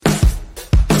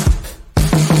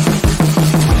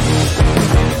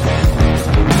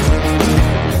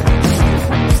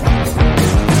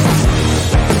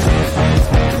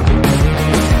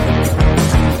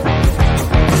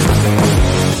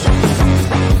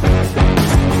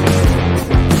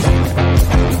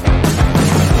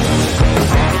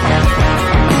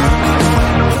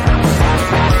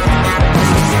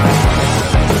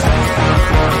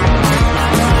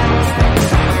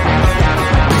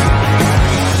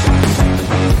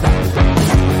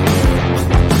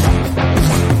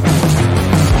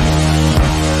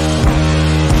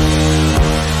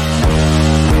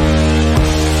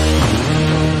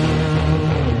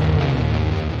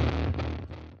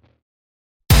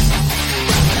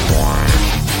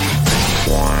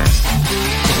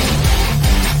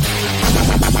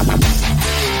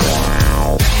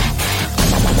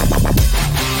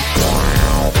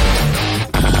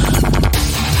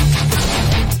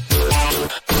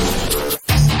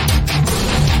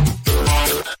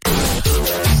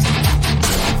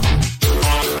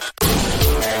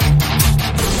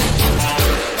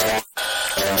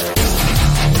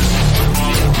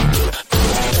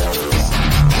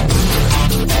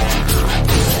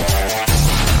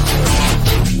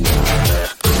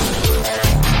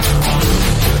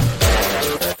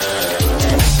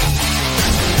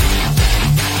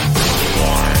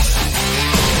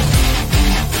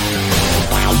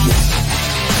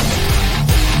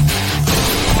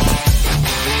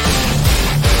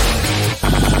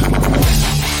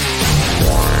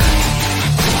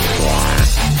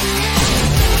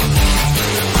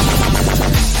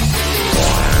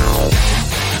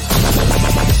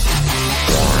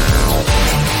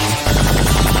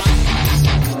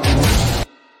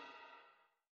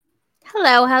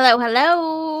Hello, hello,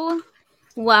 hello.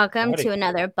 Welcome Howdy. to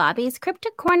another Bobby's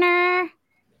Cryptid Corner.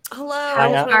 Hello.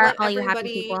 How out. are all you happy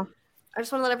people? I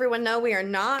just want to let everyone know we are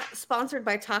not sponsored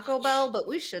by Taco Bell, but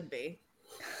we should be.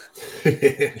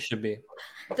 It should be.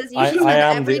 You should I spend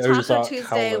am every the Taco Ozark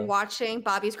Tuesday Howler. watching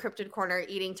Bobby's Cryptid Corner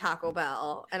eating Taco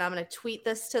Bell. And I'm going to tweet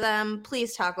this to them.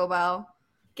 Please, Taco Bell,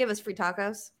 give us free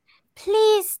tacos.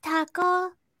 Please,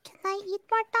 taco. Can I eat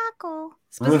more taco?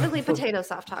 Specifically potato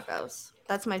soft tacos.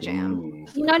 That's my jam.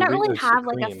 You know, I don't really Doritos have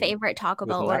like a Supreme favorite Taco with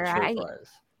Bell order. nacho I fries.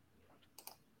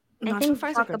 think Nacho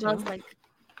fries are Taco good, Bell's too. like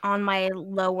on my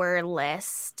lower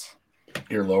list.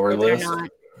 Your lower Believe it or list? not.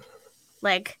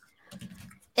 Like,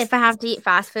 if I have to eat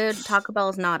fast food, Taco Bell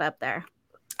is not up there.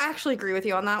 I actually agree with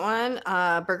you on that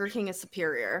one. Burger King is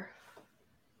superior.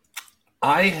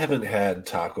 I haven't had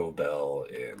Taco Bell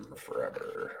in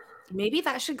forever. Maybe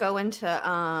that should go into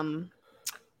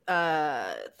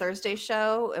Thursday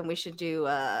show, and we should do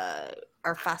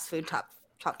our fast food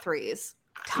top threes.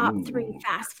 Top Ooh. 3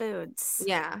 fast foods.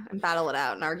 Yeah, and battle it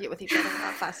out and argue with each other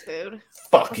about fast food.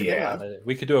 Fuck That's a good yeah. one.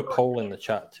 We could do a poll in the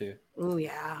chat too. Ooh,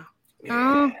 yeah.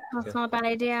 Oh, that's not a bad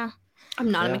idea. I'm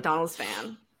not a Yeah. McDonald's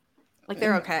fan. Like,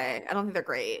 they're okay. I don't think they're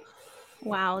great.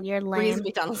 Wow, you're Bree's a lame.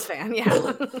 McDonald's fan,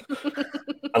 yeah.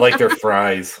 I like their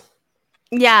fries.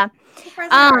 Yeah. Fries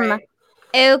are alright.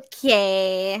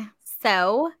 Okay.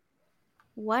 So,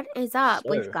 what is up?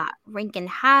 So- We've got Rinkin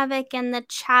Havoc in the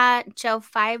chat. Joe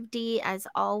 5D as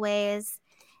always.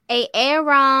 Hey,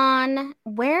 Aaron,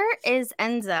 where is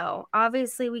Enzo?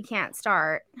 Obviously, we can't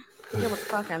start. Yeah, what the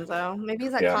fuck, Enzo? Maybe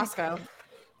he's at Yeah. Costco.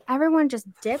 Everyone just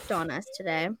dipped on us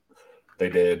today. They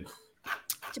did.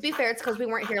 To be fair, it's because we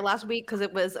weren't here last week because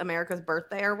it was America's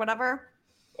birthday or whatever.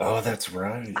 Oh, that's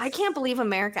right. I can't believe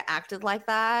America acted like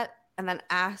that and then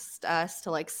asked us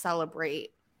to like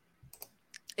celebrate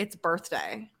its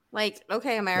birthday. Like,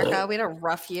 okay, America, we had a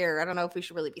rough year. I don't know if we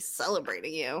should really be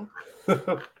celebrating you.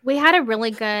 We had a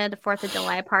really good 4th of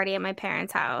July party at my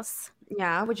parents' house.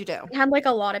 Yeah, what'd you do? We had like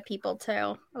a lot of people too.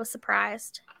 I was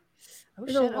surprised. Oh,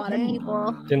 There's a lot of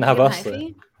people. Didn't have You us there.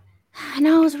 hyphy? I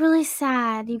know, it was really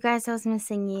sad. You guys, I was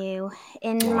missing you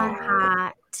in my Aw.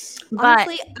 heart. But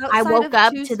Honestly, I outside woke of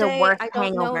up to the Tuesday, worst I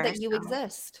don't know hangover, that you so.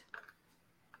 exist.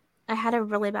 I had a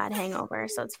really bad hangover,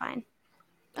 so it's fine.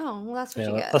 Oh, well, that's what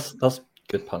you Yeah, get. that's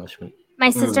good punishment. My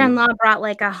sister-in-law brought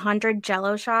like 100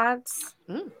 Jello shots,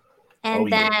 Mm. and Oh,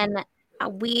 yeah. then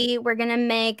we were gonna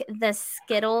make the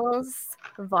Skittles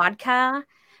vodka,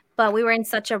 but we were in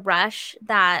such a rush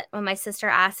that when my sister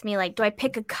asked me, like, do I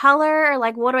pick a color or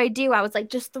like what do I do? I was like,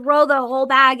 just throw the whole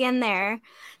bag in there.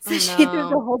 So Oh, she threw the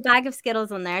no. whole bag of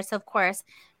Skittles in there. So of course,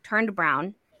 turned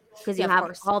brown because you Yeah, of have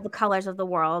course. all the colors of the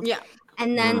world. Yeah.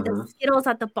 And then the Mhm. Skittles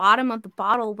at the bottom of the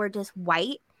bottle were just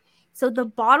white. So the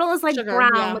bottle is like Sugar,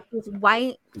 brown yeah. with these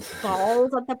white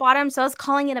balls at the bottom. So I was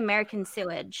calling it American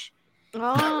sewage. Oh.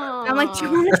 I'm like, do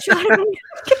you want to try it?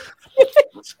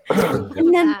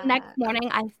 And then the next morning,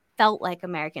 I felt like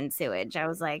American sewage. I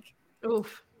was like,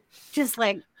 Oof. just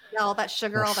like, Yeah, all that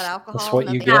sugar, all that That's alcohol. what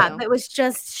no you thank get. yeah, but it was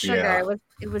just sugar. Yeah.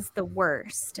 It was the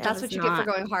worst. It That's was what you get for not-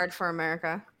 going hard for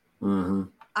America. Mhm.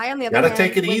 I, on the other Gotta hand,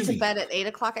 take it went easy. to bed at 8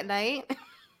 o'clock at night.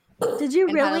 Did you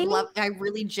And had a really? I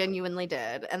really genuinely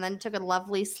did. And then took a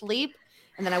lovely sleep.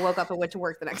 And then I woke up and went to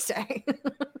work the next day. I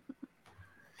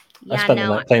Yeah, spent the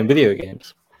no. night playing video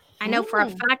games. I know for a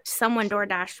Ooh. fact someone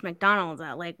DoorDashed McDonald's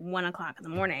at like 1 o'clock in the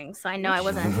morning. So I know I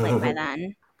wasn't asleep by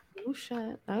then. Oh,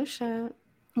 shit. Oh, shit.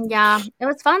 Yeah, it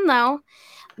was fun though.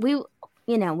 We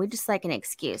just like an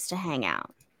excuse to hang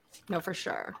out. No, for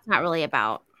sure. It's not really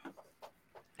about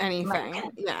Anything. Like-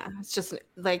 Yeah. It's just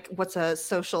like, what's a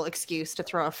social excuse to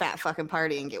throw a fat fucking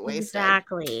party and get wasted?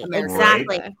 exactly. American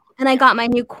Exactly. birthday. And I got my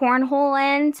new cornhole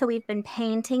in, so we've been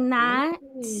painting that.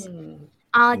 Mm.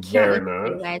 I can't Very wait to show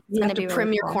you nice. guys. It's You gonna have to be prim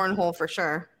really your cool. cornhole for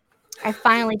sure. I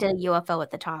finally did a UFO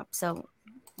at the top, so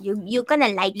you're gonna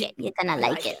like it. You're gonna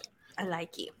like it. I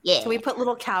like it. Yeah. So we put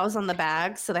little cows on the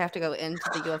bags so they have to go into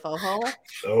the UFO hole.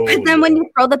 Oh, But then when you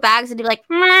throw the bags, it'd be like,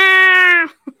 "Meow."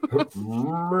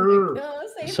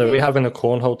 yeah. So we're having a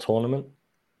cornhole tournament.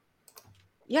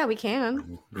 Yeah, we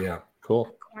can. Yeah.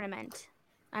 Cool. Ornament.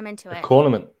 I'm into The it.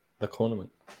 cornament. The cornament.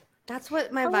 That's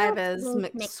what my Hello, vibe is.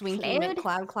 Mick Swinky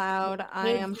Cloud. McCloud. I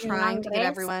am Miss trying to get Longres.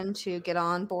 everyone to get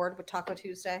on board with Taco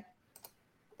Tuesday.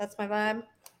 That's my vibe.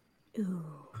 Ooh.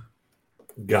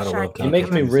 Gotta Shark love Tank. You're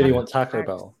making me Taco really Bell. want Taco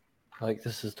Bell. Like,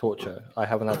 this is torture. I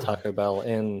haven't had Taco Bell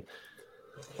in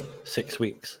 6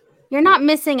 weeks. You're not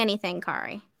missing anything,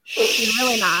 Kari. You're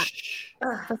really not.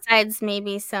 Ugh, Besides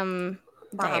maybe some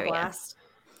Baja diarrhea. Blast.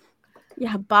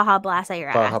 Yeah, Baja Blast at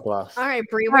your Baja ass. Blast. All right,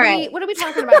 Bree. All What, right. what are we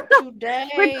talking about today?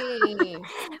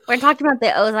 We're talking about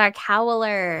the Ozark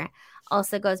Howler.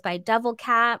 Also goes by Devil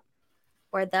Cat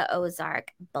or the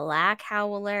Ozark Black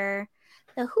Howler,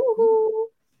 the Hoo-Hoo,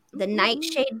 the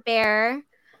Nightshade Bear.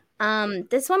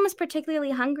 This one was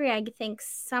particularly hungry. I think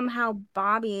somehow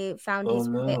Bobby found his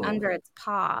way under its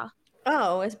paw.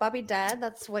 Oh, is Bobby dead?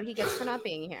 That's what he gets for not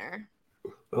being here.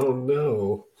 Oh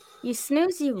no. You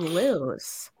snooze, you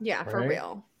lose. Yeah, for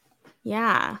real.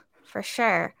 Yeah, for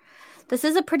sure. This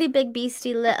is a pretty big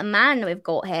beastie little man we've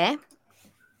got here.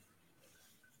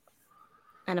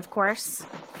 And of course,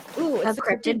 it's the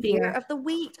cryptid beer beer of the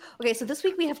week. Okay, so this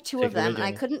week we have two of them, and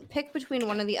I couldn't pick between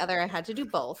one or the other. I had to do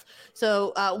both.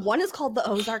 So one is called the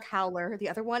Ozark Howler. The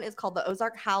other one is called the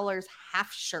Ozark Howler's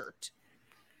Half Shirt.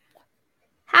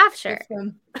 Half Shirt.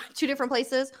 From two different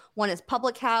places. One is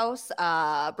Public House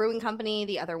Brewing Company.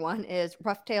 The other one is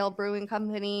Roughtail Brewing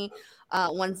Company.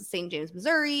 One's St. James,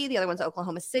 Missouri. The other one's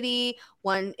Oklahoma City.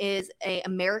 One is a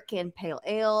American Pale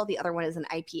Ale. The other one is an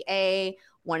IPA.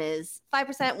 One is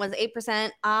 5%, one's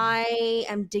 8%. I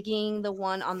am digging the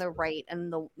one on the right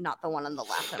and not the one on the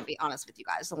left. I'll be honest with you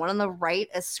guys. The one on the right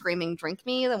is screaming, drink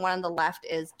me. The one on the left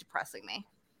is depressing me.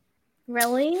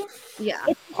 Really? Yeah.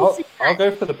 I'll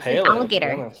go for the pale ale.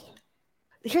 Alligator.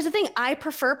 Here's the thing. I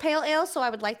prefer pale ale, so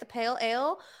I would like the pale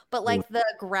ale. But like the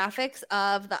graphics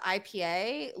of the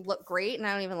IPA look great, and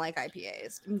I don't even like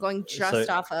IPAs. I'm going just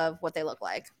off of what they look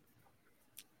like.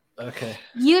 Okay.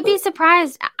 You'd be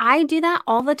surprised. I do that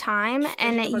all the time,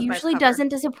 and it usually doesn't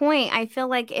disappoint. I feel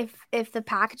like if the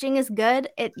packaging is good,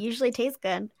 it usually tastes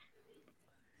good.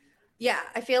 Yeah,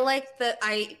 I feel like the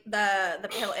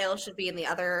pale ale should be in the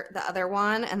other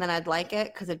one, and then I'd like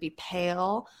it because it'd be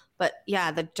pale. But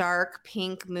yeah, the dark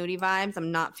pink moody vibes,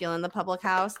 I'm not feeling the Public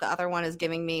House. The other one is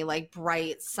giving me like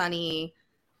bright, sunny.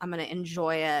 I'm gonna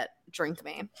enjoy it. Drink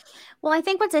me. Well, I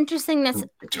think what's interesting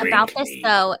about this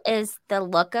though is the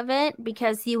look of it,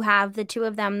 because you have the two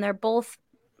of them. They're both,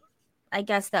 I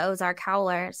guess, the Ozark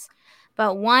Howlers,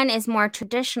 but one is more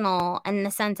traditional in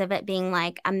the sense of it being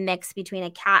like a mix between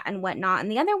a cat and whatnot,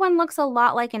 and the other one looks a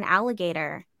lot like an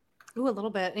alligator. Ooh, a little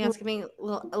bit. Yeah, it's giving a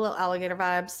little alligator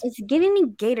vibes. It's giving me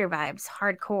gator vibes,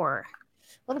 hardcore. A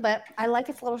little bit. I like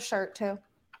its little shirt too.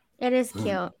 It is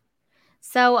cute.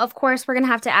 So, of course, we're going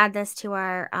to have to add this to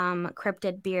our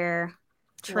cryptid beer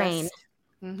train.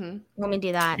 Let me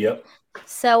do that. Yep.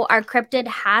 So, our cryptid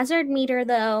hazard meter,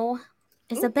 though,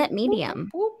 is a bit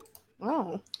medium.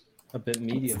 Oh. A bit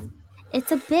medium.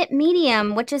 It's a bit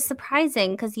medium, which is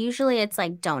surprising because usually it's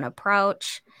like don't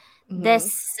approach.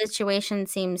 This situation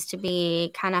seems to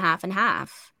be kind of half and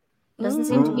half. Doesn't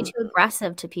seem to be too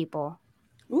aggressive to people.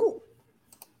 Ooh.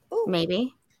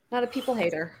 Maybe. Not a people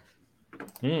hater.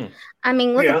 I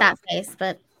mean, look at that face,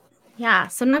 but yeah,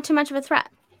 so not too much of a threat.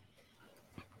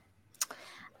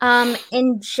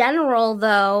 In general,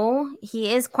 though,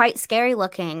 he is quite scary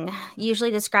looking,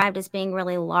 usually described as being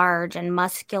really large and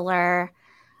muscular,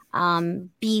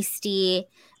 beastie,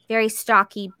 very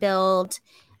stocky build,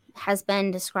 has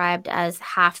been described as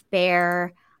half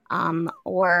bear,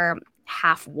 or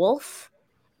half wolf,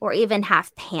 or even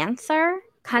half panther.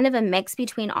 Kind of a mix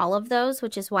between all of those,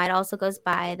 which is why it also goes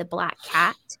by the black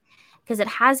cat, because it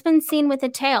has been seen with a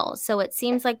tail. So it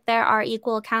seems like there are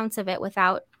equal accounts of it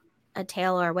without a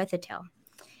tail or with a tail.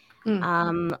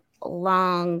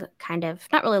 Long, kind of,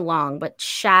 not really long, but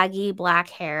shaggy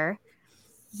black hair,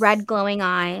 red glowing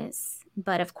eyes,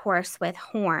 but of course with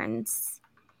horns.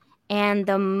 And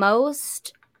the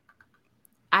most,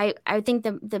 I think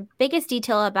the biggest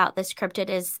detail about this cryptid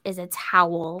is its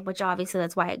howl, which obviously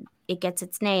that's why it gets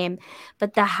its name.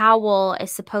 But the howl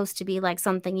is supposed to be like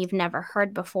something you've never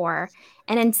heard before.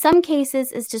 And in some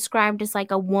cases is described as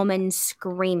like a woman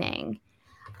screaming.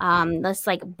 This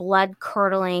like blood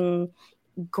curdling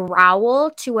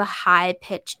growl to a high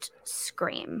pitched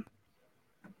scream.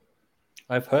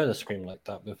 I've heard a scream like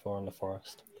that before in the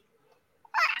forest.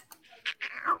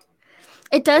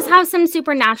 It does have some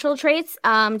supernatural traits,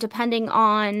 depending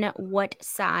on what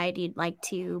side you'd like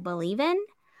to believe in.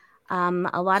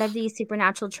 A lot of these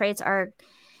supernatural traits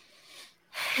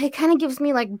it kind of gives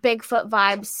me like Bigfoot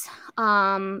vibes,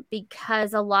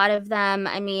 because a lot of them,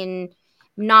 I mean,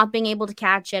 not being able to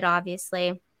catch it,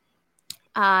 obviously.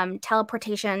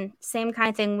 Teleportation, same kind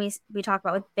of thing we talk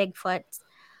about with Bigfoot.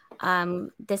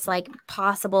 This like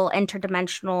possible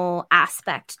interdimensional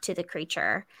aspect to the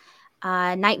creature.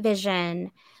 Night vision,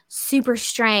 super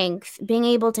strength, being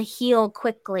able to heal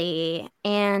quickly,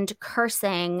 and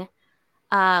cursing,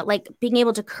 like being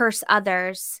able to curse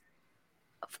others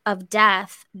of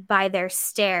death by their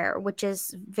stare, which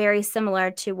is very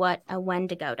similar to what a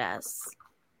Wendigo does.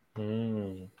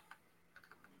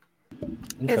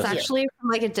 It's Interesting. actually from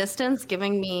like a distance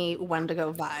giving me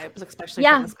Wendigo vibes, especially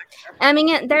Yeah. from this picture. I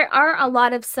mean, there are a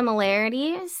lot of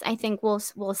similarities. I think we'll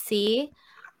see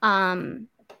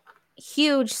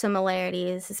huge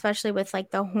similarities, especially with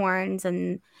like the horns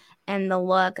and the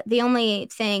look. The only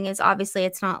thing is obviously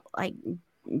it's not like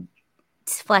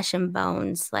it's flesh and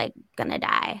bones like gonna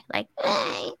die. Like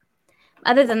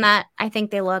other than that, I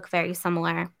think they look very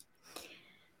similar.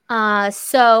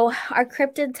 So our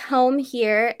cryptid's home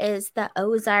here is the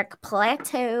Ozark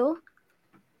Plateau.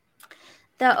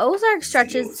 The Ozark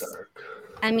stretches, Ozark.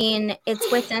 I mean,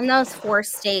 it's within those 4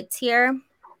 states here.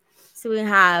 So we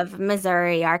have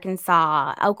Missouri,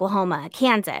 Arkansas, Oklahoma,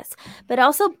 Kansas, but it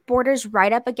also borders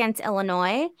right up against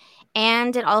Illinois.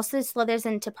 And it also slithers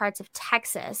into parts of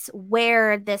Texas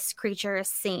where this creature is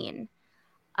seen.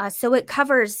 So it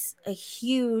covers a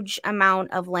huge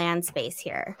amount of land space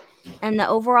here. And the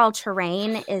overall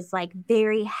terrain is like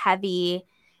very heavy,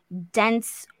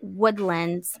 dense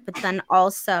woodlands, but then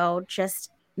also just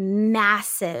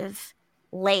massive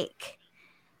lake.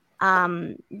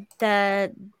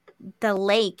 The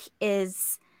lake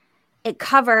it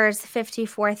covers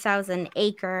 54,000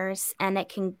 acres and it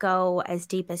can go as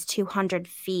deep as 200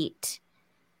 feet.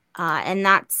 And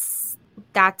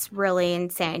that's really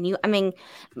insane. I mean,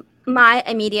 my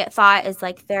immediate thought is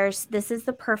like this is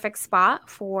the perfect spot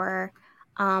for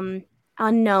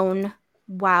unknown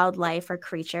wildlife or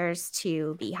creatures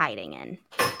to be hiding in.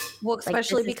 Well,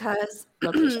 especially Like, because,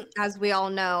 as we all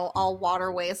know, all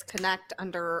waterways connect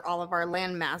under all of our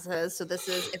land masses. So this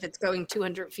is, if it's going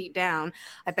 200 feet down,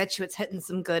 I bet you it's hitting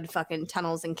some good fucking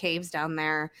tunnels and caves down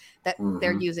there that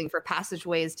they're using for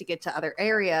passageways to get to other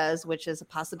areas, which is a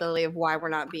possibility of why we're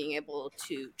not being able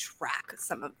to track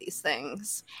some of these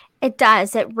things. It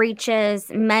does. It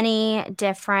reaches many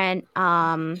different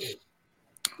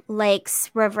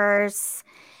lakes, rivers,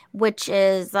 which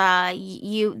is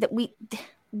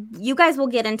you guys will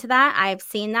get into that. I've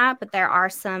seen that, but there are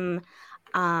some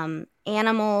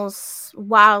animals,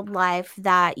 wildlife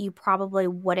that you probably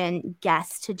wouldn't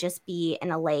guess to just be in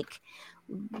a lake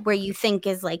where you think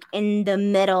is like in the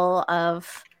middle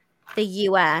of the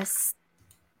US,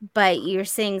 but you're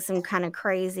seeing some kind of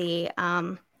crazy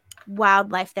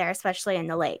wildlife there, especially in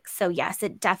the lakes. So yes,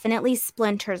 it definitely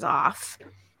splinters off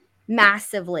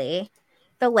massively.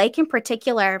 The lake in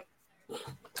particular,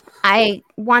 I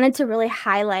wanted to really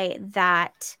highlight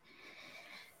that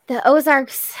the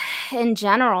Ozarks in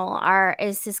general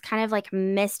is this kind of like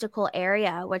mystical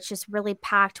area, which is really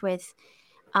packed with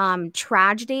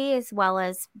tragedy as well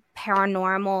as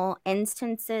paranormal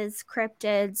instances,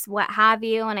 cryptids, what have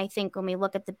you. And I think when we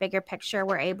look at the bigger picture,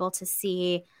 we're able to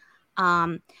see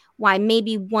why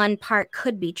maybe one part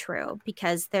could be true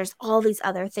because there's all these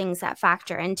other things that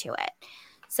factor into it.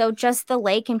 So just the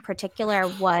lake in particular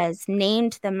was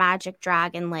named the Magic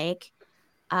Dragon Lake.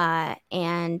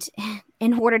 And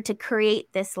in order to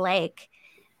create this lake,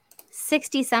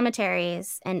 60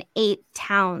 cemeteries and 8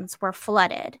 towns were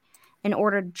flooded in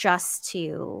order just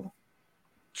to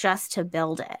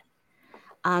build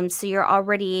it. So you're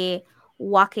already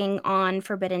walking on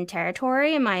forbidden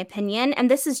territory, in my opinion.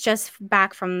 And this is just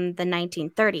back from the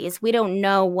 1930s. We don't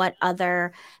know what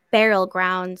other burial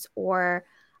grounds or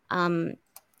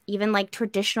even like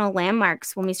traditional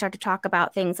landmarks when we start to talk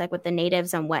about things like with the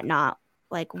natives and whatnot,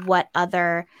 like what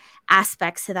other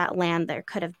aspects to that land there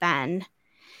could have been.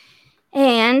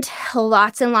 And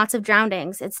lots and lots of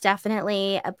drownings. It's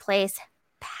definitely a place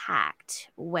packed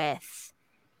with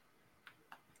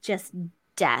just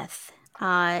death. In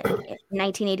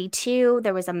 1982,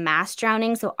 there was a mass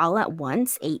drowning. So all at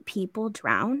once, 8 people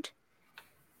drowned.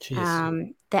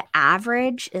 The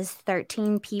average is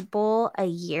 13 people a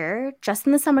year just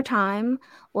in the summertime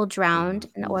will drown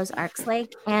in Ozarks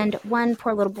Lake. And one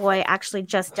poor little boy actually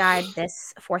just died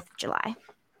this 4th of July,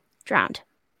 drowned.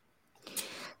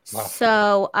 Wow.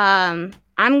 So I'm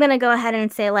going to go ahead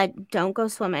and say, like, don't go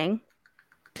swimming.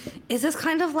 Is this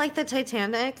kind of like the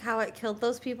Titanic, how it killed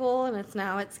those people and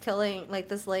it's killing, like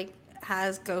this lake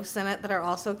has ghosts in it that are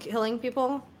also killing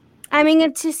people? I mean,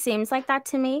 it just seems like that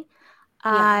to me.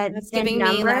 Yeah, it's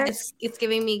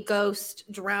giving me ghost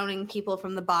drowning people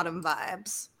from the bottom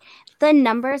vibes. The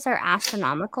numbers are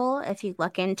astronomical if you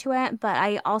look into it, but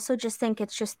I also just think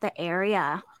it's just the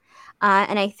area.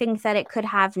 And I think that it could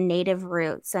have native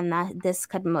roots and that this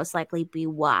could most likely be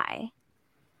why.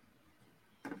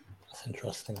 That's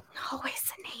interesting. Always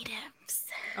the natives.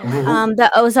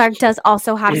 The Ozark does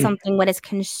also have something what is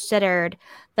considered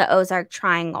the Ozark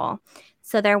Triangle.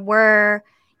 So there were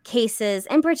cases,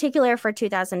 in particular for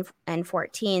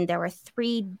 2014, there were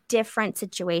 3 different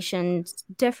situations,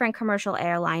 different commercial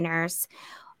airliners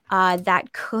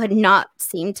that could not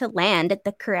seem to land at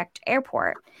the correct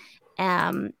airport.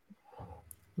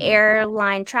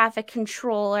 Airline traffic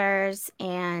controllers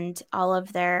and all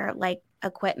of their like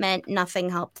equipment, nothing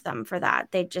helped them for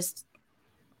that. They just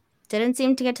didn't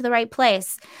seem to get to the right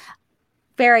place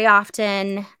very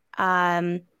often.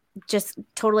 Just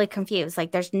totally confused.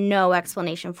 Like there's no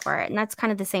explanation for it. And that's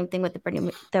kind of the same thing with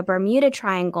the Bermuda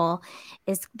Triangle,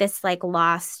 is this like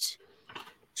lost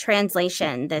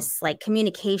translation, this like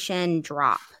communication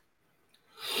drop,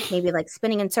 maybe like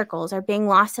spinning in circles or being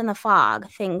lost in the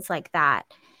fog, things like that.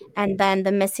 And then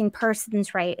the missing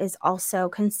persons rate is also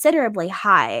considerably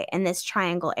high in this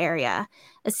triangle area,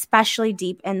 especially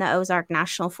deep in the Ozark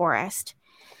National Forest.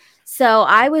 So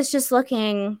I was just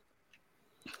looking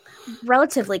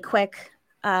relatively quick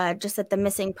just at the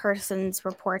missing persons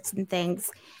reports and things,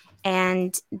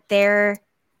 and they're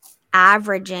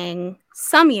averaging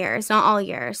some years, not all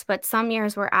years, but some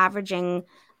years we're averaging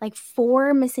like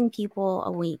 4 missing people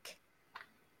a week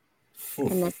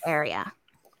in this area.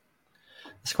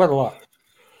 It's quite a lot.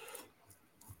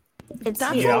 That's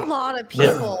a lot of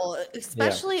people,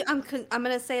 especially Yeah. I'm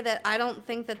going to say that I don't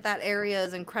think that area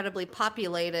is incredibly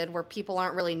populated where people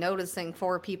aren't really noticing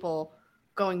 4 people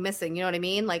going missing. You know what I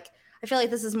mean? Like, I feel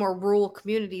like this is more rural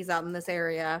communities out in this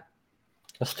area.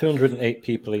 That's 208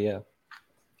 people a year.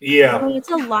 Yeah. I mean,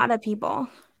 it's a lot of people.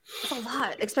 It's a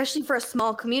lot, especially for a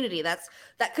small community. That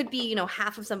could be,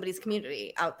 half of somebody's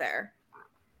community out there.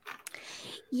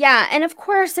 Yeah, and of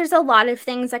course, there's a lot of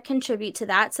things that contribute to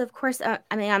that. So, of course, I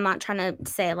mean, I'm not trying to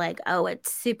say like, oh,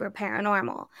 it's super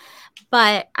paranormal.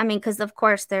 But, I mean, because, of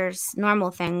course, there's normal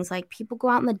things. Like people go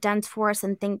out in the dense forest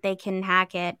and think they can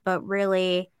hack it, but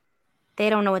really, they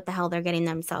don't know what the hell they're getting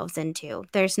themselves into.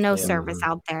 There's no service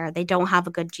out there. They don't have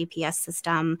a good GPS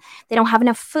system. They don't have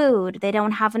enough food. They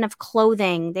don't have enough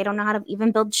clothing. They don't know how to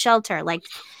even build shelter. Like,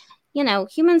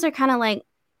 humans are kind of like,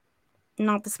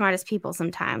 not the smartest people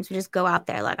sometimes. We just go out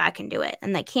there like, I can do it,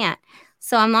 and they can't.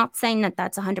 So I'm not saying that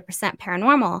that's 100%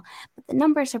 paranormal, but the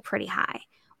numbers are pretty high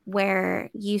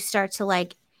where you start to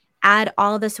like add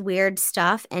all this weird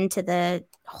stuff into the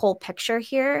whole picture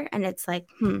here, and it's like,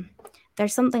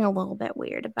 there's something a little bit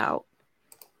weird about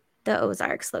the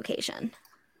Ozarks location,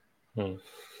 in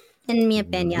my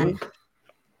opinion.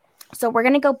 So we're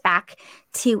going to go back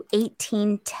to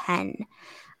 1810.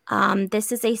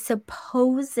 This is a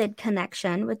supposed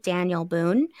connection with Daniel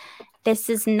Boone. This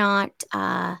is not,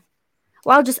 I'll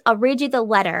read you the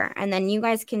letter, and then you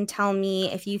guys can tell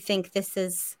me if you think this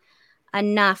is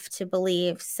enough to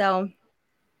believe. So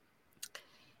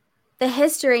the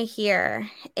history here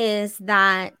is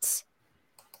that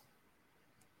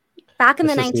back in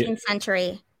the 19th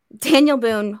century, Daniel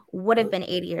Boone would have been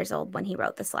 80 years old when he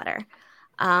wrote this letter.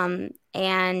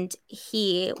 And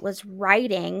he was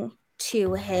writing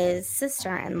to his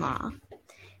sister-in-law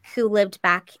who lived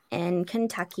back in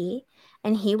Kentucky,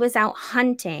 and he was out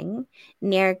hunting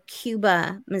near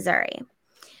Cuba, Missouri.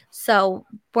 So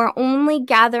we're only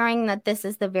gathering that this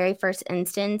is the very first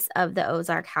instance of the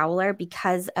Ozark Howler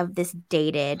because of this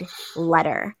dated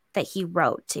letter that he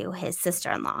wrote to his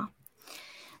sister-in-law.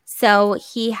 So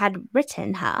he had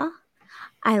written her,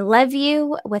 I love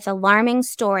you with alarming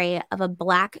story of a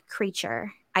black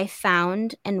creature I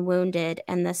found and wounded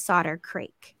in the Solder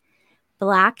Creek.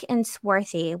 Black and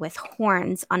swarthy with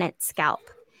horns on its scalp.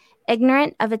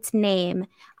 Ignorant of its name,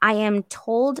 I am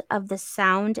told of the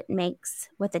sound it makes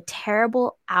with a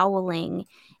terrible owling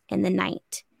in the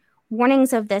night.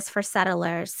 Warnings of this for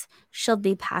settlers should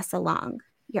be passed along.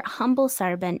 Your humble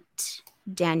servant,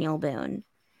 Daniel Boone.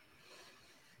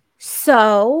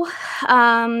 So,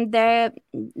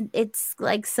 it's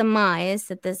like surmised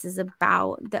that this is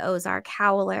about the Ozark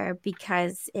Howler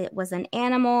because it was an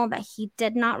animal that he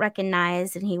did not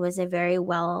recognize, and he was he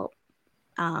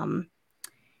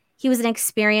was an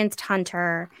experienced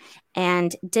hunter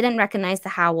and didn't recognize the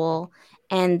howl,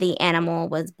 and the animal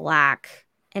was black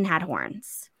and had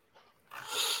horns.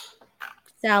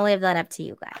 So I'll leave that up to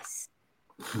you guys.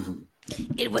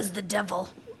 It was the devil.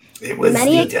 It was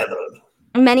the devil.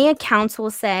 Many accounts will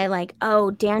say, like,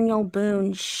 oh, Daniel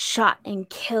Boone shot and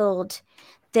killed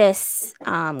this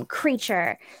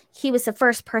creature. He was the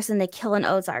first person to kill an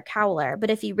Ozark Howler. But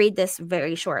if you read this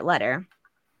very short letter,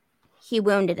 he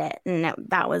wounded it, and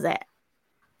that was it.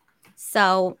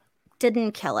 So,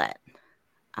 didn't kill it.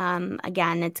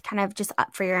 Again, it's kind of just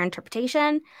up for your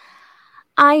interpretation.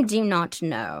 I do not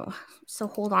know. So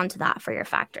hold on to that for your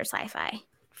Factor Sci-Fi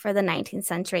for the 19th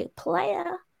century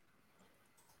player.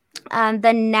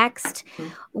 The next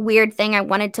weird thing I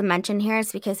wanted to mention here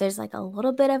is because there's like a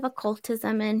little bit of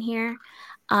occultism in here,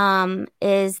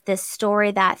 is this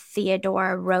story that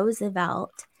Theodore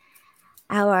Roosevelt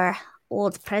our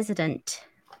old president,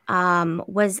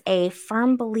 was a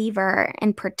firm believer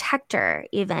and protector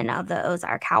even of the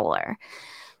Ozark Howler.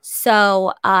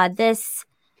 So this,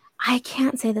 I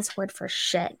can't say this word for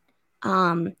shit.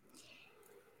 Consonnated?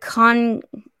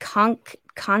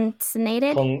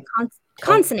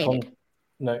 Concatenated.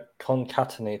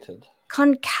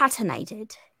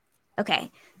 Concatenated.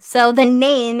 Okay. So the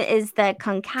name is the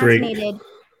Concatenated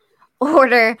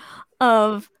Order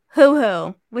of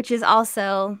Hoo-Hoo, which is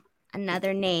also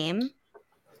another name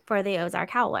for the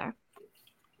Ozark Howler.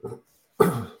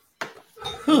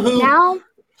 Now,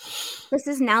 this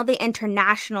is now the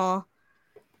international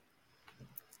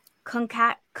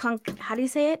how do you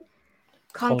say it?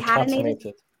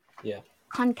 Concatenated. Yeah.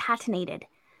 Concatenated.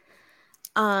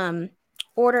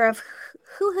 Order of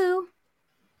Hoo-Hoo.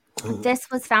 This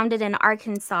was founded in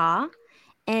Arkansas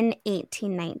in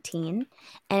 1819,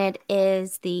 and it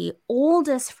is the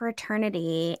oldest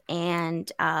fraternity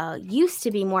and used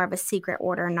to be more of a secret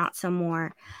order, not so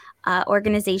more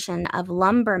organization of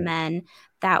lumbermen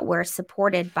that were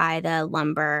supported by the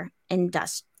lumber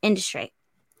industry.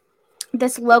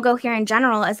 This logo here in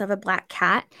general is of a black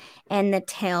cat and the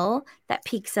tail that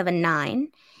peaks of a 9.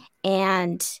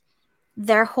 And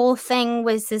their whole thing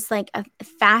was this like a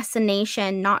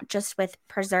fascination, not just with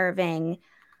preserving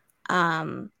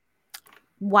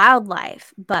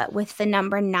wildlife, but with the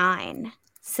number 9.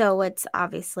 So it's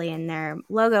obviously in their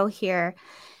logo here,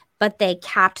 but they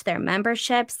capped their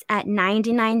memberships at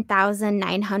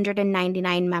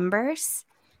 99,999 members.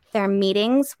 Their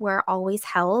meetings were always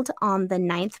held on the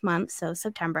 9th month, so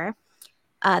September.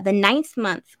 The 9th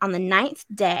month, on the 9th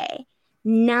day,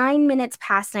 9 minutes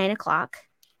past 9 o'clock.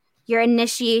 Your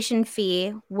initiation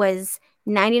fee was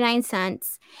 99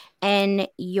 cents, and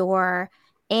your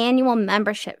annual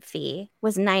membership fee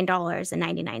was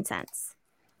 $9.99.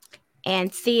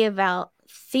 And Theodore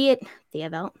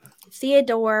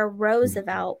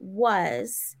Roosevelt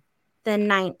was the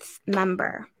 9th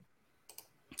member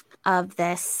of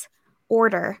this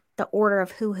order, the Order of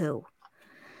Hoo-Hoo.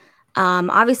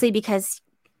 Obviously, because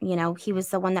he was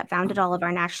the one that founded all of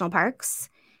our national parks.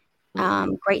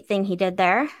 Great thing he did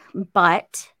there,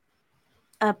 but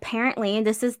apparently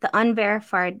this is the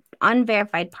unverified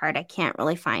part. I can't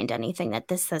really find anything that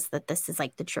this says that this is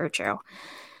like the true.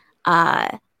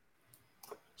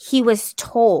 He was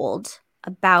told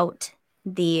about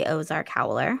the Ozark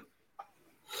Howler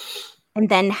and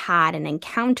then had an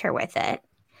encounter with it.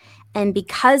 And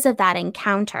because of that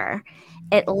encounter,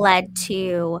 it led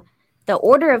to the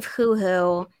Order of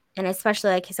Hoo-Hoo, and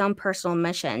especially like his own personal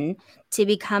mission to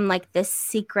become like this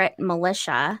secret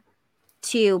militia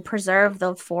to preserve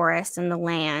the forest and the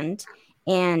land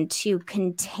and to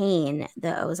contain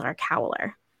the Ozark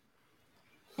Howler.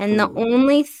 And the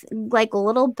only like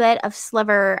little bit of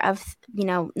sliver of,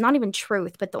 not even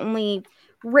truth, but the only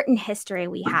written history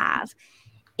we have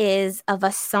is of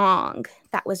a song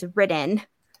that was written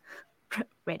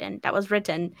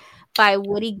by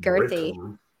Woody Guthrie.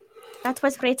 That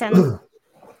was written.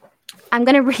 I'm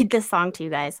going to read this song to you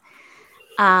guys.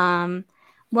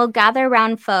 Well, gather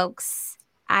around, folks.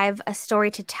 I've a story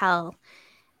to tell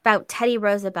about Teddy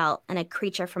Roosevelt and a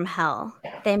creature from hell.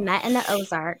 They met in the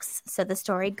Ozarks, so the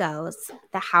story goes.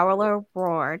 The howler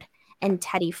roared, and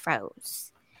Teddy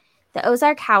froze. The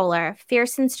Ozark Howler,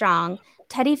 fierce and strong,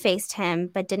 Teddy faced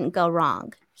him, but didn't go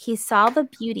wrong. He saw the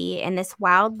beauty in this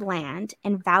wild land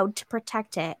and vowed to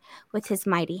protect it with his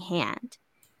mighty hand.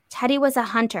 Teddy was a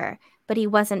hunter, but he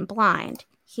wasn't blind.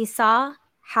 He saw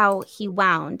how he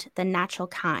wound the natural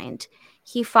kind.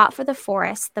 He fought for the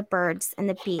forest, the birds, and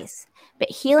the beasts, but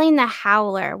healing the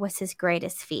howler was his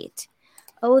greatest feat.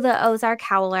 Oh, the Ozark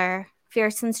Howler,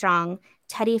 fierce and strong,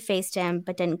 Teddy faced him,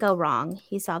 but didn't go wrong.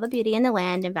 He saw the beauty in the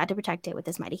land and vowed to protect it with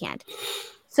his mighty hand.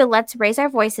 So let's raise our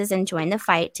voices and join the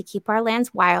fight to keep our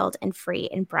lands wild and free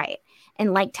and bright.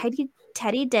 And like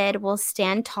Teddy did, we'll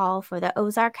stand tall for the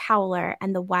Ozark Howler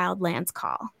and the wild lands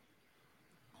call.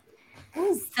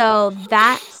 So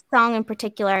that song in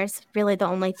particular is really the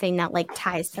only thing that like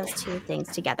ties those two things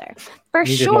together. For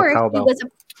sure,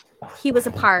 he was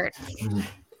a part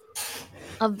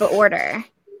of the order.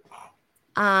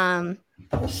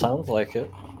 Sounds like it.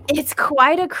 It's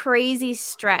quite a crazy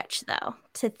stretch, though,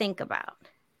 to think about.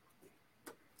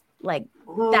 Like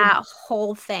that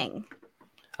whole thing.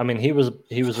 I mean, he was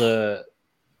a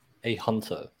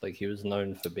hunter. Like he was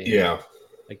known for being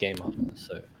a game hunter.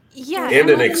 So and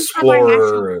an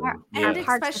explorer, and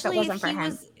especially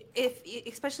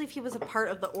if he was a part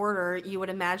of the order, you would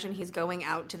imagine he's going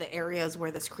out to the areas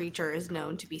where this creature is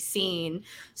known to be seen.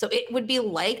 So it would be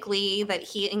likely that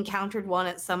he encountered one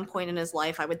at some point in his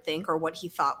life, I would think, or what he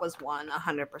thought was one,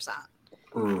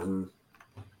 100%.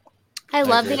 I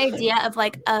love the idea of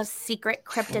like a secret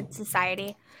cryptid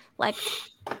society. Like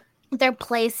their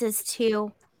place is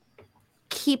to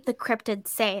keep the cryptid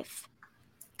safe,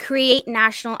 create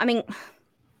national. I mean,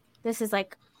 this is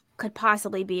like could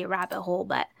possibly be a rabbit hole,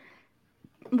 but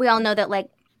we all know that like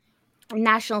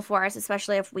national forests,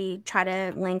 especially if we try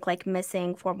to link like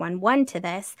missing 411 to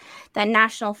this, that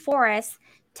national forests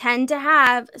tend to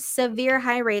have severe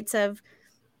high rates of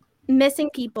missing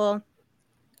people,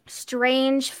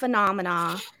 strange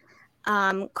phenomena,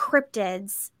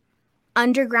 cryptids,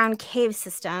 underground cave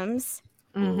systems.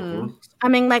 Mm-hmm. I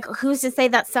mean, like, who's to say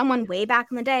that someone way back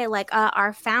in the day, like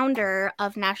our founder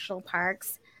of national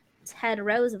parks, Ted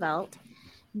Roosevelt,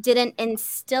 didn't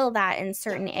instill that in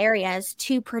certain areas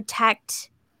to protect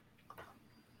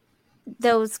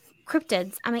those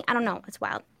cryptids? I mean, I don't know. It's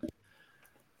wild.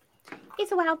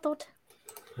 It's a wild thought.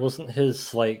 Wasn't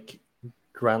his like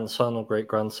grandson or great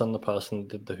grandson the person who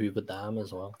did the Hoover Dam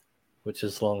as well, which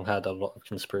has long had a lot of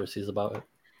conspiracies about it?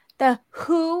 The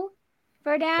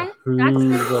Hoover Dam.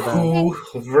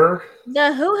 Hoover.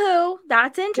 The Hoo.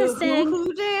 That's interesting. The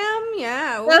Hoo Dam.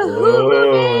 Yeah. The Oh.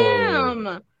 Hoover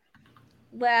Dam.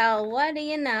 Well, what do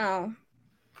you know?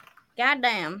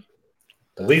 Goddamn.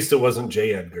 At least it wasn't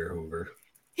J. Edgar Hoover.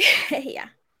 Yeah,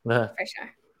 for sure.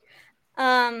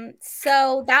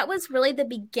 So that was really the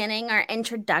beginning, our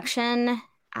introduction,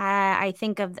 I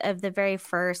think, of the very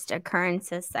first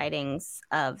occurrences, sightings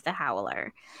of the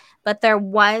Howler. But there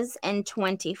was in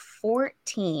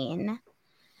 2014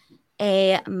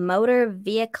 a motor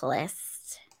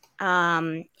vehicleist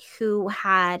who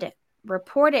had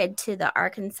reported to the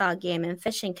Arkansas Game and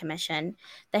Fishing Commission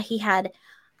that he had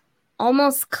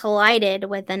almost collided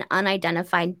with an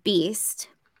unidentified beast.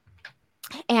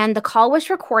 And the call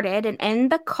was recorded, and in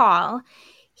the call,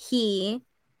 he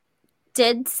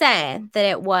did say that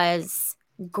it was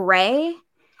gray,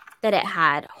 that it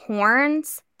had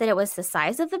horns, that it was the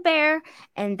size of the bear,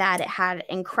 and that it had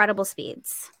incredible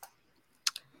speeds.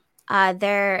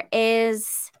 There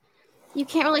is, you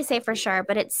can't really say for sure,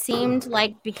 but it seemed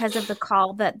like because of the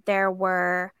call that there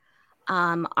were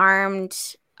armed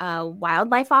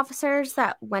wildlife officers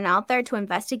that went out there to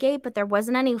investigate, but there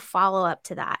wasn't any follow-up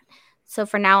to that. So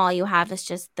for now, all you have is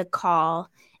just the call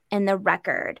and the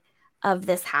record of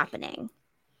this happening.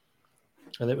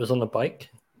 And it was on a bike?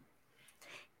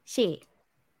 In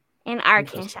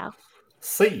Arkansas.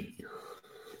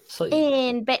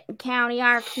 In Benton County,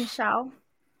 Arkansas.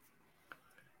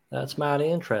 That's mighty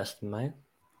interesting, man.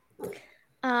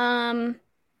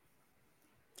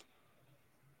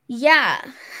 Yeah.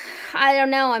 I don't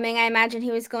know. I mean, I imagine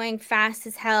he was going fast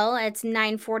as hell. It's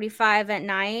 9:45 at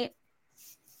night.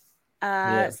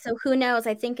 So who knows?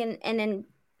 I think in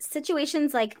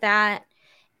situations like that,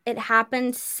 it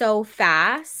happens so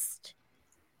fast.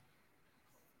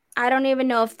 I don't even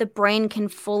know if the brain can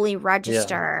fully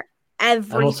register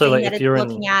everything also, like, that it's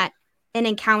looking at and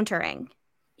encountering.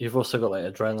 You've also got like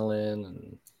adrenaline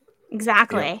and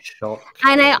exactly shock.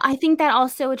 And I think that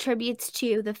also attributes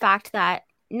to the fact that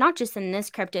not just in this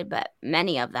cryptid, but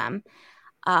many of them,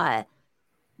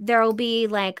 there'll be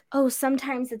like, oh,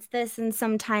 sometimes it's this and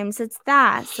sometimes it's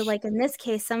that. So like in this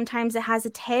case, sometimes it has a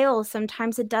tail,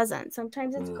 sometimes it doesn't.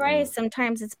 Sometimes it's gray,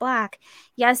 sometimes it's black.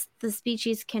 Yes, the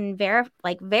species can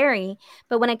vary,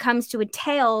 but when it comes to a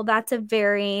tail, that's a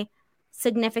very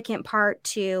significant part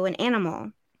to an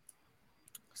animal.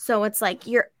 So it's like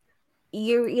you're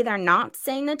either not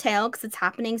saying the tail because it's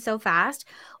happening so fast,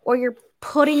 or you're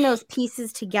putting those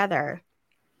pieces together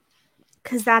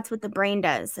because that's what the brain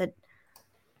does.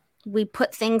 We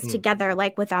put things together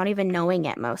like without even knowing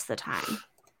it most of the time.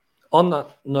 On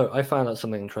that note, I found out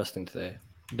something interesting today.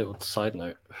 Little side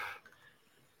note.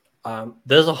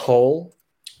 There's a hole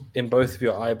in both of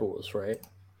your eyeballs, right?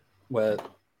 Where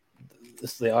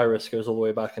the iris goes all the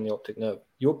way back in the optic nerve.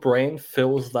 Your brain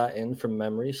fills that in from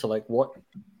memory. So like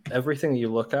everything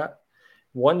you look at,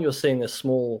 one, you're seeing a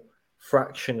small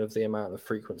fraction of the amount of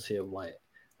frequency of light.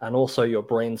 And also your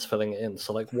brain's filling it in.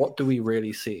 So like, what do we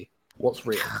really see? What's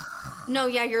real? No,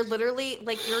 yeah, you're literally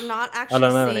like, you're not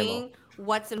actually seeing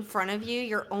what's in front of you.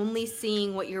 You're only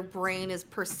seeing what your brain is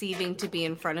perceiving to be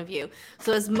in front of you.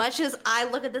 So as much as I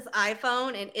look at this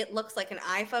iPhone and it looks like an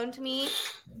iPhone to me,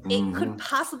 it could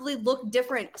possibly look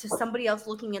different to somebody else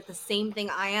looking at the same thing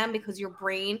I am, because your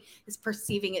brain is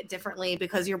perceiving it differently,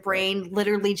 because your brain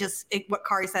literally just, what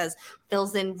Kari says,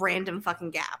 fills in random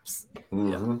fucking gaps.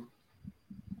 Yeah.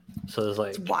 So there's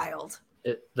like, it's wild.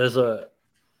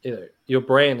 Your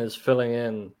brain is filling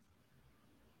in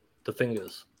the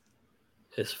fingers.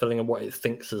 It's filling in what it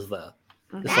thinks is there.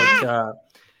 It's like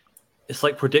it's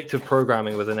like predictive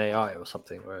programming with an AI or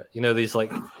something, right? You know, these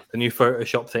like the new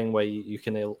Photoshop thing where you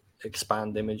can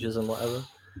expand images and whatever.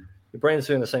 Your brain's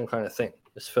doing the same kind of thing.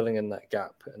 It's filling in that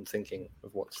gap and thinking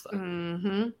of what's there.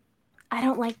 Mm-hmm. I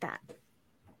don't like that.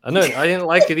 I know. I didn't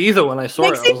like it either when I saw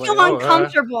Makes it. I me was feel like,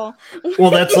 uncomfortable. Well,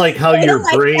 that's like how I your don't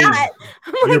like brain that.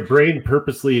 I'm your like, brain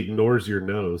purposely ignores your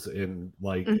nose and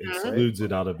like Mhm. excludes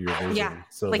it out of your vision. Yeah.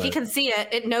 So Like you that can see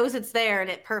it. It knows it's there, and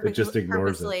it just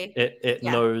ignores it. purposely. it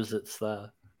Yeah. knows it's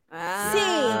there.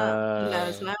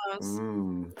 Knows.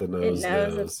 the it nose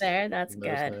knows it's there. That's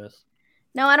Knows, good. knows.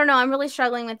 No, I don't know. I'm really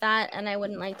struggling with that, and I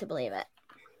wouldn't like to believe it.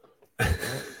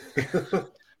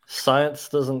 Science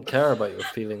doesn't care about your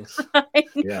feelings.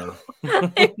 Yeah.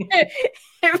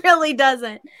 It really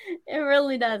doesn't. It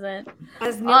really doesn't.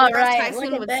 As Neil All deGrasse right, look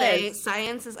Tyson at would say, this.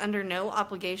 science is under no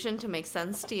obligation to make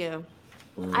sense to you.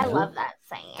 I love that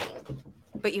saying.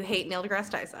 But you hate Neil deGrasse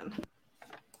Tyson.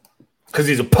 Because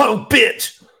he's a punk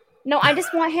bitch. No, I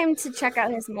just want him to check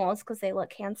out his moles because they look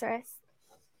cancerous.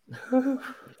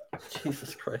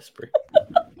 Jesus Christ, Brie.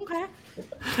 Okay.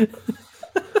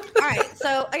 All right,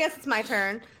 so I guess it's my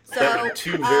turn. So, That'd be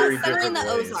two very settling different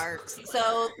the ways. Ozarks.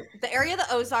 So, the area of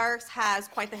the Ozarks has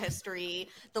quite the history.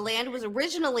 The land was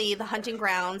originally the hunting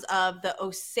grounds of the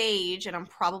Osage, and I'm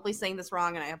probably saying this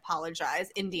wrong, and I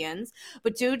apologize, Indians.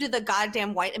 But due to the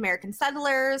goddamn white American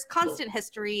settlers, constant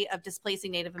history of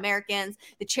displacing Native Americans,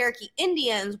 the Cherokee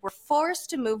Indians were forced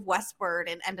to move westward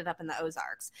and ended up in the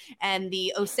Ozarks. And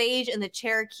the Osage and the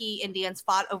Cherokee Indians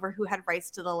fought over who had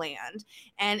rights to the land.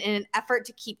 And in an effort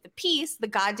to keep the peace, the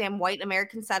goddamn white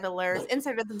American settlers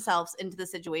inserted themselves into the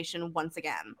situation once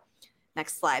again.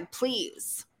 Next slide,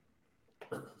 please.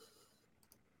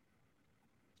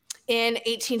 In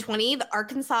 1820, the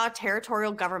Arkansas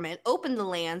territorial government opened the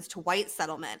lands to white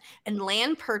settlement, and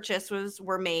land purchases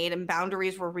were made and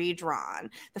boundaries were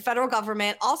redrawn. The federal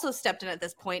government also stepped in at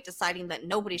this point, deciding that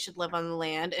nobody should live on the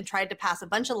land and tried to pass a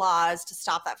bunch of laws to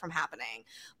stop that from happening.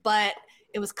 But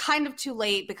it was kind of too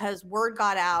late because word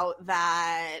got out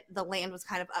that the land was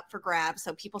kind of up for grabs.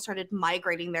 So people started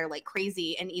migrating there like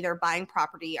crazy and either buying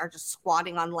property or just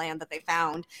squatting on land that they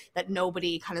found that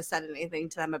nobody kind of said anything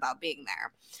to them about being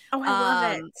there. Oh, I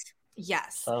love it.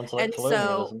 Yes. Sounds like And so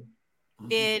colonialism.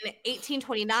 in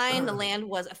 1829, the land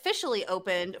was officially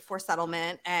opened for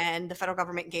settlement, and the federal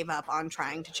government gave up on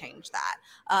trying to change that.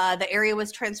 The area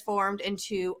was transformed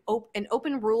into an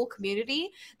open rural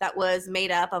community that was made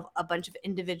up of a bunch of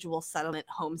individual settlement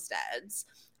homesteads.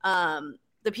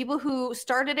 The people who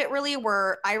started it really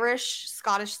were Irish,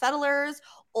 Scottish settlers,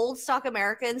 old stock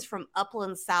Americans from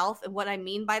upland South. And what I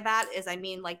mean by that is I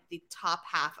mean like the top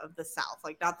half of the South,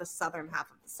 like not the southern half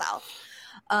of the South.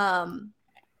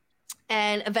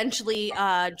 And eventually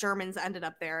Germans ended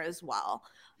up there as well.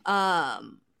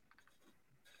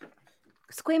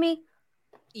 Squeamy.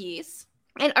 Yes.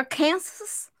 And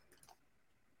Arkansas.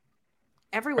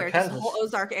 Everywhere, just the Arkansas. whole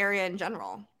Ozark area in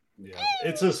general. Yeah,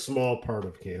 it's a small part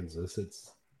of Kansas.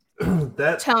 It's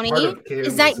that Tony, part of Kansas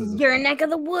is that your neck of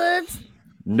the woods?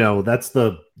 No, that's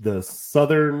the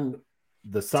southeastern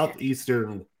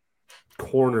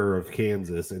corner of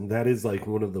Kansas, and that is like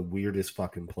one of the weirdest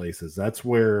fucking places. That's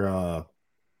where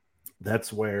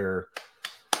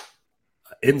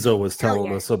Enzo was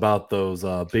telling us about those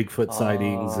Bigfoot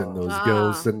sightings and those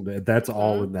ghosts, and that's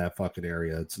all in that fucking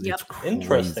area. It's crazy.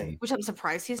 Interesting. Which I'm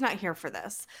surprised he's not here for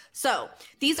this. So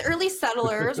these early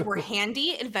settlers were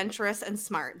handy, adventurous, and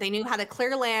smart. They knew how to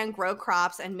clear land, grow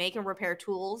crops, and make and repair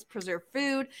tools, preserve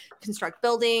food, construct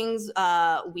buildings,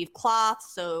 weave cloth,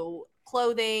 sew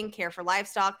clothing, care for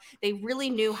livestock. They really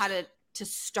knew how to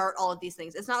start all of these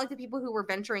things. It's not like the people who were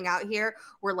venturing out here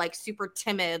were like super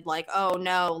timid, like, oh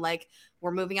no, like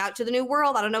we're moving out to the new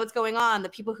world, I don't know what's going on. The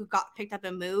people who got picked up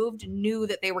and moved knew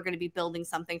that they were going to be building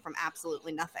something from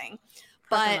absolutely nothing.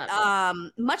 But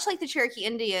much like the Cherokee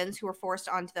Indians who were forced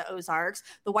onto the Ozarks,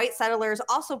 the white settlers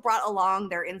also brought along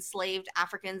their enslaved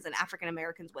Africans and African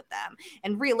Americans with them.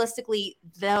 And realistically,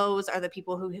 those are the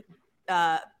people who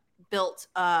built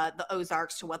the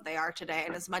Ozarks to what they are today.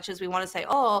 And as much as we want to say,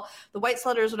 oh, the white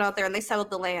settlers went out there and they settled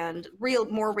the land,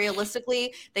 more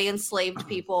realistically, they enslaved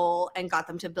people and got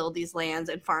them to build these lands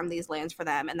and farm these lands for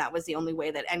them. And that was the only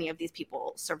way that any of these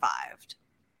people survived.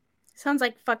 Sounds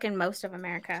like fucking most of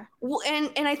America. Well, and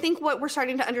I think what we're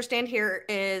starting to understand here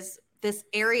is this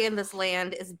area in this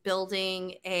land is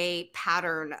building a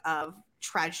pattern of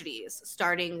tragedies,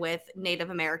 starting with Native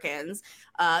Americans,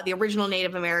 the original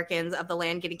Native Americans of the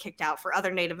land getting kicked out for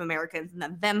other Native Americans, and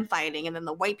then them fighting, and then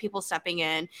the white people stepping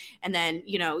in, and then,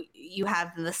 you know, you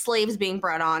have the slaves being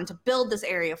brought on to build this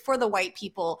area for the white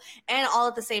people, and all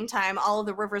at the same time, all of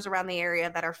the rivers around the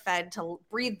area that are fed to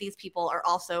breed these people are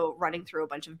also running through a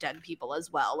bunch of dead people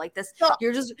as well. Like this,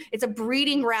 it's a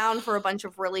breeding ground for a bunch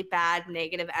of really bad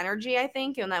negative energy, I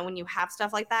think, and that when you have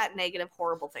stuff like that, negative,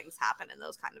 horrible things happen in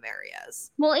those kind of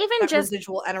areas. Well, even that just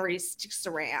residual energy sticks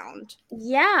around.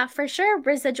 Yeah, for sure,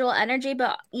 residual energy,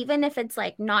 but even if it's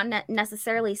like not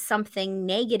necessarily something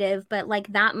negative, but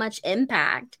like that much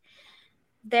impact,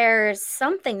 there's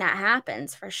something that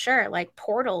happens for sure, like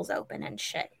portals open and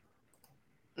shit.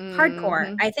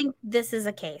 Hardcore. I think this is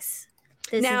a case.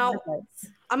 Now,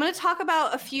 I'm going to talk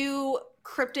about a few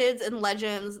cryptids and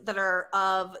legends that are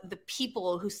of the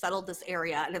people who settled this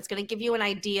area, and it's going to give you an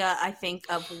idea, I think,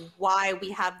 of why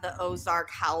we have the Ozark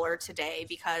Howler today,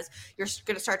 because you're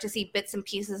going to start to see bits and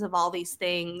pieces of all these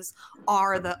things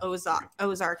are the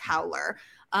Ozark Howler.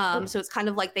 So it's kind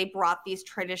of like they brought these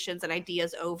traditions and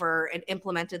ideas over and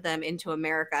implemented them into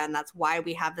America, and that's why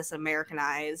we have this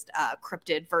Americanized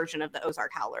cryptid version of the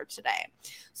Ozark Howler today.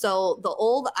 So the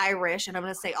old Irish, and I'm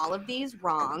going to say all of these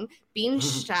wrong,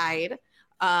 Beanshide,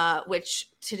 which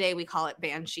today we call it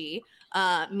Banshee,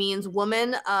 means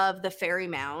woman of the fairy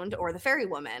mound or the fairy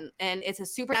woman. And it's a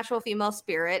supernatural female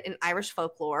spirit in Irish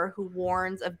folklore who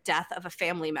warns of death of a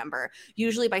family member,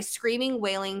 usually by screaming,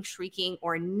 wailing, shrieking,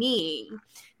 or kneeing.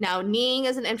 Now, kneeing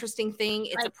is an interesting thing.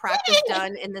 It's a practice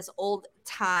done in this old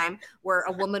time where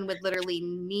a woman would literally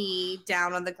knee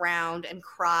down on the ground and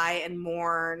cry and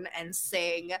mourn and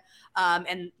sing.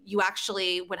 And you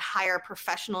actually would hire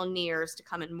professional kneers to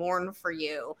come and mourn for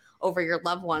you over your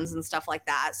loved ones and stuff like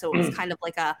that. So it was kind of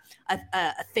like a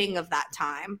thing of that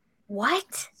time.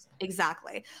 What?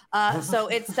 Exactly. So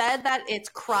it said that its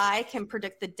cry can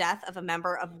predict the death of a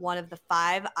member of one of the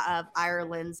 5 of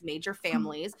Ireland's major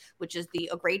families, which is the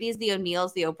O'Grady's, the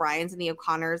O'Neills, the O'Briens, and the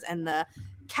O'Connors, and the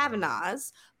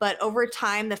Kavanaghs. But over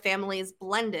time, the families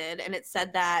blended, and it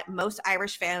said that most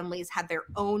Irish families had their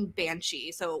own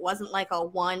banshee. So it wasn't like a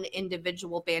one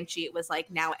individual banshee. It was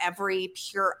like now every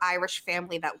pure Irish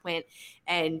family that went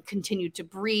and continued to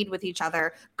breed with each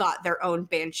other got their own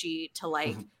banshee to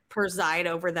like preside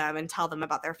over them and tell them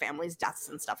about their family's deaths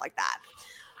and stuff like that.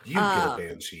 You get a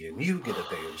banshee and you get a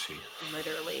banshee.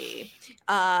 Literally.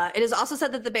 It is also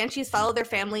said that the banshees followed their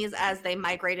families as they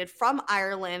migrated from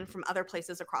Ireland from other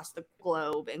places across the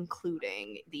globe,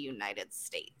 including the United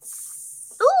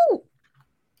States. Ooh!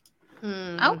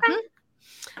 Okay.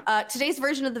 Today's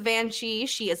version of the banshee,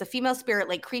 she is a female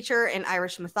spirit-like creature in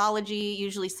Irish mythology,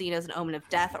 usually seen as an omen of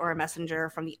death or a messenger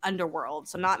from the underworld.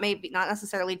 So not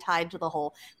necessarily tied to the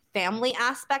whole family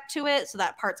aspect to it. So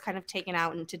that part's kind of taken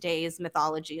out in today's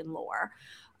mythology and lore.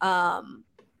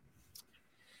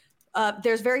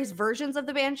 There's various versions of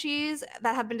the banshees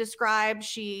that have been described.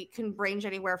 She can range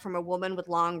anywhere from a woman with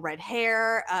long red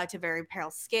hair to very pale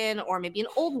skin, or maybe an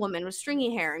old woman with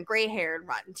stringy hair and gray hair and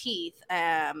rotten teeth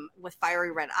with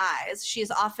fiery red eyes. She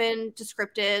is often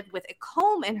described with a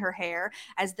comb in her hair,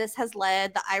 as this has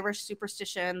led the Irish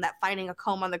superstition that finding a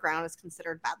comb on the ground is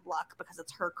considered bad luck because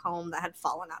it's her comb that had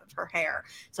fallen out of her hair.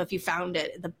 So if you found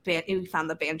it, you found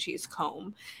the banshee's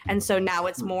comb. And so now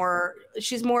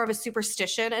she's more of a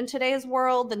superstition in today's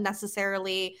world than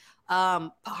necessarily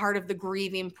part of the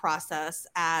grieving process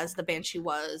as the banshee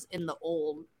was in the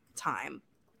old time.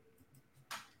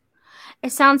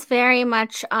 It sounds very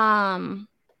much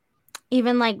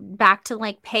even like back to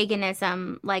like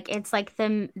paganism. Like it's like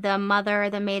the mother,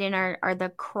 the maiden, or the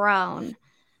crone,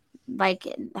 like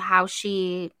how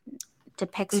she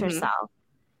depicts herself.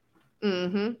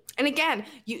 And again,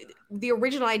 the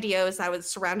original idea is I was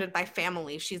surrounded by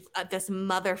family. She's this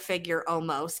mother figure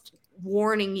almost,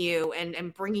 warning you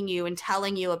and bringing you and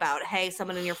telling you about, hey,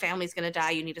 someone in your family is going to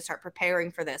die. You need to start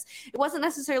preparing for this. It wasn't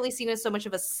necessarily seen as so much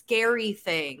of a scary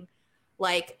thing,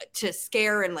 like to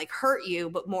scare and like hurt you,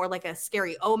 but more like a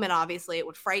scary omen. Obviously, it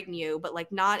would frighten you, but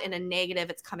like not in a negative,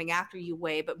 it's coming after you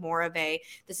way, but more of a,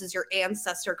 this is your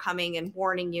ancestor coming and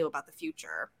warning you about the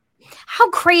future. How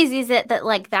crazy is it that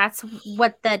like that's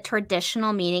what the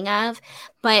traditional meaning of,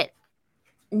 but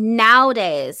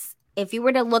nowadays, if you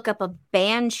were to look up a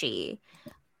banshee,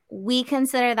 we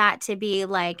consider that to be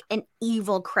like an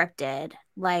evil cryptid,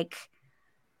 like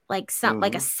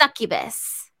a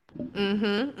succubus.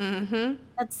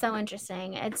 That's so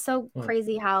interesting. It's so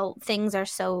crazy how things are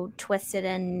so twisted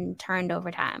and turned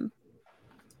over time.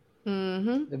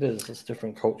 It is. It's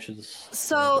different cultures.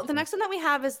 So the next one that we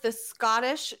have is the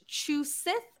Scottish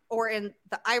Chusith or in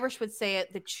the Irish would say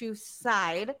it, the true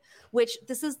side, which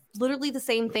this is literally the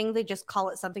same thing. They just call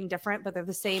it something different, but they're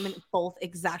the same in both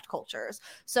exact cultures.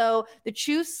 So the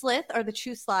true slith or the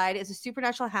true slide is a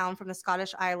supernatural hound from the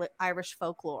Scottish Irish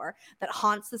folklore that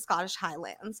haunts the Scottish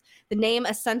Highlands. The name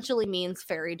essentially means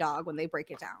fairy dog when they break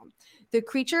it down. The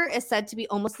creature is said to be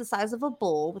almost the size of a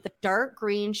bull with a dark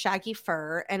green shaggy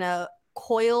fur and a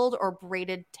coiled or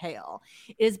braided tail.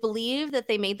 It is believed that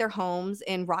they made their homes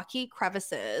in rocky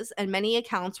crevices, and many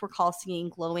accounts recall seeing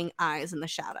glowing eyes in the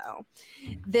shadow.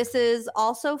 This is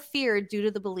also feared due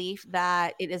to the belief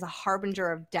that it is a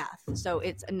harbinger of death. So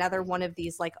it's another one of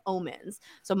these like omens.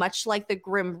 So much like the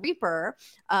Grim Reaper,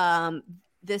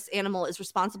 this animal is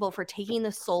responsible for taking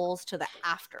the souls to the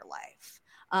afterlife.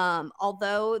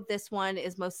 Although this one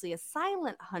is mostly a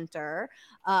silent hunter,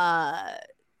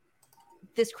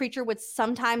 this creature would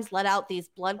sometimes let out these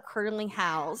blood-curdling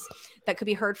howls that could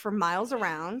be heard for miles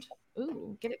around.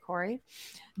 Ooh, get it, Corey.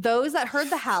 Those that heard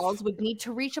the howls would need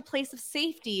to reach a place of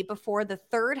safety before the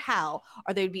third howl,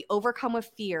 or they would be overcome with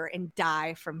fear and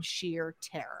die from sheer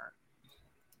terror.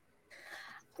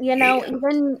 You know,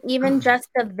 even just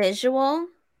the visual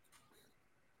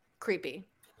creepy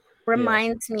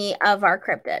reminds me of our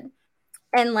cryptid.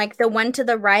 And like the one to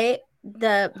the right,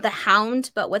 the hound,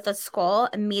 but with a skull,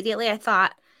 immediately I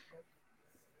thought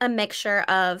a mixture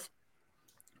of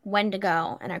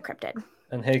Wendigo and our cryptid.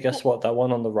 And hey, guess what? That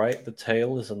one on the right, the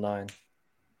tail is a 9.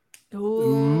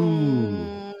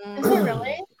 Ooh. Is it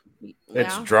really?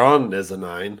 It's drawn as a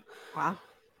 9. Wow.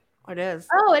 It is.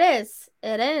 Oh, it is.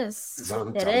 It is. Dun,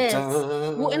 it dun, is.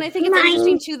 dun. Well, and I think it's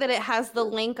interesting too that it has the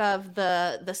link of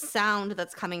the sound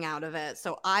that's coming out of it.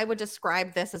 So I would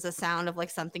describe this as a sound of like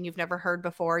something you've never heard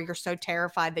before. You're so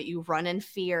terrified that you run in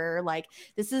fear. Like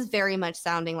this is very much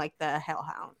sounding like the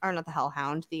hellhound, or not the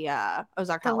hellhound, the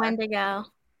Ozark Howler. The Wendigo.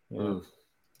 Mm.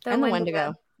 And the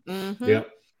Wendigo. Mm-hmm. Yeah. All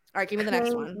right, give me the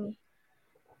next one.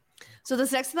 So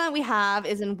this next one that we have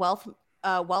is in Welsh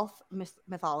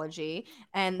mythology,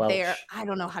 and they're, I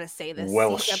don't know how to say this,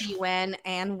 CWN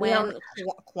and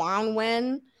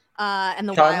Quanwen, and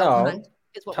the Wild Hunt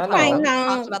is what we're talking about.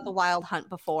 We talked about the Wild Hunt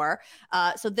before.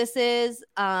 So this is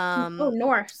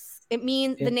Norse. It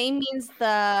means the name means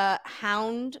the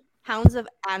hounds of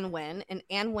Anwen, and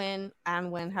Anwen,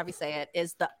 however you say it,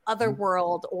 is the other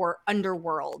world or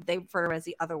underworld. They refer to it as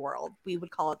the other world. We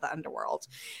would call it the underworld.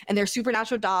 And they're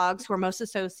supernatural dogs who are most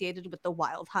associated with the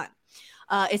Wild Hunt.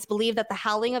 It's believed that the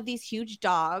howling of these huge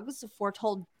dogs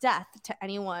foretold death to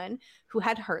anyone who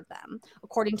had heard them.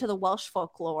 According to the Welsh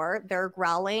folklore, their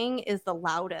growling is the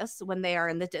loudest when they are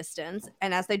in the distance,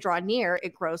 and as they draw near,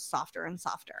 it grows softer and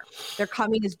softer. Their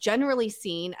coming is generally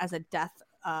seen as a death,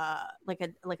 like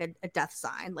a death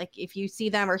sign. Like if you see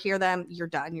them or hear them, you're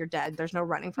done. You're dead. There's no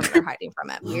running from it or hiding from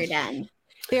it. You're done.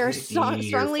 They are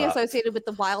strongly associated with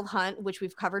the Wild Hunt, which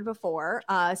we've covered before.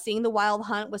 Seeing the Wild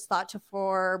Hunt was thought to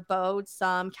forebode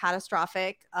some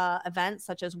catastrophic events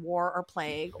such as war or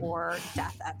plague or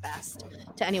death at best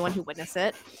to anyone who witnessed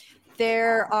it.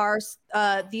 There are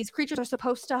these creatures are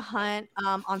supposed to hunt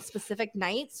on specific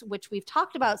nights, which we've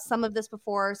talked about some of this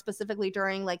before, specifically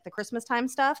during like the Christmas time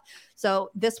stuff. So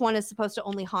this one is supposed to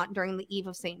only haunt during the eve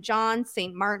of St. John,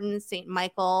 St. Martin, St.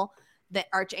 Michael, the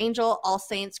Archangel, All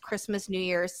Saints, Christmas, New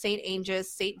Year's, St.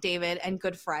 Angus, St. David, and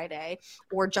Good Friday,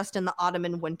 or just in the autumn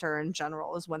and winter in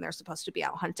general is when they're supposed to be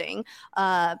out hunting.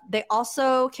 They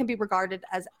also can be regarded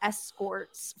as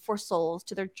escorts for souls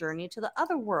to their journey to the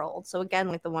other world. So again,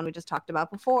 like the one we just talked about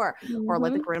before, or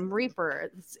like the Grim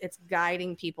Reaper, it's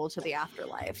guiding people to the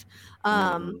afterlife.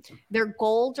 Their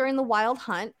goal during the Wild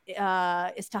Hunt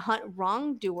is to hunt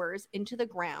wrongdoers into the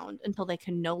ground until they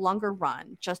can no longer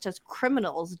run, just as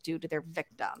criminals do to their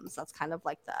victims. That's kind of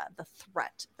like the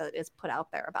threat that is put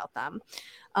out there about them.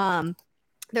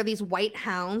 They're these white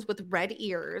hounds with red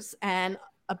ears, and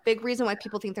a big reason why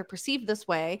people think they're perceived this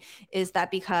way is that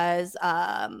because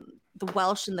the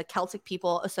Welsh and the Celtic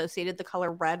people associated the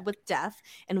color red with death,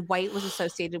 and white was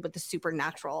associated with the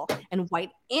supernatural, and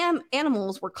white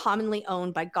animals were commonly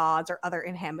owned by gods or other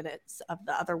inhabitants of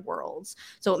the other worlds.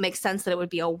 So it makes sense that it would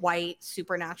be a white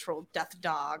supernatural death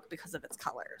dog because of its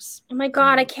colors. Oh my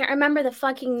God, I can't remember the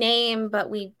fucking name, but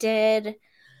we did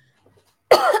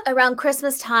around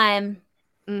Christmas time.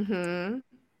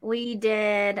 We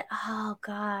did, oh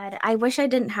God, I wish I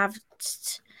didn't have,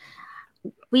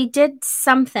 we did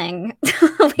something.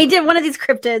 We did one of these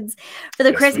cryptids for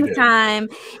the Christmas time.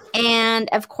 And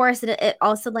of course, it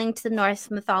also linked to the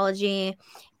Norse mythology.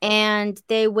 And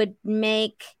they would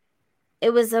make,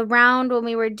 it was around when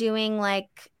we were doing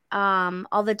like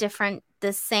all the different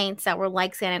the saints that were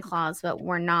like Santa Claus but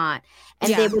were not,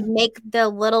 and they would make the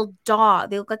little dog.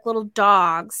 They look like little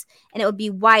dogs, and it would be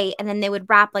white, and then they would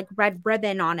wrap like red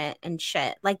ribbon on it and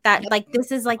shit like that. Like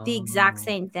this is like the exact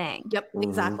same thing. Yep,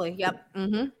 exactly. Yep.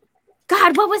 Mm-hmm.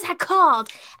 God, what was that called?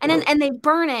 And then they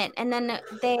burn it, and then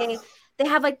they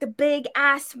have like the big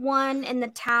ass one in the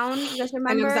town. You guys remember?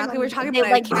 I know exactly what we're talking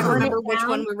about. I can't remember which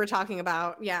one we were talking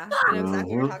about. Yeah, I know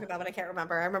exactly what you're talking about, but I can't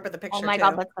remember. I remember the picture. Oh my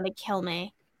God, that's gonna kill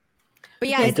me. But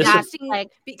yeah, it's interesting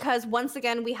because once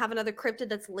again, we have another cryptid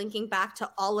that's linking back to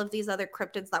all of these other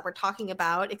cryptids that we're talking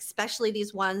about, especially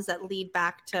these ones that lead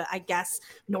back to, I guess,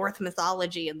 North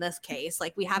mythology in this case.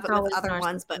 Like we have it with other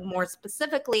ones, but more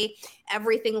specifically,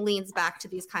 everything leads back to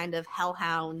these kind of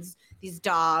hellhounds, these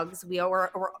dogs.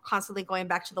 We're constantly going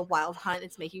back to the Wild Hunt.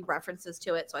 It's making references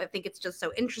to it. So I think it's just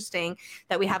so interesting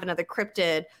that we have another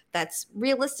cryptid that's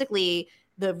realistically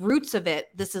the roots of it.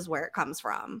 This is where it comes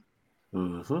from.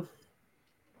 Mm-hmm.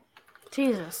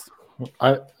 Jesus.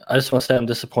 I just want to say I'm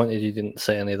disappointed you didn't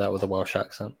say any of that with a Welsh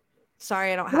accent.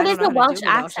 Sorry, I don't. What I is don't the know how to Welsh do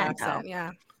the accent?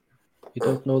 Yeah. You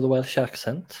don't know the Welsh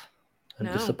accent? I'm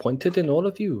disappointed in all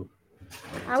of you.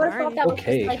 I would have thought that was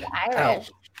just like Irish.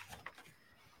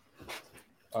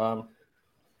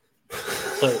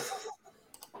 So,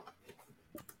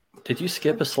 did you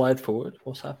skip a slide forward?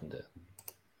 What's happened here?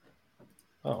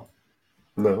 Oh.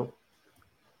 No.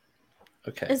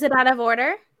 Okay. Is it out of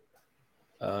order?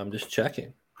 I'm just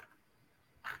checking.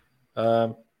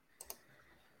 Kari's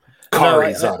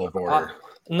out of order.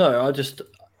 I'll just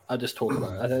talk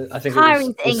about it. I think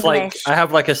it's like I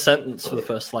have like a sentence for the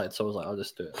first slide, so I was like, I'll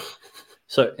just do it.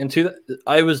 So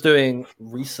I was doing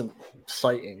recent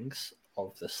sightings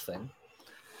of this thing,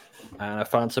 and I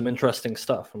found some interesting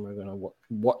stuff, and we're gonna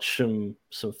watch some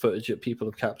footage that people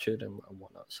have captured and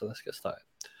whatnot. So let's get started.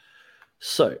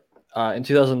 So. In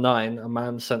 2009, a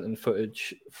man sent in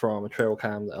footage from a trail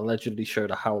cam that allegedly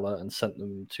showed a howler and sent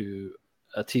them to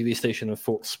a TV station in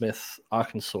Fort Smith,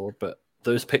 Arkansas. But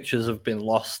those pictures have been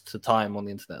lost to time on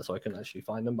the internet, so I couldn't actually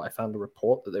find them. But I found a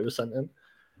report that they were sent in.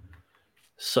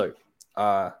 So,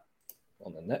 on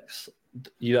the next,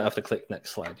 you don't have to click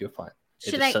next slide. You're fine.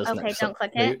 Should I? Okay, don't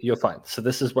click it. No, you're fine. So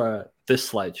this is where this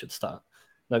slide should start.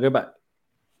 Now go back.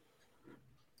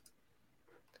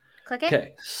 Click it.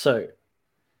 Okay, so.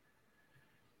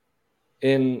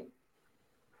 Okay,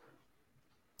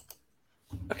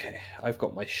 I've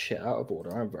got my shit out of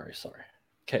order. I'm very sorry.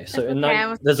 Okay, so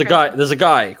there's a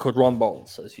guy called Ron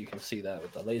Bowles, as you can see there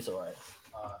with the laser eye.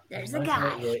 There's a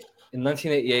guy. In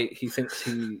 1988, he thinks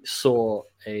he saw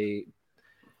a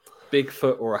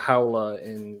Bigfoot or a howler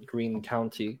in Greene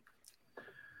County.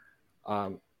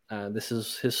 And this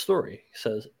is his story. He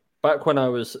says, "Back when I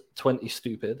was 20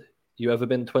 stupid, you ever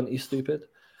been 20 stupid?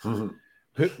 Mm-hmm.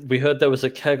 We heard there was a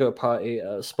kegger party at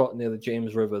a spot near the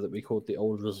James River that we called the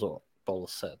Old Resort,"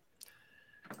 Bowles said.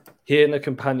 He and a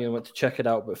companion went to check it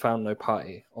out but found no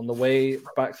party. On the way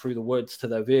back through the woods to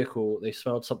their vehicle, they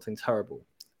smelled something terrible.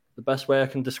 The best way I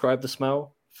can describe the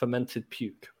smell? Fermented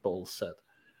puke, Bowles said.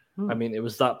 I mean, it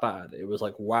was that bad. It was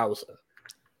like wowzer.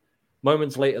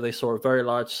 Moments later, they saw a very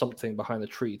large something behind a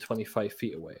tree 25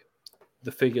 feet away.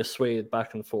 The figure swayed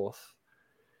back and forth.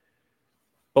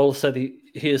 Bowles said he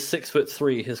is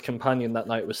 6'3". His companion that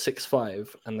night was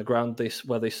 6'5", and the ground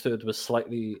where they stood was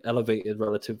slightly elevated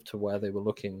relative to where they were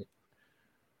looking,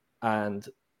 and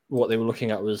what they were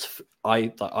looking at was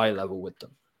eye level with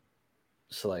them.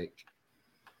 So, like,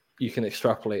 you can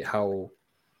extrapolate how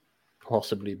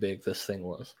possibly big this thing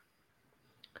was.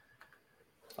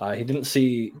 He didn't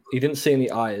see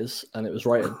any eyes, and it was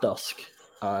right at dusk.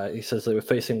 He says they were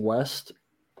facing west.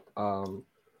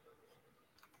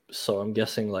 So I'm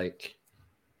guessing like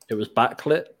it was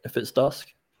backlit if it's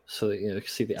dusk, so that you can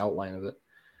see the outline of it.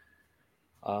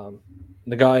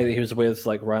 The guy that he was with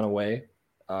like ran away.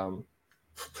 Run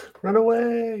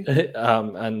away.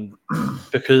 And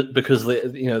because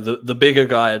the bigger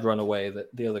guy had run away,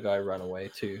 the other guy ran away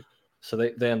too. So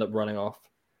they end up running off.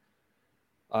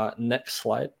 Next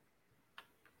slide.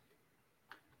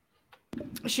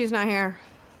 She's not here.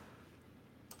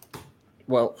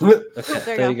 Well, okay,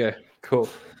 there you go. Cool.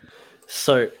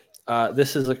 So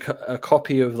this is a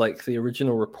copy of like the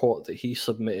original report that he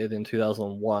submitted in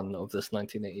 2001 of this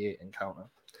 1988 encounter.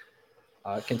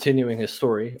 Continuing his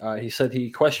story, he said he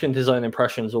questioned his own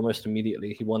impressions almost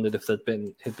immediately. He wondered if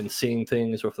he'd been seeing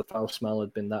things or if the foul smell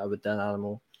had been that of a dead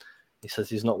animal. He says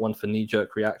he's not one for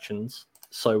knee-jerk reactions.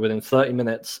 So within 30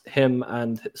 minutes, him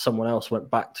and someone else went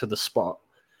back to the spot,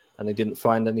 and they didn't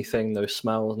find anything, no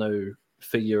smell, no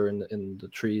figure in the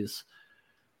trees.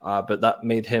 But that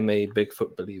made him a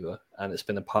Bigfoot believer, and it's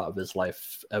been a part of his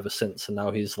life ever since. And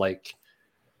now he's like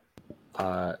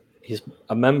he's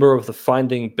a member of the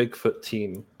Finding Bigfoot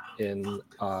team in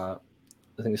I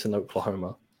think it's in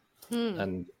Oklahoma,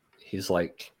 and he's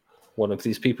like one of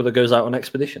these people that goes out on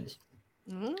expeditions.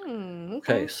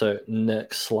 Okay, so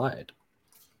next slide.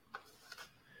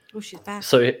 Oh, she's back.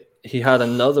 So he had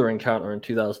another encounter in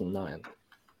 2009,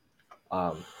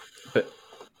 but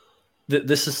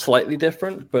this is slightly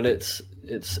different, but it's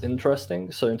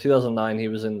interesting. So in 2009, he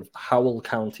was in Howell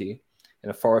County in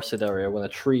a forested area when a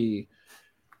tree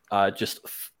just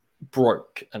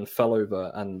broke and fell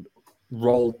over and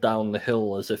rolled down the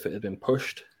hill as if it had been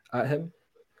pushed at him.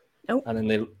 Nope. And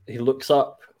then he looks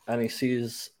up and he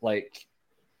sees like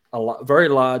a very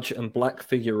large and black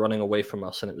figure running away from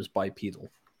us, and it was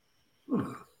bipedal,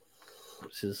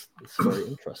 which is very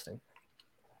interesting.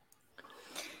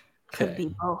 Could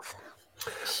be both.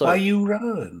 So why you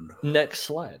run? Next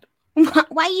slide.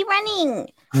 Why are you running?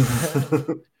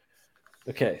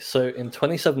 Okay, so in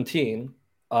 2017,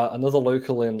 another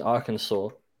local in Arkansas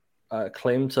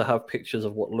claimed to have pictures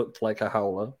of what looked like a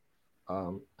howler,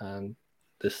 and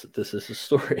this is a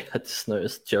story. I just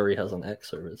noticed Jerry has an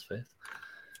X over his face.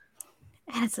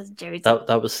 And it says Jerry's.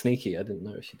 That was sneaky. I didn't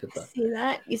know she did that. See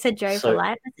that? You said Jerry for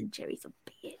life. I said Jerry's a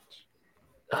bitch.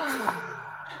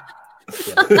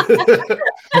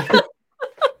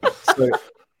 So,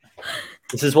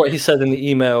 this is what he said in the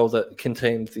email that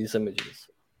contained these images.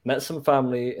 Met some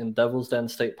family in Devil's Den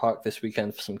State Park this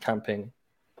weekend for some camping.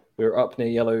 We were up near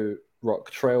Yellow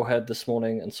Rock Trailhead this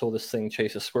morning and saw this thing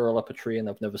chase a squirrel up a tree, and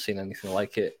I've never seen anything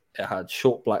like it. It had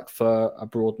short black fur, a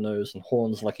broad nose, and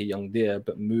horns like a young deer,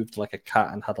 but moved like a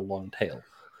cat and had a long tail,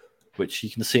 which you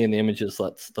can see in the images.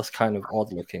 That's kind of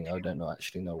odd looking. I don't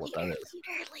actually know what that is.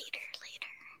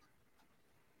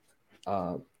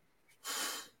 Later.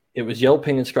 It was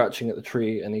yelping and scratching at the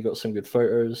tree, and he got some good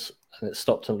photos, and it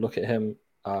stopped and looked at him.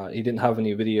 He didn't have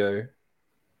any video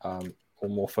or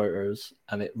more photos,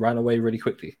 and it ran away really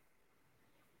quickly.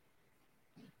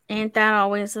 Ain't that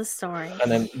always the story?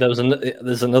 And then there's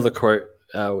another quote,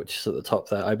 which is at the top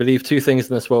there. I believe two things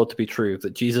in this world to be true: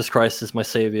 that Jesus Christ is my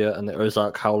savior, and the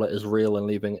Ozark Howler is real and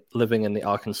living in the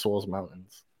Arkansas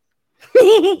mountains.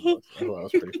 I thought that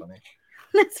was pretty funny.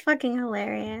 That's fucking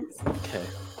hilarious. Okay,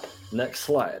 next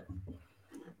slide.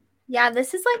 Yeah,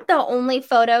 this is like the only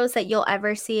photos that you'll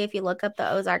ever see if you look up the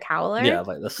Ozark Howler. Yeah,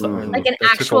 like that's like an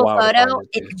actual photo.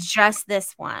 It's just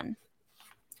this one.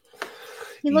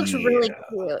 He looks really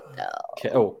cute though.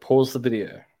 Okay. Oh, pause the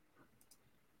video.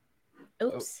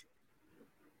 Oops.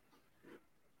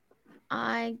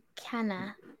 I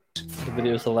canna. The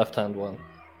video is the left-hand one.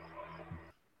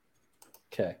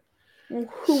 Okay. Who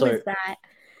is that?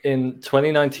 In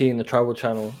 2019, the Travel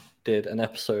Channel did an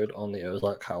episode on the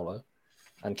Ozark Howler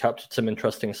and captured some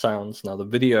interesting sounds. Now, the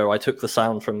video, I took the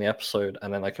sound from the episode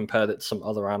and then I compared it to some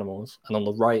other animals. And on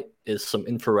the right is some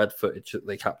infrared footage that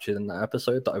they captured in that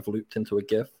episode that I've looped into a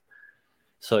GIF.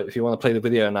 So if you want to play the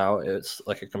video now, it's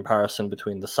like a comparison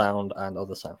between the sound and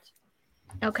other sounds.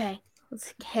 Okay,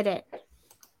 let's hit it.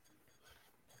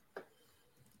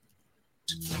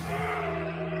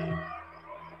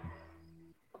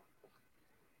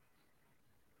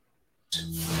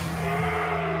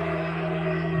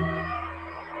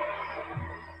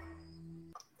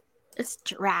 It's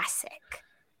Jurassic.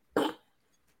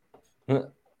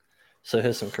 So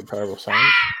here's some comparable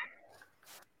sounds.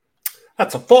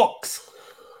 That's a fox.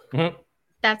 Mm-hmm.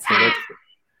 That's not.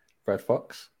 Red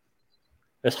fox.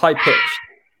 It's high pitched.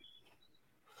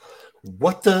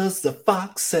 What does the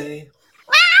fox say?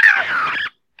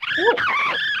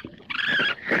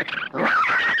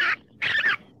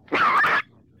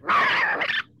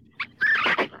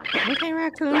 Okay,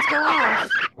 raccoons, go off.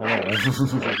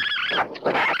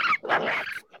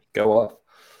 Go off.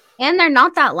 And they're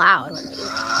not that loud.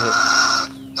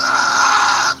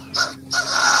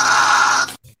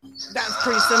 That's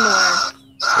pretty similar.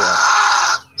 Yeah.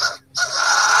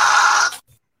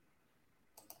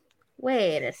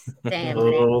 Wait a damn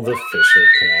Oh, the Fisher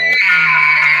cat.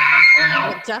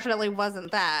 It definitely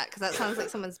wasn't that, because that sounds like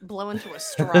someone's blowing to a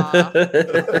straw.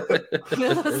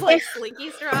 Those like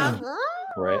sleeky straws.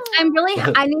 Right.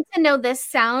 I need to know this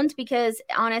sound because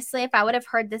honestly, if I would have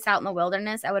heard this out in the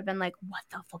wilderness, I would have been like, what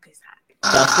the fuck is that?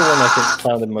 That's the one I think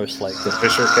sounded most like the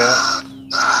Fisher cat.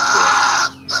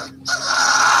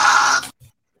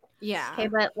 Yeah. Okay,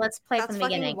 but let's play That's from the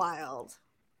beginning. Wild.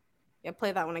 Yeah,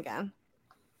 play that one again.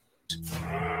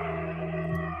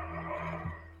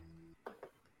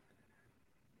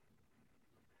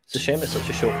 It's a shame it's such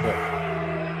a short clip.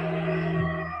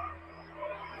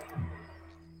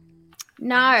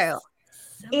 No,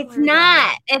 it's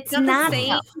not. It's not. The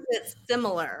same. It's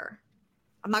similar.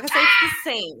 I'm not gonna say it's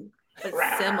the same, but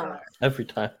similar. Every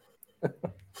time.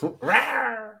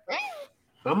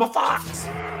 I'm a fox.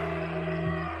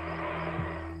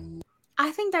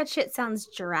 I think that shit sounds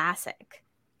Jurassic.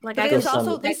 Like, But I it's could,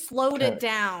 also they slowed it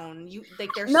down. You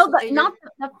like there's no, but not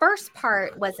the first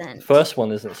part wasn't. The first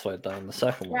one isn't slowed down. The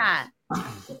second one. Yeah,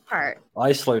 this part.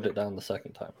 I slowed it down the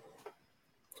second time.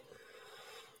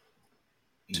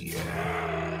 Yeah.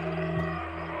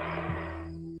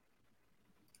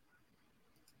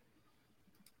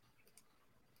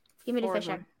 Give me the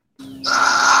Fisher.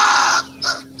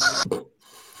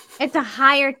 It's a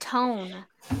higher tone.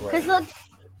 Because look,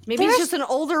 maybe it's just an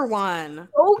older one.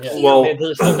 So Yeah. cute. Well,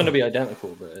 it's not going to be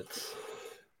identical, but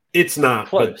it's not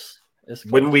close. It's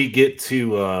close. When we get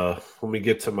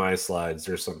to my slides,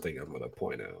 there's something I'm going to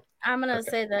point out. I'm going to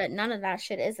say that none of that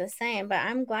shit is the same, but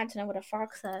I'm glad to know what a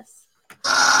fox says.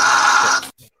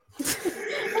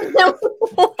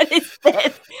 What is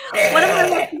this? What am I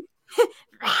looking?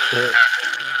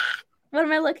 What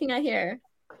am I looking at here?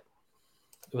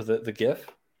 Was it the GIF?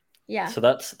 Yeah. So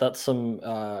that's some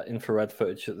infrared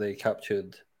footage that they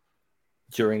captured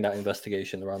during that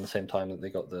investigation around the same time that they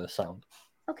got the sound.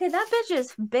 Okay, that bitch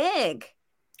is big.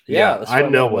 Yeah, I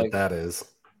know what that is.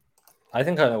 I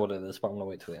think I know what it is, but I'm gonna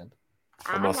wait till the end.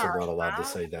 I'm also not allowed to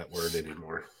say that word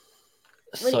anymore.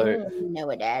 What do you know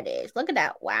what that is? Look at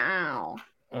that! Wow.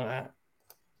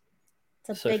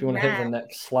 So if you want to hit the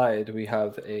next slide, we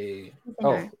have a.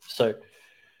 Oh, so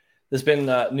there's been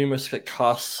numerous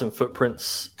casts and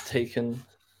footprints taken.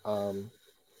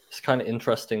 It's kind of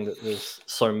interesting that there's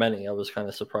so many. I was kind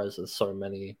of surprised there's so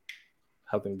many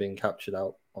having been captured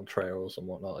out on trails and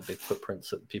whatnot, like big footprints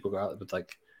that people go out with,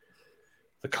 like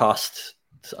the cast.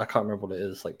 I can't remember what it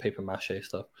is, like paper mache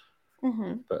stuff,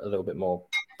 but a little bit more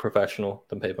professional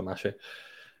than paper mache.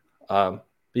 But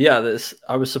yeah,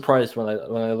 I was surprised when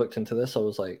I looked into this. I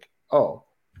was like, oh,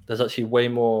 there's actually way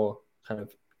more kind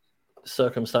of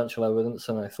circumstantial evidence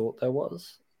than I thought there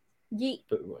was.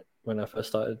 But when I first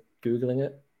started Googling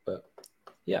it, but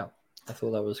yeah, I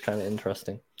thought that was kind of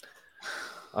interesting.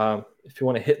 If you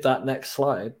want to hit that next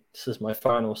slide, this is my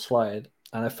final slide,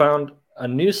 and I found a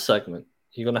news segment.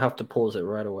 You're going to have to pause it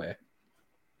right away.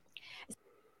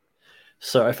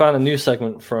 So I found a news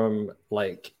segment from,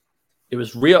 like, it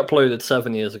was re-uploaded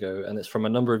 7 years ago, and it's from a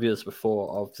number of years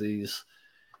before, of these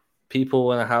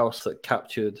people in a house that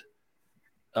captured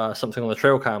something on the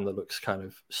trail cam that looks kind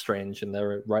of strange, and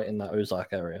they're right in that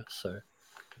Ozark area. So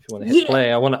if you want to hit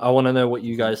play, I want to know what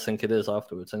you guys think it is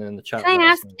afterwards, and in the chat. Can I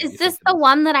ask, is this the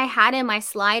one that I had in my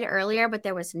slide earlier, but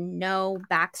there was no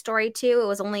backstory to? It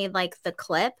was only like the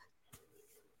clip?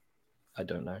 I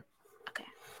don't know. Okay.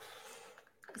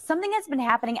 Something has been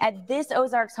happening at this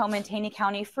Ozark's home in Taney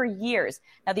County for years.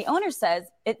 Now, the owner says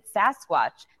it's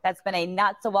Sasquatch that's been a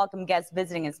not-so-welcome guest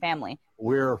visiting his family.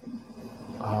 We're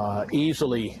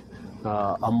easily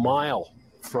a mile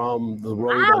from the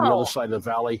road on the other side of the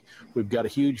valley. We've got a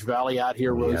huge valley out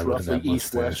here, runs roughly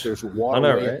east-west. There's a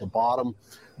waterway at the bottom.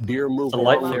 Deer move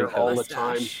around there all the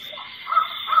time.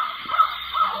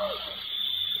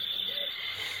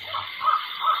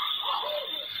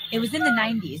 It was in the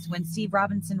 90s when Steve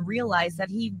Robinson realized that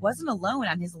he wasn't alone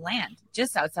on his land,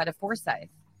 just outside of Forsyth.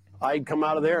 I'd come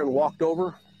out of there and walked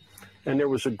over, and there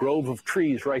was a grove of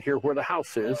trees right here where the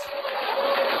house is.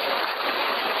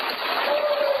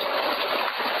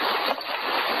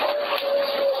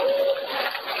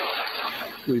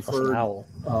 We've heard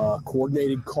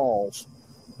coordinated calls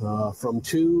from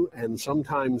 2 and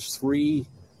sometimes 3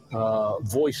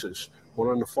 voices, one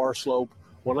on the far slope,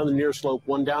 one on the near slope,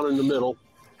 one down in the middle,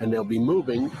 and they'll be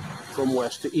moving from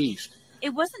west to east.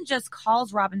 It wasn't just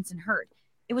calls Robinson heard.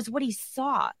 It was what he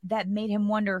saw that made him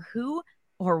wonder who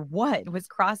or what was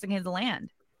crossing his land.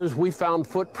 We found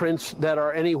footprints that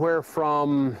are anywhere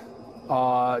from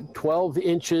 12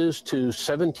 inches to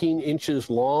 17 inches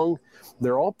long.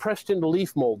 They're all pressed into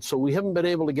leaf mold, so we haven't been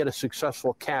able to get a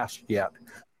successful cast yet.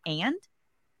 And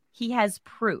he has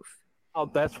proof.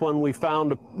 That's when we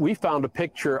found a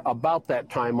picture about that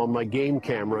time on my game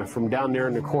camera from down there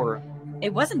in the corner.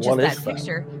 It wasn't just that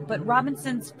picture, but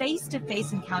Robinson's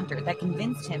face-to-face encounter that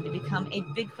convinced him to become a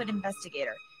Bigfoot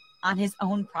investigator on his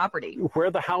own property.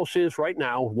 Where the house is right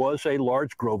now was a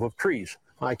large grove of trees.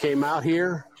 I came out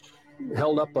here,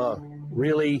 held up a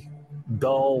really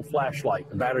dull flashlight.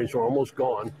 The batteries were almost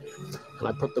gone. And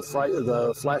I put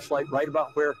the flashlight right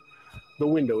about where the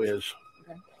window is.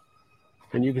 Okay.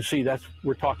 And you can see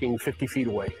we're talking 50 feet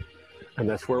away. And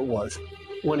that's where it was.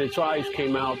 When its eyes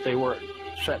came out, they were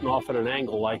setting off at an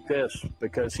angle like this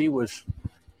because he was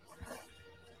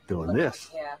doing this.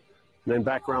 Yeah. And then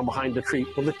back around behind the tree.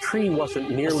 Well, the tree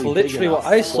wasn't nearly big enough.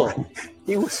 What I saw.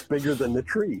 He was bigger than the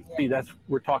tree. Yeah. See,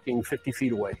 we're talking 50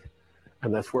 feet away.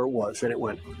 And that's where it was. And it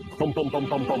went boom, boom, boom,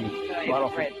 boom, boom.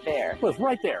 Right there. It was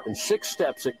right there. In 6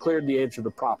 steps, it cleared the edge of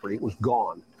the property. It was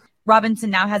gone. Robinson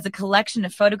now has a collection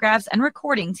of photographs and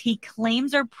recordings he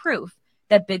claims are proof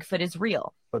that Bigfoot is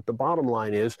real. But the bottom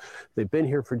line is they've been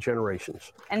here for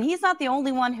generations. And he's not the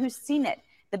only one who's seen it.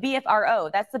 The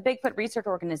BFRO, that's the Bigfoot Research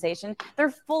Organization,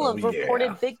 they're full of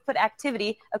reported Bigfoot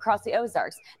activity across the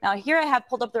Ozarks. Now, here I have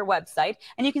pulled up their website,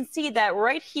 and you can see that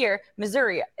right here,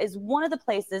 Missouri is one of the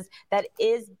places that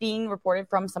is being reported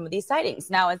from some of these sightings.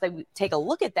 Now, as I take a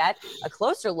look at that, a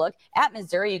closer look at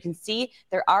Missouri, you can see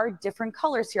there are different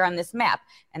colors here on this map,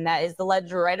 and that is the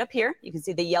ledger right up here. You can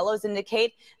see the yellows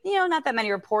indicate, not that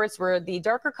many reports, where the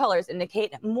darker colors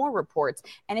indicate more reports.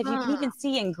 And if you can even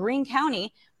see in Greene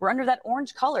County, we're under that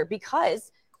orange color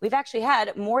because we've actually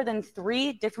had more than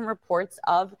 3 different reports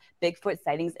of Bigfoot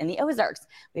sightings in the Ozarks.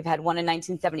 We've had one in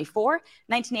 1974,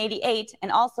 1988,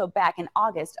 and also back in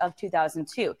August of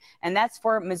 2002. And that's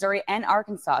for Missouri and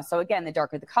Arkansas. So again, the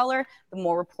darker the color, the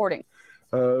more reporting.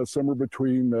 Somewhere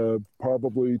between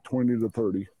probably 20 to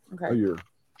 30 a year.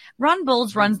 Ron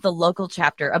Bowles runs the local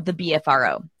chapter of the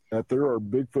BFRO. That there are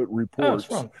Bigfoot reports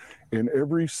in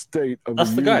every state of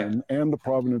the Union and the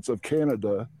province of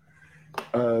Canada,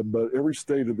 but every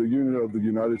state of the Union of the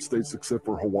United States except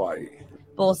for Hawaii.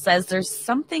 Bowles says there's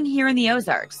something here in the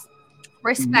Ozarks.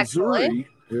 Respectfully.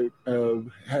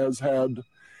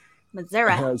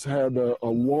 Missouri has had a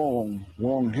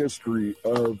long history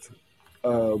of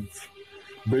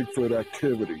Bigfoot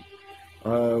activity.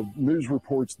 News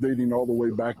reports dating all the way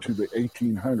back to the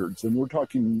 1800s. And we're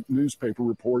talking newspaper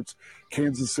reports,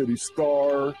 Kansas City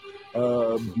Star,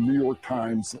 New York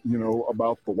Times,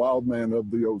 about the wild man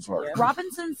of the Ozarks.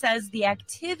 Robinson says the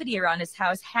activity around his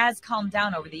house has calmed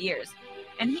down over the years,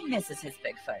 and he misses his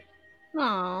Bigfoot.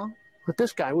 Aww. But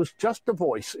this guy was just a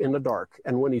voice in the dark.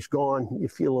 And when he's gone, you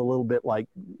feel a little bit like,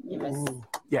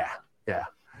 yeah.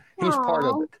 He's part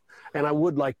of it. And I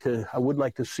would like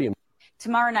to see him.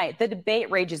 Tomorrow night, the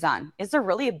debate rages on. Is there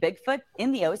really a Bigfoot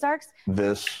in the Ozarks?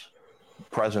 This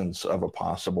presence of a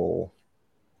possible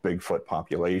Bigfoot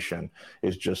population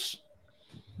is just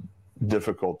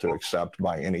difficult to accept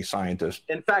by any scientist.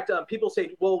 In fact, people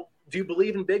say, well, do you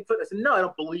believe in Bigfoot? I said, no, I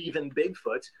don't believe in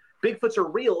Bigfoot. Bigfoots are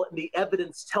real, and the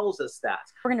evidence tells us that.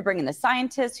 We're going to bring in the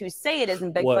scientists who say it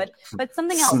isn't Bigfoot, but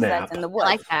something else that's in the woods.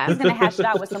 Like that. He's going to hash it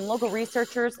out with some local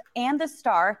researchers and the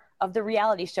star of the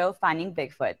reality show Finding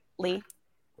Bigfoot, Lee.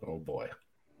 Oh, boy.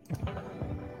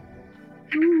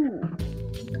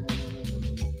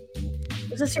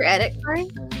 Is this your edit, Corey?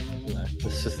 No, this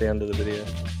is just the end of the video.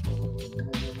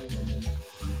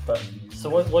 But so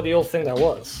what do you all think that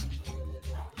was?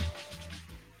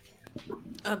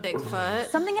 A Bigfoot.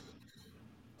 Something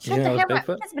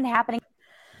has been happening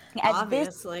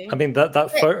Obviously. I mean, that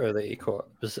photo that you caught,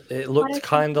 it looked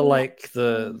kind of like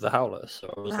the Howler.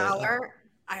 So the Howler?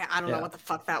 I don't know what the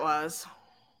fuck that was.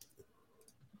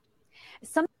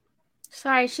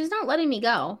 Sorry, she's not letting me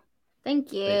go.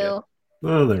 Thank you.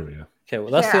 Oh, there we go. Okay, well,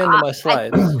 that's the end of my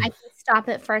slides. I can stop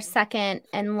it for a second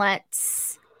and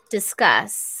let's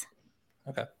discuss.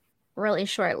 Okay. Really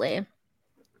shortly.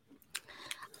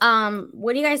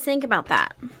 What do you guys think about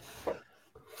that?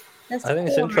 I think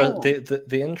it's interesting.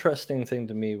 The interesting thing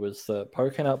to me was the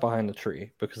poking out behind the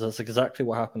tree, because that's exactly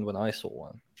what happened when I saw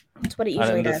one. That's what it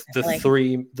usually does.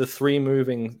 The three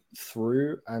moving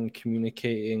through and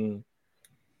communicating,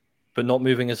 but not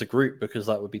moving as a group, because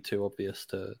that would be too obvious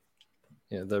to,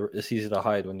 it's easy to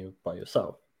hide when you're by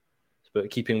yourself. But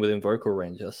keeping within vocal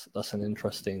range, that's an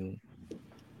interesting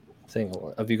thing.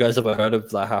 Have you guys ever heard of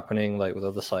that happening, like with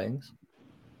other sightings?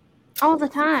 All the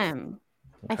time.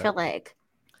 Okay. I feel like.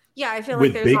 Yeah, I feel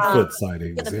with like there's Bigfoot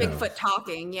sightings. The Bigfoot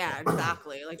talking. Yeah,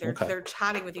 exactly. Like they're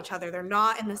chatting with each other. They're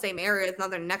not in the same area. It's not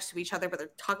they're next to each other, but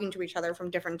they're talking to each other from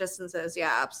different distances.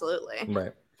 Yeah, absolutely.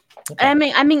 Right.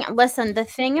 Okay. I mean, listen, the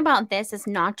thing about this is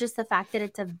not just the fact that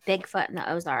it's a Bigfoot in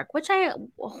the Ozark, which I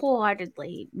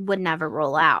wholeheartedly would never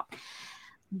rule out.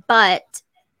 But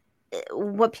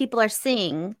what people are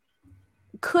seeing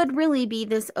could really be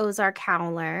this Ozark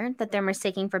Howler that they're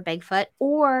mistaking for Bigfoot,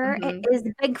 or it is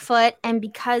Bigfoot, and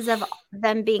because of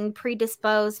them being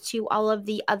predisposed to all of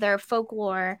the other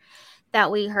folklore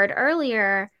that we heard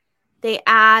earlier, they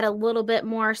add a little bit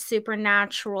more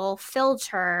supernatural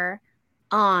filter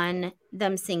on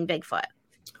them seeing Bigfoot.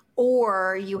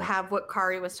 Or you have what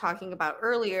Kari was talking about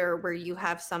earlier, where you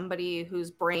have somebody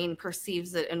whose brain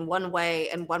perceives it in one way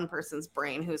and one person's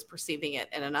brain who's perceiving it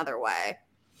in another way.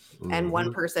 And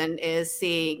one person is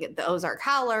seeing the Ozark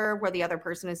Howler, where the other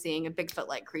person is seeing a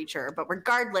Bigfoot-like creature. But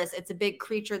regardless, it's a big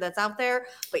creature that's out there,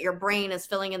 but your brain is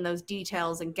filling in those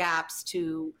details and gaps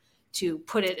to to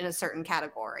put it in a certain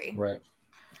category. Right.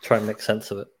 Try and make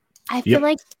sense of it. I feel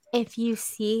like if you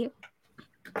see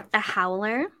a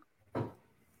howler,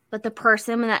 but the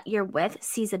person that you're with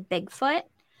sees a Bigfoot,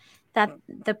 that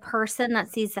the person that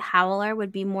sees the howler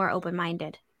would be more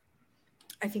open-minded.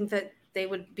 I think that they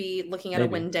would be looking at a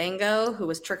Wendigo who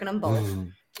was tricking them both.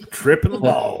 Tripping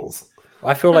balls.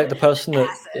 I feel like the person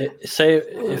that say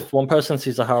if one person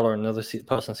sees a howler and another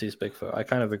person sees Bigfoot, I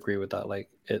kind of agree with that. Like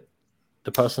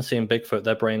the person seeing Bigfoot,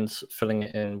 their brain's filling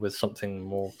it in with something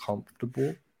more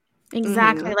comfortable.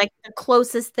 Exactly, like the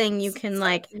closest thing you can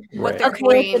like. What their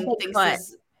brain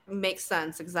thinks makes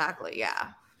sense. Exactly. Yeah.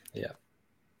 Yeah.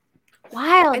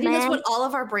 Wild, I think man. that's what all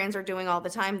of our brains are doing all the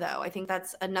time, though. I think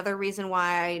that's another reason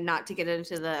why, not to get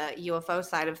into the UFO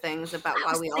side of things, about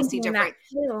why we all see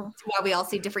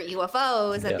different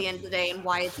UFOs at the end of the day, and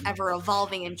why it's ever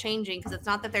evolving and changing. Because it's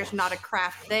not that there's not a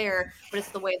craft there, but it's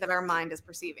the way that our mind is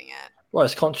perceiving it. Well,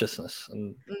 it's consciousness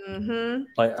and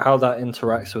like how that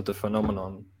interacts with the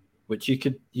phenomenon, which you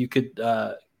could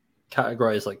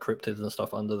categorize like cryptids and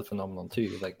stuff under the phenomenon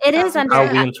too. Like it is under how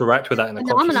we interact with that in the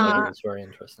phenomena. consciousness is very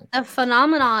interesting. The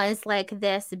phenomena is like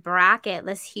this bracket,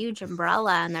 this huge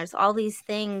umbrella, and there's all these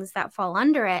things that fall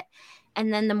under it.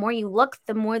 And then the more you look,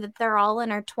 the more that they're all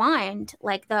intertwined.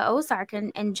 Like the Ozark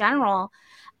in general.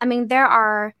 I mean, there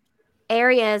are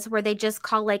areas where they just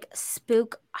call like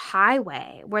spook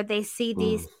highway, where they see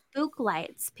these spook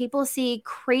lights. People see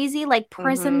crazy like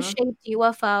prism-shaped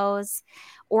UFOs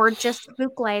or just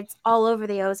spook lights all over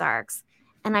the Ozarks.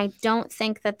 And I don't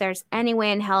think that there's any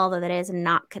way in hell that it is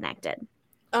not connected.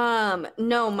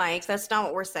 No, Mike, that's not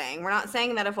what we're saying. We're not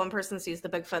saying that if one person sees the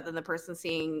Bigfoot, then the person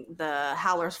seeing the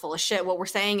howler's full of shit. What we're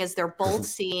saying is they're both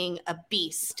seeing a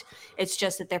beast. It's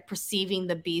just that they're perceiving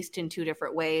the beast in two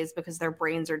different ways because their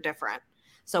brains are different.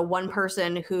 So one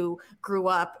person who grew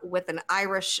up with an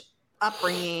Irish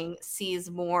upbringing sees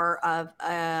more of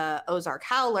a Ozark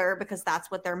howler because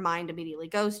that's what their mind immediately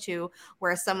goes to,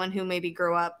 whereas someone who maybe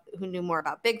grew up who knew more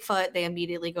about Bigfoot, they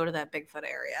immediately go to that Bigfoot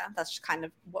area. That's just kind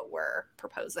of what we're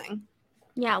proposing.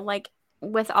 Yeah, like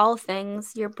with all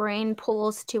things, your brain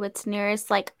pulls to its nearest,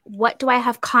 like, what do I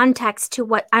have context to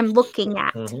what I'm looking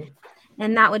at?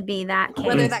 And that would be that case.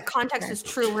 Whether that context is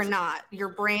true or not, your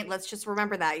brain, let's just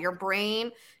remember that your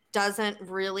brain doesn't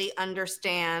really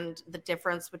understand the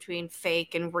difference between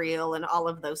fake and real and all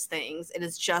of those things. It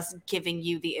is just giving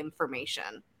you the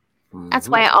information. That's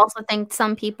why I also think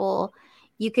some people,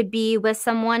 you could be with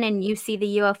someone and you see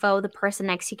the UFO, the person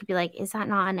next to you could be like, is that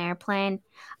not an airplane?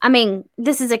 I mean,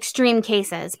 this is extreme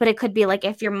cases, but it could be like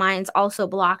if your mind's also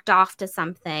blocked off to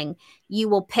something, you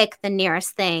will pick the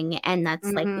nearest thing, and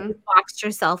that's like you boxed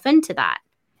yourself into that.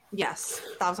 Yes,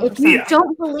 1000%. If you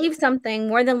don't believe something,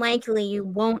 more than likely you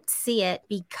won't see it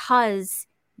because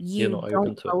you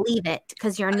don't believe it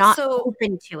because you're not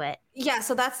open to it. Yeah,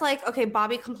 so that's like, okay,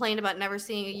 Bobby complained about never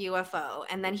seeing a UFO,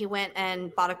 and then he went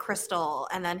and bought a crystal,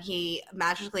 and then he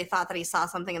magically thought that he saw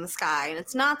something in the sky. And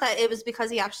it's not that it was because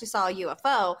he actually saw a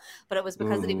UFO, but it was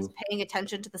because that he was paying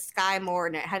attention to the sky more,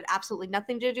 and it had absolutely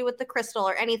nothing to do with the crystal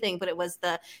or anything, but it was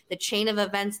the chain of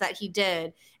events that he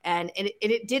did. And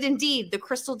it did indeed, the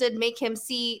crystal did make him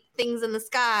see things in the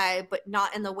sky, but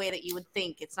not in the way that you would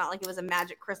think. It's not like it was a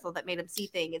magic crystal that made him see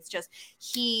things. It's just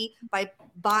he, by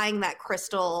buying that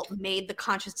crystal, made the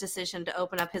conscious decision to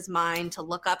open up his mind to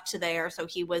look up to there. So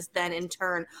he was then in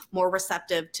turn more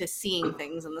receptive to seeing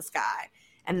things in the sky.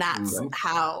 And that's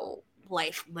how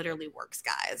life literally works,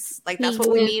 guys. Like that's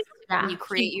what we need when you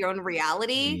create your own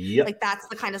reality. Like that's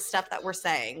the kind of stuff that we're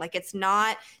saying. Like it's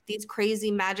not these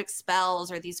crazy magic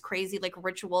spells or these crazy like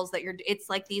rituals that it's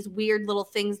like these weird little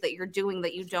things that you're doing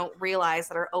that you don't realize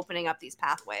that are opening up these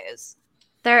pathways.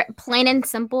 They're plain and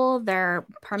simple. They're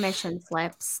permission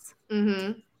slips.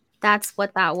 That's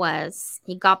what that was.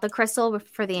 He got the crystal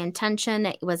for the intention.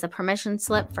 It was a permission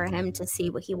slip for him to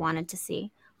see what he wanted to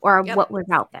see or what was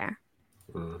out there.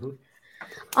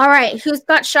 All right. Who's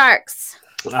got sharks?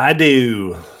 I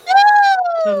do.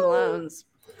 Malone's.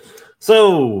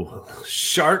 So,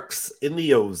 sharks in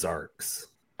the Ozarks.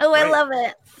 Oh, I love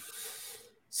it.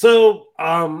 So,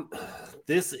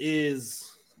 this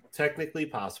is technically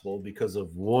possible because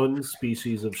of one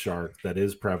species of shark that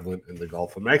is prevalent in the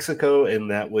Gulf of Mexico, and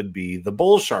that would be the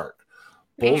bull shark.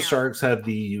 Bull sharks have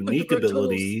the unique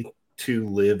ability to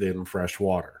live in fresh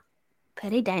water.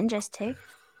 Pretty dangerous too.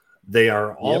 They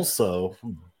are also,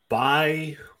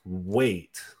 by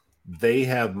weight, they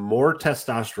have more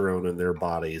testosterone in their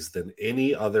bodies than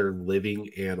any other living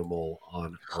animal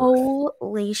on Earth.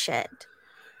 Holy shit.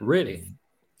 Really?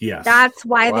 Yes. That's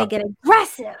why they get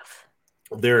aggressive.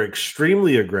 They're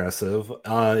extremely aggressive.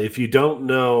 If you don't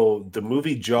know, the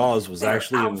movie Jaws was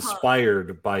actually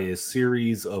inspired by a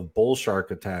series of bull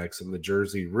shark attacks in the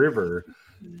Jersey River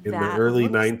in the early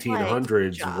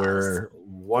 1900s, where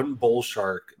one bull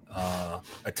shark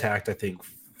attacked, I think,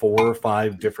 4 or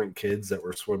 5 different kids that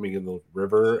were swimming in the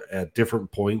river at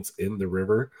different points in the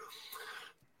river.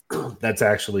 That's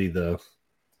actually the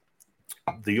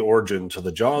origin to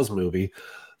the Jaws movie.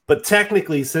 But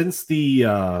technically, since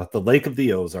the Lake of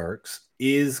the Ozarks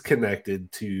is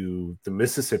connected to the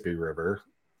Mississippi River,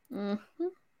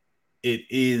 it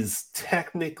is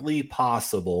technically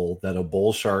possible that a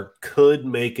bull shark could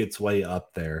make its way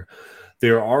up there.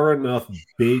 There are enough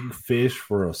big fish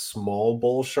for a small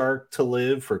bull shark to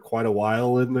live for quite a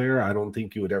while in there. I don't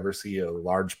think you would ever see a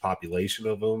large population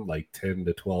of them, like 10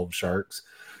 to 12 sharks,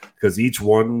 because each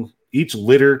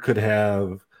litter could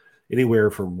have anywhere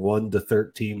from 1 to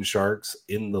 13 sharks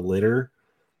in the litter,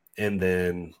 and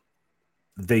then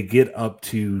they get up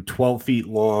to 12 feet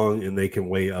long and they can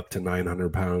weigh up to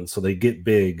 900 pounds. So they get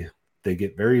big. They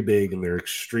get very big and they're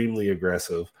extremely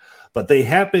aggressive. But they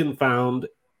have been found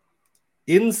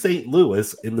in St.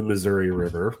 Louis in the Missouri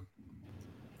River.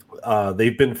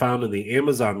 They've been found in the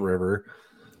Amazon River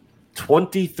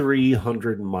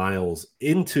 2,300 miles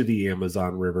into the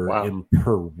Amazon River in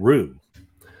Peru.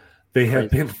 They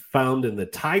have been found in the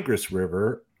Tigris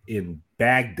River in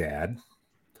Baghdad.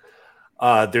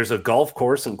 There's a golf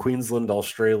course in Queensland,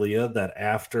 Australia, that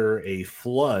after a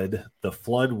flood, the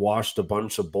flood washed a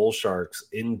bunch of bull sharks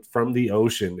in from the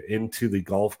ocean into the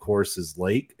golf course's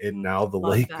lake, and now the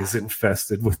lake is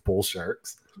infested with bull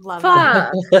sharks. Love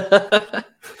that.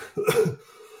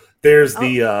 There's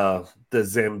the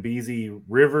Zambezi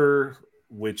River,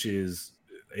 which is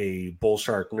a bull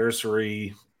shark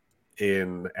nursery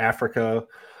in Africa.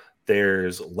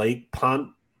 There's Lake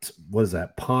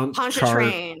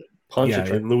Pontchartrain.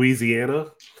 In Louisiana.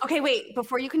 Okay, wait.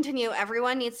 Before you continue,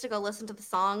 everyone needs to go listen to the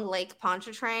song Lake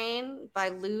Pontchartrain by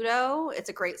Ludo. It's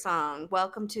a great song.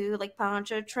 Welcome to Lake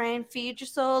Pontchartrain. Feed your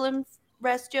soul and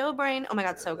rest your brain. Oh my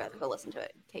God, so good. Go listen to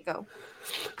it. Okay, go.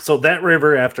 So that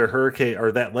river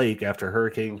that lake after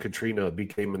Hurricane Katrina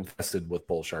became infested with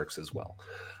bull sharks as well.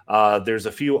 There's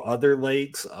a few other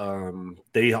lakes.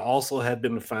 They also have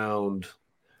been found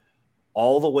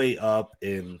all the way up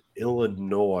in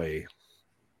Illinois,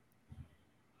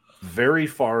 very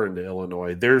far into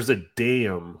Illinois. There's a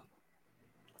dam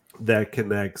that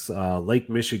connects Lake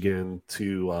Michigan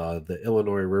to the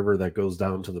Illinois River that goes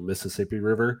down to the Mississippi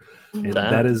River. And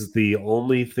that is the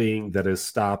only thing that is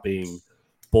stopping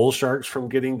bull sharks from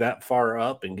getting that far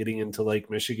up and getting into Lake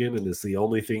Michigan. And it's the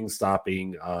only thing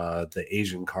stopping the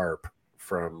Asian carp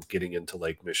from getting into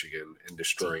Lake Michigan and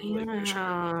destroying Lake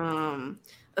Michigan.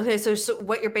 Okay, so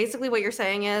what you're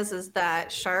saying is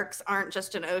that sharks aren't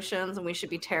just in oceans, and we should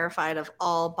be terrified of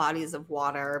all bodies of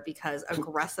water because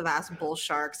aggressive ass bull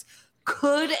sharks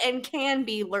could and can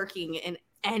be lurking in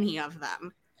any of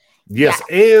them. Yes,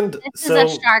 and this is a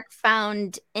shark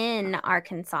found in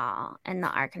Arkansas, in the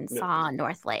Arkansas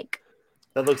North Lake.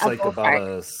 That looks like about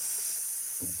a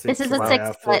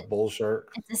 6.5-foot bull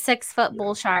shark. It's a 6-foot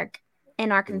bull shark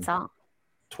in Arkansas.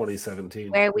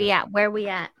 2017. Where we at?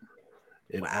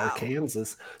 In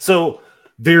Arkansas. So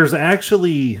there's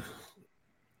actually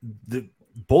the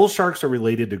bull sharks are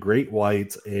related to great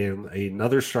whites and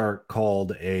another shark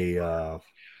called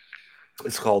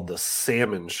it's called the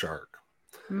salmon shark.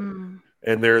 And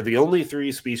they're the only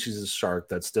 3 species of shark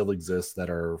that still exist that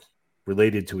are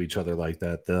related to each other like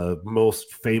that. The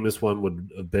most famous one would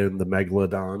have been the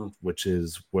megalodon, which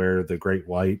is where the great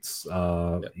whites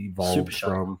evolved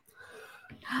from.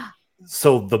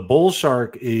 So the bull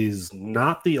shark is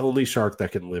not the only shark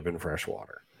that can live in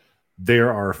freshwater.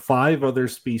 There are 5 other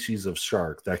species of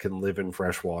shark that can live in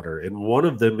freshwater, and one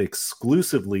of them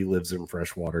exclusively lives in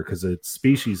freshwater because its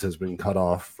species has been cut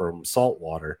off from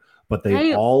saltwater. But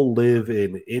they all live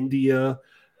in India,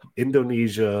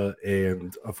 Indonesia,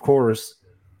 and of course,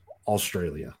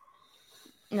 Australia.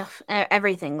 No,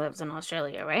 everything lives in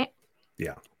Australia, right?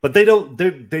 Yeah, but they don't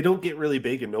get really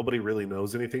big, and nobody really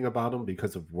knows anything about them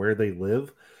because of where they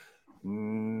live.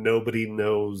 Nobody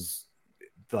knows,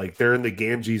 like, they're in the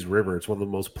Ganges River. It's one of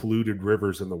the most polluted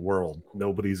rivers in the world.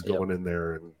 Nobody's going in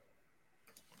there, and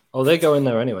they go in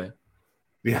there anyway.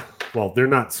 Yeah, well, they're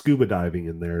not scuba diving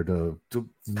in there to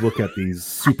look at these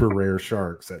super rare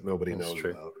sharks that nobody knows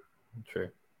about. True.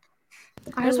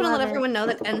 I just want to let everyone know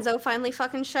that Enzo finally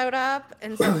fucking showed up,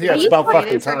 and so yeah, it's about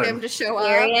fucking time for him to show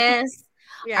up.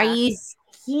 Yeah. Are you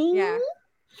skiing? Yeah.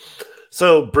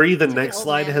 So, Bree, the next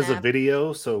slide has a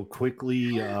video, so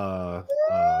quickly stop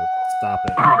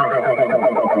it.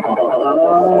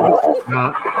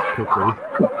 quickly.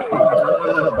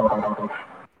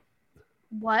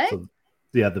 What? So,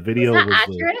 yeah, the video Is that was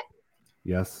accurate?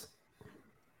 yes.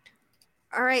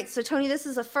 All right, so Tony, this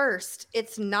is a first.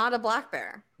 It's not a black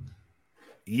bear.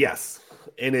 Yes,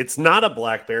 and it's not a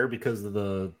black bear because of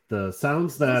the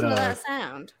sounds that Listen to that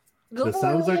sound. the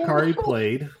sounds that Kari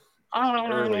played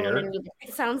earlier.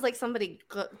 It sounds like somebody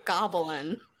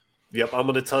gobbling. Yep, I'm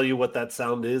going to tell you what that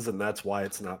sound is, and that's why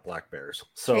it's not black bears.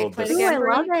 So, Okay, play it Ooh, again, I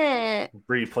Bree. love it.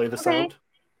 Bree, play the Okay. sound.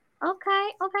 Okay.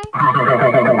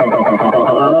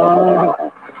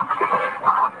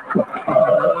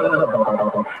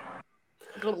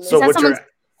 So Is that what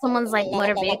someone's like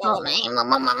motor vehicle?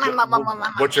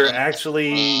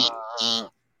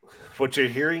 what you're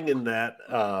hearing in that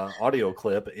audio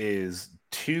clip is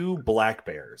two black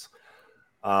bears.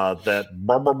 That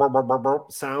burp, burp, burp, burp, burp,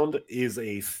 burp sound is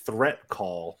a threat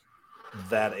call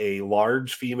that a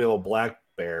large female black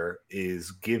bear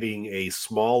is giving a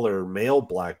smaller male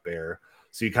black bear.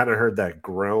 So you kind of heard that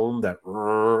groan, that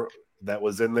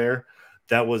was in there.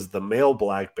 That was the male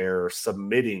black bear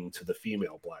submitting to the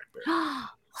female black bear.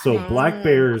 So black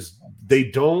bears, they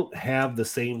don't have the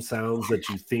same sounds that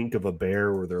you think of a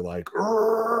bear where they're like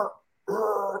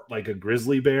a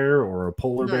grizzly bear or a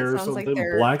polar bear or something.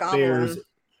 Like black bears,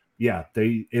 yeah,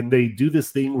 they do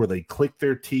this thing where they click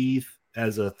their teeth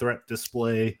as a threat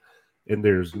display, and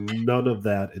there's none of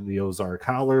that in the Ozark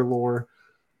Howler lore.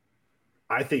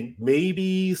 I think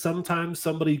maybe sometimes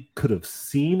somebody could have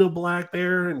seen a black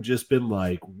bear and just been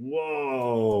like,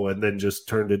 whoa, and then just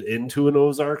turned it into an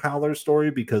Ozark Howler story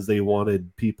because they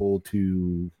wanted people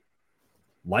to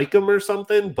like them or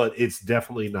something, but it's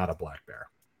definitely not a black bear.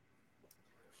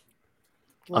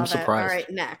 Love I'm surprised. All right,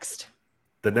 next.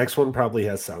 The next one probably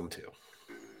has sound too.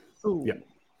 Ooh. Yep.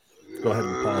 Go ahead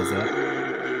and pause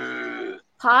that.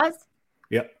 Pause.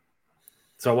 Yep.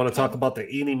 So I want to talk about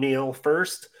the Eenie meal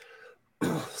first.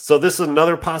 So this is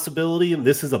another possibility, and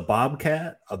this is a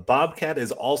bobcat. A bobcat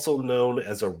is also known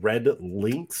as a red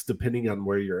lynx, depending on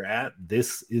where you're at.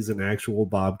 This is an actual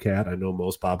bobcat. I know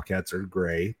most bobcats are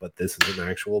gray, but this is an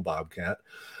actual bobcat.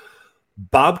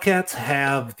 Bobcats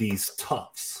have these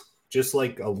tufts, just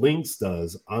like a lynx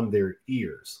does, on their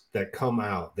ears that come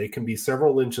out. They can be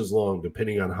several inches long,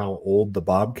 depending on how old the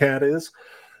bobcat is.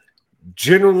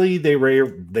 Generally, they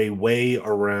weigh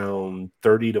around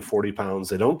 30 to 40 pounds.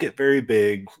 They don't get very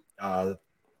big.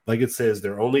 Like it says,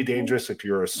 they're only dangerous if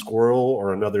you're a squirrel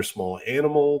or another small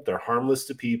animal. They're harmless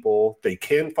to people. They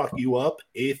can fuck you up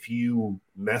if you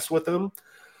mess with them.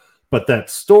 But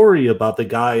that story about the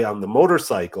guy on the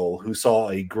motorcycle who saw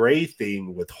a gray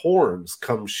thing with horns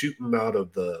come shooting out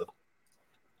of the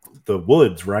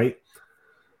woods, right?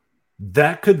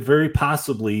 That could very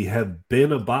possibly have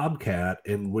been a bobcat.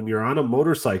 And when you're on a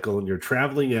motorcycle and you're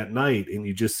traveling at night and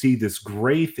you just see this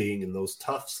gray thing and those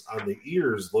tufts on the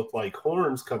ears look like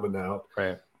horns coming out,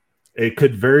 right? It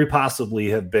could very possibly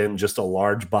have been just a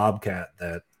large bobcat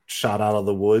that shot out of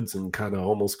the woods and kind of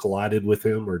almost collided with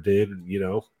him or did, you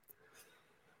know.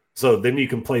 So then you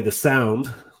can play the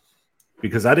sound,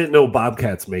 because I didn't know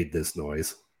bobcats made this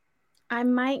noise. I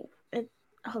might.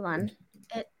 Hold on.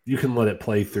 You can let it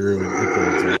play through and it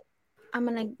builds it. I'm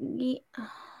gonna.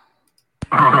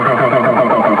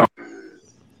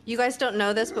 You guys don't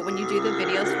know this, but when you do the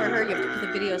videos for her, you have to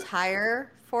put the videos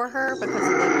higher for her because of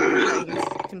the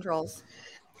settings controls.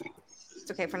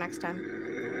 It's okay for next time.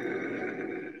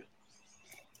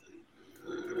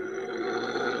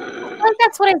 I feel like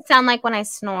that's what it sounds like when I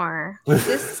snore.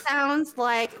 This sounds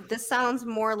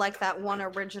more like that one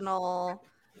original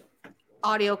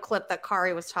audio clip that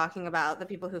Kari was talking about, the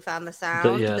people who found the sound.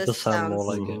 But yeah, this this sounds more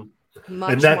like it.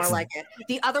 Much more like it.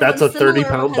 The other that's one's a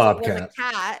 30-pound bobcat. Was a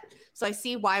cat, so I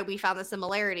see why we found the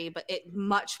similarity, but it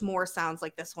much more sounds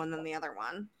like this one than the other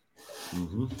one.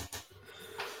 Mm-hmm.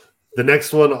 The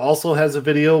next one also has a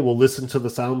video. We'll listen to the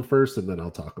sound first, and then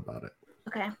I'll talk about it.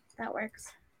 Okay, that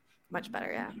works. Much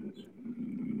better, yeah.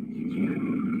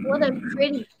 What a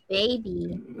pretty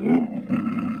baby.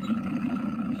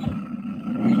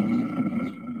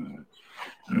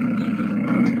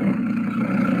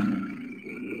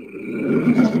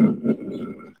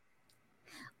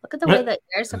 Look at the way the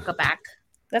ears go back.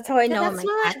 That's how I know. That's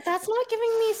not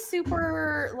giving me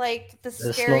super like the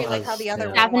scary like how the other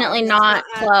one definitely was. not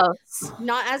close.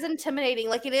 Not as intimidating.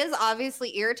 Like it is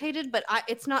obviously irritated, but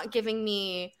it's not giving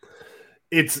me.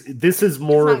 This is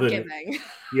more of a giving.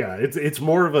 Yeah. It's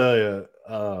more of a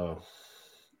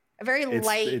very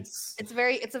light. It's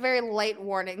a very light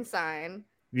warning sign.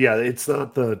 Yeah, it's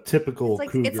not the typical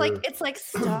cougar. It's like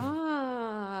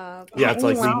stop. Yeah, it's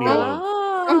like leave me alone.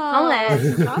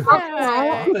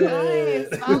 Stop it.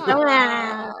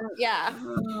 Yeah.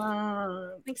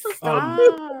 Like,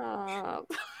 Stop.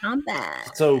 not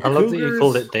bad. So I love that you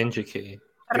called cougars- it Danger Kitty.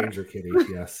 Danger Kitty,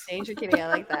 yes. Danger Kitty, I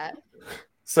like that.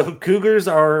 So cougars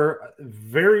are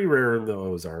very rare in the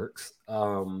Ozarks.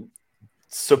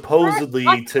 Supposedly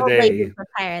Lots of old today, ladies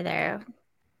retire there.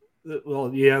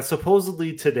 well, yeah,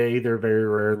 supposedly today they're very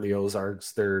rare in the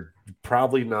Ozarks. They're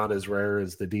probably not as rare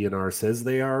as the DNR says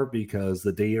they are, because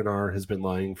the DNR has been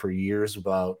lying for years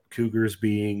about cougars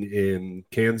being in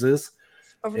Kansas.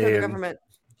 Overthrow the government.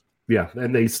 Yeah,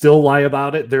 and they still lie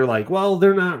about it. They're like, well,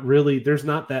 they're not really, there's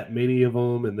not that many of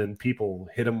them. And then people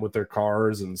hit them with their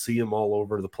cars and see them all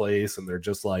over the place. And they're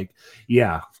just like,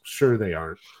 yeah, sure they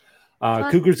aren't.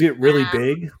 Cougars get really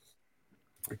big.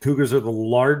 Cougars are the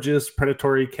largest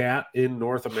predatory cat in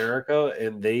North America,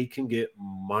 and they can get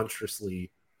monstrously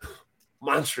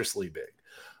big.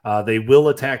 They will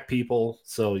attack people.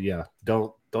 So yeah,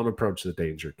 don't approach the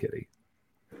Danger Kitty.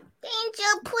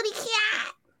 Danger Putty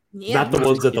Cat. Yeah. Not the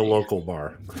ones at the local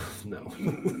bar. No.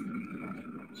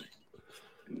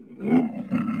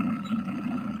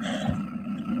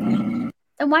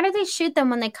 Then why do they shoot them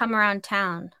when they come around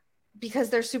town? Because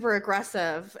they're super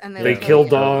aggressive and They kill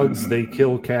dogs, they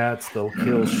kill cats, they'll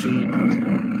kill sheep.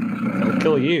 They'll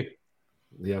kill you.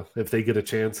 Yeah, if they get a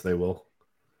chance, they will.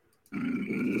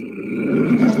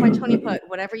 That's why Tony put,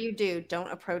 whatever you do, don't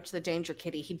approach the Danger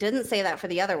Kitty. He didn't say that for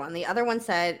the other one. The other one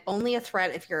said only a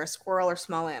threat if you're a squirrel or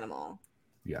small animal.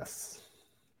 Yes.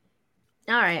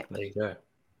 All right. There you go.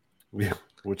 Yeah,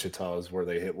 Wichita is where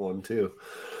they hit one too.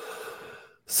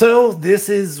 So this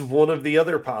is one of the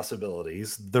other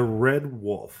possibilities, the red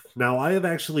wolf. Now, I have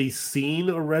actually seen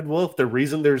a red wolf. The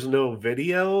reason there's no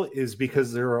video is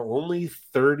because there are only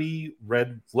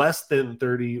less than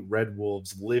 30 red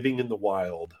wolves living in the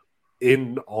wild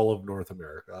in all of North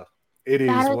America. It is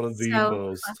one of the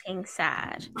most fucking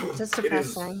sad. Just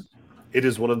depressing. It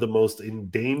is one of the most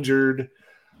endangered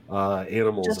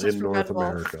animals Justice in for North Red Wolf.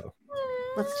 America.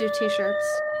 Let's do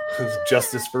t-shirts.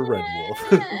 Justice for Red Wolf.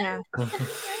 Yeah.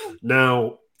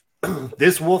 Now,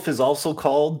 this wolf is also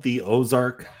called the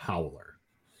Ozark Howler.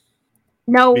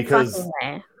 No Because fucking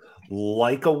way.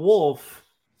 like a wolf,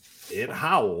 it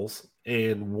howls.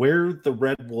 And where the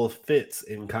red wolf fits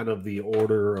in kind of the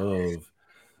order of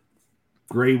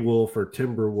gray wolf or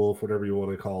timber wolf, whatever you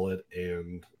want to call it,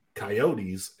 and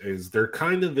coyotes, is they're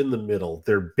kind of in the middle.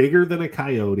 They're bigger than a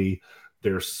coyote.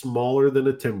 They're smaller than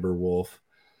a timber wolf.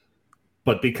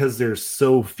 But because there's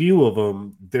so few of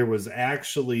them, there was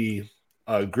actually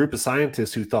a group of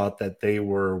scientists who thought that they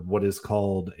were what is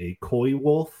called a coy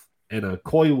wolf. And a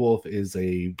coy wolf is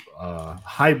a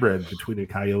hybrid between a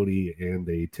coyote and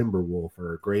a timber wolf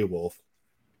or a gray wolf.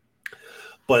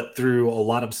 But through a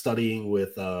lot of studying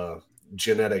with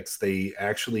genetics, they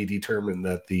actually determined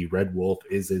that the red wolf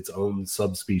is its own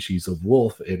subspecies of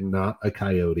wolf and not a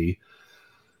coyote.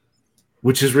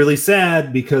 Which is really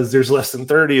sad because there's less than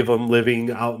 30 of them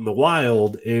living out in the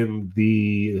wild. And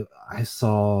I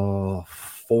saw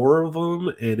 4 of them,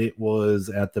 and it was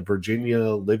at the Virginia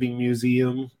Living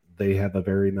Museum. They have a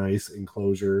very nice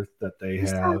enclosure that they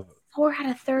have. 4 out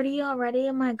of 30 already?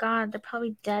 Oh my god, they're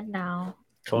probably dead now.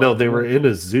 No, they were in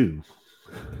a zoo.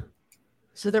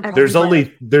 So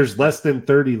there's less than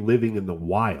 30 living in the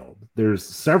wild. There's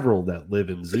several that live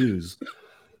in zoos.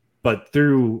 But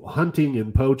through hunting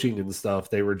and poaching and stuff,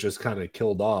 they were just kind of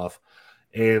killed off.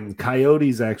 And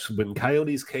coyotes, actually, when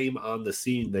coyotes came on the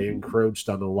scene, they encroached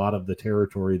on a lot of the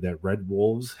territory that red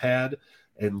wolves had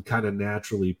and kind of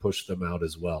naturally pushed them out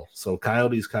as well. So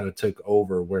coyotes kind of took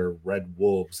over where red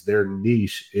wolves, their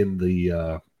niche in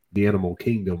the animal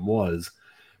kingdom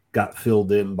got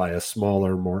filled in by a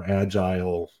smaller, more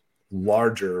agile,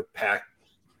 larger pack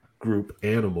group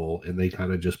animal, and they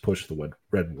kind of just pushed the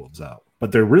red wolves out.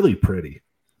 But they're really pretty.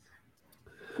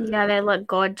 Yeah, they look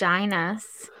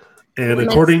gorgeous. And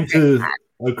according to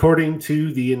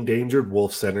the Endangered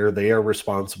Wolf Center, they are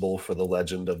responsible for the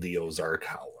legend of the Ozark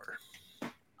Howler.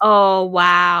 Oh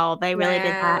wow, they really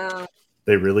did that.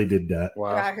 They really did that.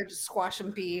 Wow. They're out here just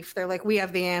squashing beef. They're like, we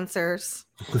have the answers.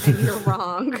 And you're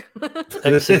wrong.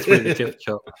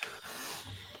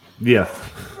 Yeah.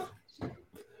 All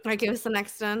right, give us the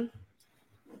next one.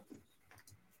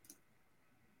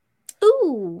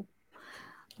 Ooh.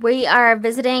 We are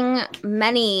visiting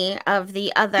many of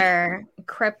the other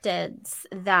cryptids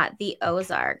that the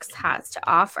Ozarks has to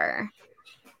offer.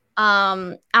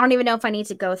 I don't even know if I need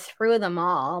to go through them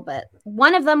all, but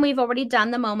one of them we've already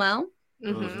done, the Momo.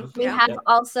 Mm-hmm. We have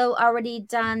also already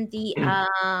done the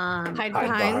hide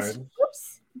behinds.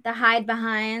 Oops, the hide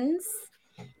behinds,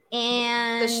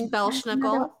 and the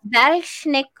Belschnickel.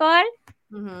 Belschnickel.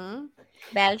 Mm-hmm.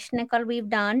 Belschnickel we've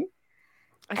done.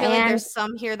 I feel like there's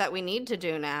some here that we need to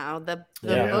do now. The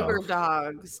booger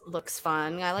dogs looks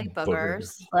fun. I like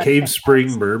boogers. Cave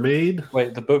Spring Mermaid.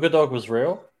 Wait, the booger dog was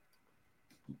real?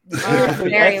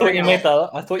 I thought you made that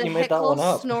up. I thought you made that one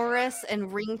up. Snorris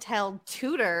and ring-tailed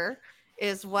Tudor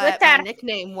is what my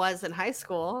nickname was in high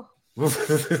school.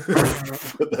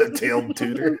 The tailed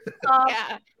Tudor.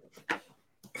 Yeah.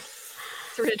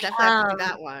 So we're definitely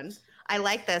that one. I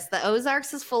like this. The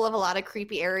Ozarks is full of a lot of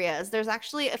creepy areas. There's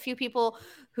actually a few people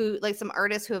who, like some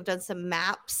artists who have done some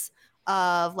maps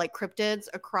of like cryptids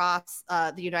across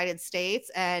the United States.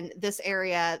 And this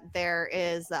area, there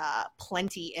is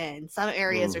plenty in. Some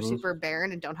areas are super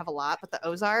barren and don't have a lot, but the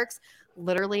Ozarks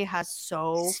literally has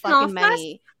so fucking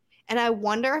many. And I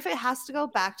wonder if it has to go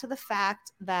back to the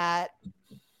fact that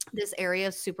this area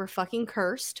is super fucking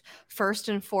cursed, first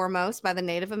and foremost, by the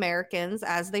Native Americans,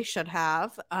 as they should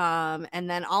have. And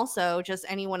then also just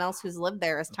anyone else who's lived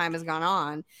there as time has gone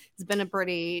on. It's been a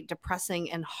pretty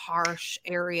depressing and harsh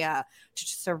area to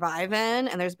survive in.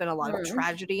 And there's been a lot of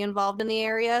tragedy involved in the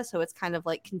area. So it's kind of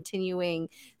like continuing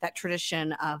that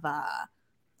tradition of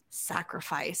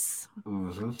sacrifice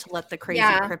to let the crazy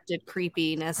cryptid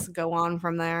creepiness go on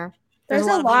from there. There's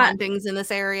a lot of hauntings in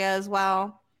this area as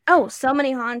well. Oh, so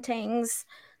many hauntings,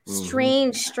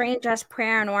 strange as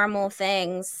paranormal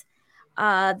things.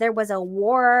 There was a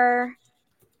war.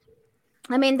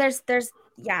 I mean, there's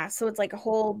so it's like a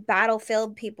whole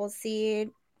battlefield. People see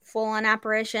full-on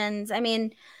apparitions. I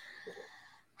mean,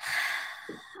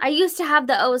 I used to have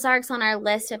the Ozarks on our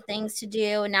list of things to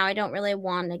do, and now I don't really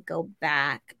want to go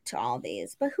back to all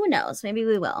these. But who knows? Maybe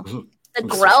we will. The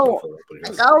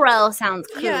GoRo sounds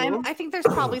cool. Yeah, I think there's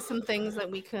probably some things that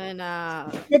we can.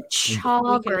 The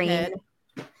chaw green,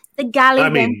 the galley. I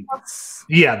mean,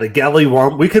 the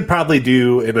gallywamp. We could probably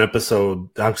do an episode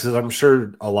because I'm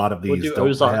sure a lot of these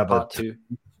don't have part 2.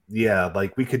 Yeah,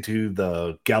 like we could do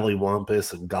the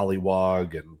gallywampus and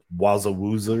gollywog and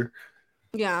wazawoozer.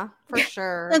 Yeah, for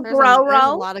sure. The there's a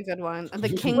lot of good ones. The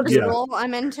king doodle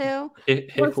I'm into.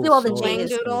 Let's do all the wang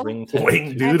doodle.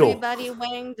 Wang doodle. Everybody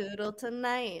wang doodle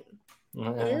tonight.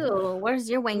 Ew, where's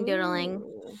your wang doodling?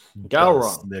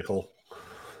 Galron. Nickel.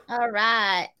 All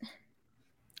right.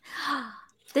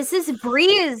 This is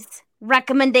Bree's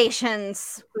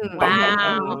recommendations.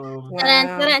 Wow.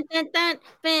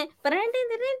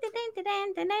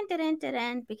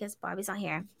 Because Bobby's not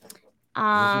here.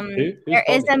 There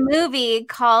is a movie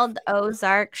called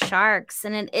Ozark Sharks,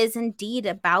 and it is indeed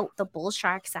about the bull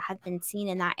sharks that have been seen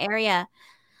in that area.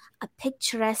 A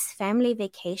picturesque family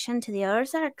vacation to the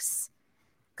Ozarks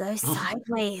goes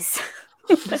sideways.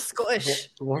 Squish.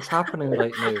 What's happening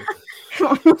right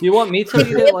now? Do you want me to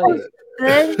read it? Like,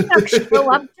 the sharks show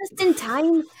up just in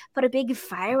time for a big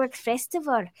fireworks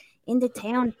festival in the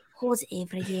town holds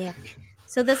every year.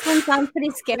 So this one sounds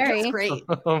pretty scary. That's great.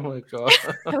 Oh my god.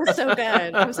 That was so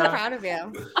good. I'm so proud of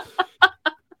you.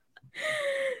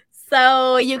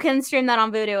 So you can stream that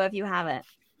on Vudu if you have it.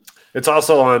 It's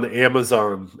also on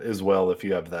Amazon as well if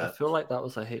you have I that. feel like that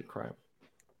was a hate crime.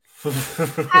 How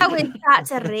is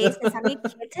that a racist? Are you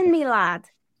kidding me, lad?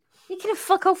 You can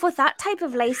fuck off with that type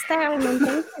of lifestyle and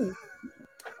intention.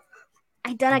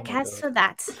 I done a cast for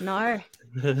that. No.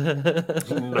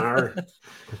 Nar.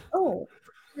 Oh.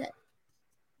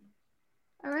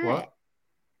 All right. What?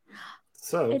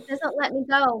 So it doesn't let me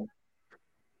go.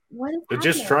 What is it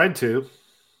just tried to.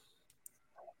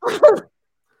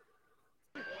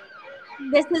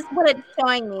 This is what it's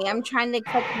showing me. I'm trying to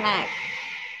click next.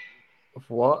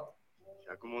 What?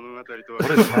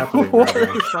 What is happening? What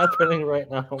is happening right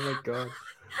now? Oh my god.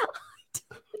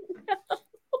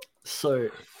 So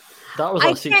that was our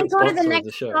I secret can't go to sponsor the of next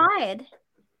the show. slide.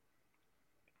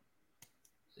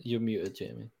 You're muted,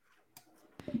 Jamie.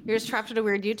 You're just trapped in a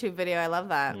weird YouTube video. I love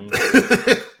that.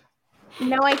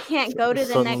 No, I can't go to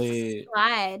the Suddenly, next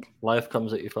slide. Life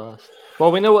comes at you fast.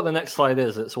 Well, we know what the next slide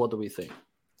is. It's what do we think?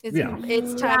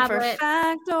 It's time for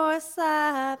fact or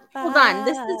sci-fi. Hold on,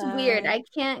 this is weird. I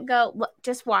can't go. Look,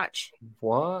 just watch.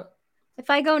 What? If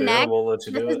I go next, we'll let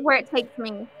you this do is it. where it takes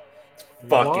me.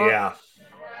 Fuck What? yeah.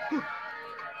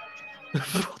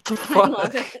 What the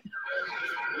fuck?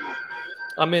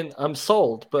 I mean, I'm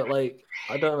sold, but like,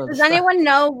 I don't Does understand. anyone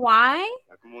know why?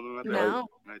 No.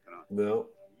 No.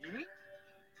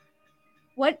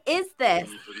 What is this?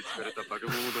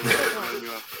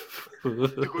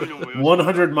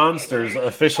 100 Monsters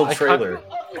official trailer.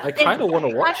 I kind of want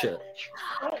to watch it.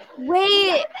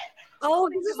 Wait. Oh,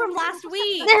 this is from last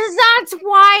week. That's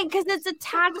why, because it's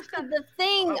attached to the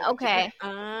thing. Okay.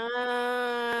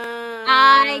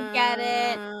 I get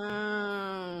it.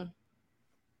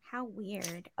 How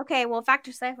weird. Okay, well,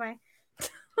 Factor Sci-Fi.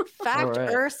 Fact All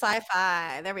right. or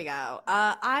sci-fi? There we go.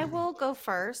 I will go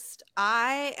first.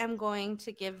 I am going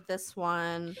to give this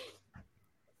one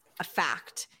a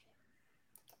fact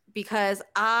because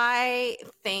I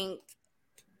think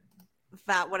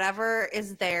that whatever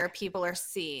is there, people are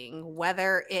seeing,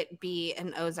 whether it be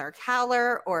an Ozark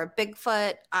Howler or a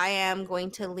Bigfoot. I am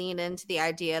going to lean into the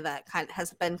idea that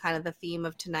has been kind of the theme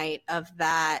of tonight, of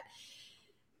that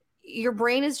your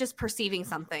brain is just perceiving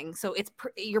something. So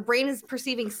your brain is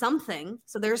perceiving something.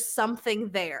 So there's something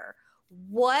there.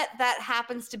 What that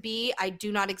happens to be, I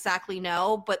do not exactly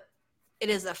know, but it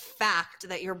is a fact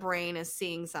that your brain is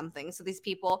seeing something. So these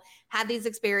people had these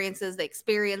experiences, they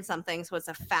experienced something, so it's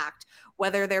a fact.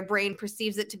 Whether their brain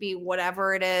perceives it to be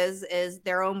whatever it is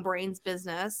their own brain's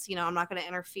business. You know, I'm not going to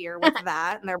interfere with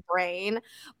that in their brain.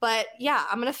 But yeah,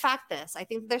 I'm going to fact this. I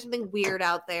think there's something weird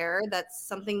out there. That's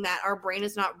something that our brain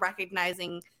is not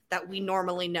recognizing that we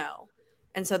normally know.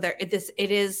 And so it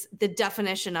is the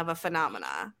definition of a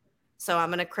phenomena. So I'm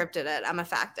going to cryptid it. I'm going to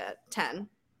fact it. 10.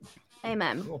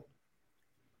 Amen. Cool.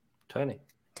 Tony.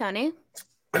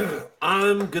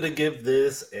 I'm gonna give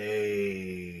this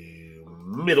a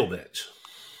middle bitch.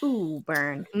 Ooh,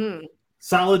 burn.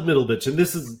 Solid middle bitch, and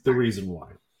this is the reason why.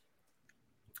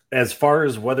 As far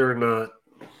as whether or not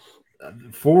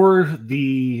for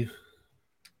the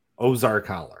Ozark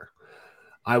Howler,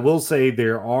 I will say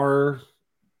there are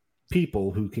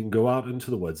people who can go out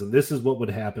into the woods, and this is what would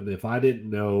happen if I didn't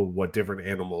know what different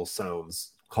animal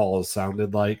calls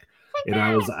sounded like. And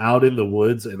I was out in the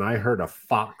woods and I heard a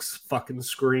fox fucking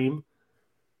scream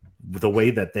the way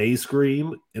that they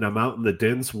scream. And I'm out in the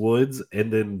dense woods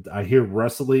and then I hear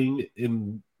rustling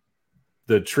in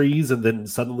the trees. And then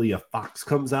suddenly a fox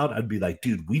comes out. I'd be like,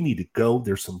 dude, we need to go.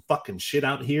 There's some fucking shit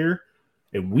out here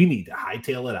and we need to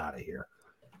hightail it out of here.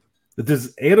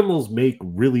 Because animals make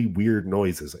really weird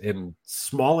noises, and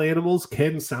small animals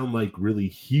can sound like really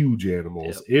huge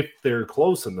animals if they're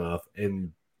close enough.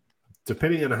 And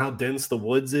depending on how dense the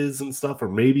woods is and stuff, or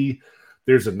maybe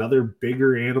there's another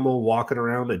bigger animal walking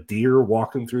around, a deer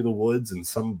walking through the woods, and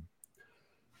some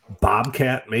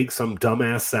bobcat makes some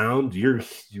dumbass sound. You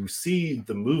see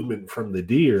the movement from the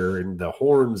deer and the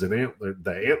horns and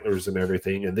the antlers and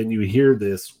everything, and then you hear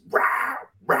this rah,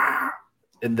 rah,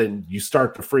 and then you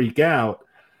start to freak out.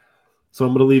 So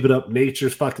I'm going to leave it up.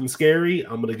 Nature's fucking scary.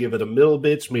 I'm going to give it a middle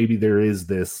bitch. Maybe there is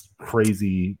this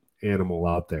crazy animal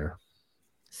out there.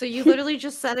 So you literally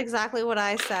just said exactly what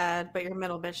I said, but you're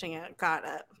middle bitching it. Got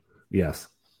it. Yes.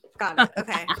 Got it.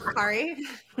 Okay. Sorry.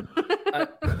 I'm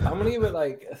going to give it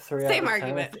like a 3 Same out of 10.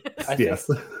 argument. I Yes.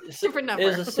 Different number.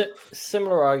 It's a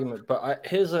similar argument, but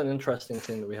here's an interesting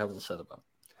thing that we haven't said about.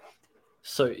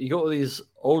 So you got all these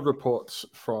old reports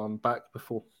from back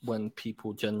before when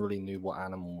people generally knew what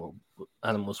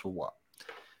animals were what.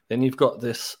 Then you've got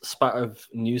this spat of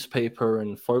newspaper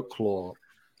and folklore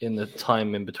in the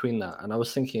time in between that. And I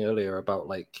was thinking earlier about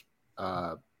like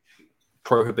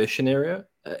Prohibition era.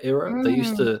 They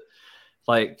used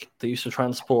to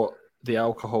transport the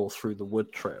alcohol through the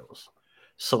wood trails.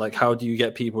 So like, how do you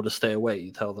get people to stay away?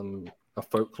 You tell them a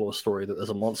folklore story that there's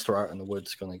a monster out in the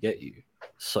woods going to get you.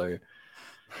 So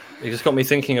it just got me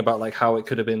thinking about like how it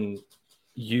could have been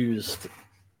used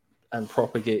and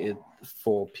propagated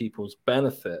for people's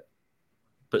benefit,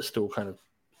 but still kind of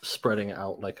spreading it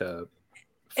out like a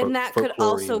and that could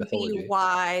also mythology. be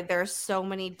why there's so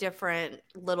many different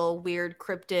little weird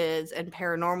cryptids and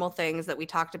paranormal things that we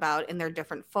talked about in their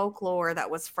different folklore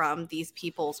that was from these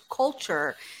people's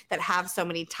culture that have so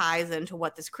many ties into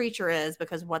what this creature is,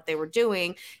 because what they were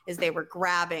doing is they were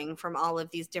grabbing from all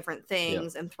of these different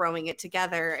things and throwing it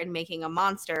together and making a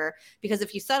monster. Because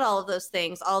if you said all of those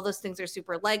things are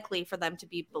super likely for them to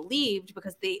be believed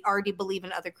because they already believe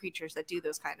in other creatures that do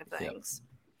those kind of things.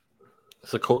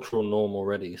 It's a cultural norm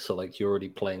already, so like you're already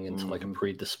playing into like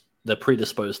they're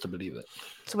predisposed to believe it.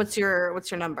 So what's your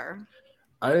number?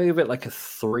 I give it like a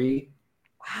 3.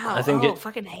 Wow! I think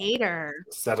fucking hater.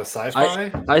 Is that a sci-fi?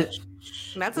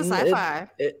 That's a sci-fi.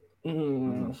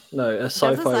 No, a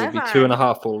sci-fi would be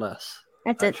 2.5 or less.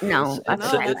 That's it. No,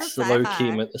 it's a low key.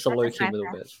 It's a low key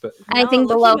middle bit, but I think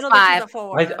below 5.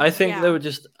 I think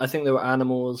they were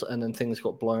animals, and then things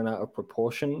got blown out of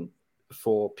proportion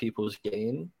for people's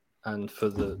gain. And for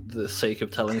the sake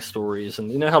of telling stories,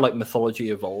 and you know how like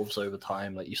mythology evolves over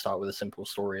time, like you start with a simple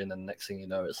story and then next thing you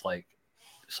know it's like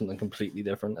something completely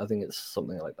different. I think it's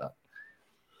something like that.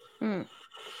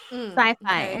 Sci-fi.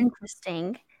 Okay.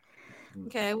 Interesting.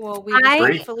 Okay, well, we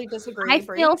respectfully disagree. I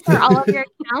feel for all of your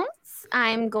accounts,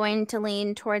 I'm going to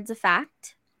lean towards a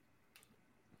fact.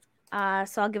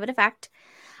 So I'll give it a fact.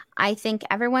 I think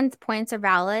everyone's points are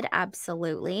valid,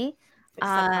 absolutely.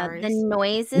 The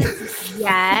noises,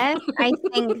 yes. I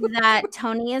think that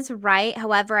Tony is right.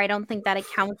 However, I don't think that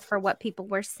accounts for what people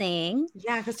were seeing.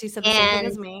 Yeah, because you said the same thing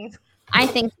as me. I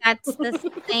think that's the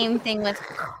same thing with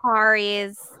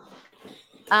Kari's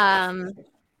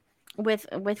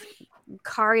with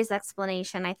Kari's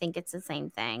explanation. I think it's the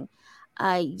same thing.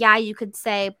 Yeah, you could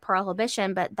say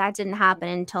prohibition, but that didn't happen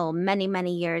until many,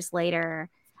 many years later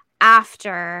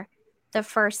after the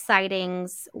first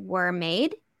sightings were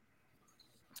made.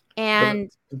 And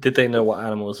but did they know what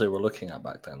animals they were looking at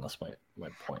back then? That's my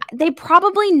point. They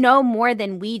probably know more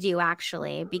than we do,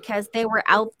 actually, because they were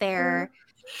out there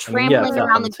trampling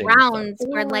around the grounds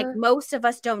where, like, most of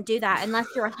us don't do that unless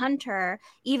you're a hunter.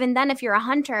 Even then, if you're a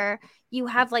hunter, you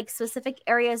have like specific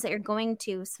areas that you're going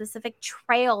to, specific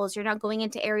trails. You're not going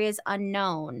into areas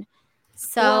unknown.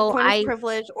 So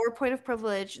or point of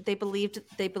privilege, they believed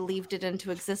it into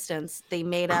existence. They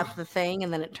made up the thing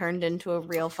and then it turned into a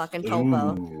real fucking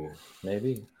topo. Ooh,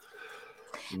 maybe.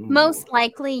 Most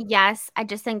likely, yes. I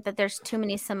just think that there's too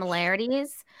many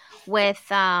similarities with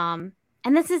and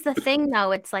this is the thing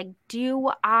though, it's like, do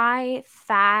I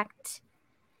fact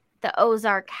the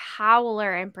Ozark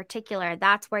Howler in particular?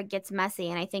 That's where it gets messy,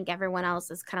 and I think everyone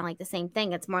else is kind of like the same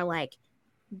thing. It's more like,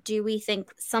 do we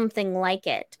think something like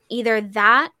it? Either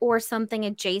that or something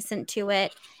adjacent to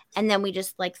it, and then we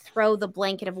just like throw the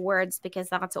blanket of words because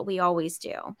that's what we always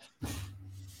do.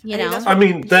 You know? I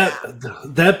mean,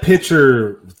 that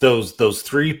picture, those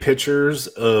 3 pictures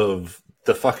of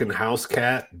the fucking house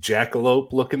cat,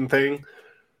 jackalope looking thing,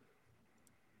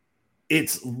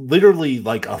 it's literally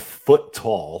like a foot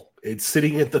tall. It's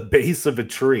sitting at the base of a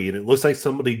tree, and it looks like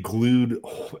somebody glued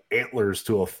antlers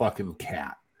to a fucking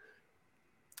cat.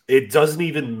 It doesn't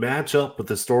even match up with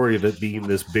the story of it being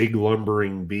this big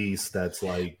lumbering beast that's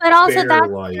like. But also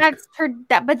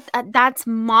that's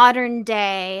modern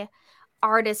day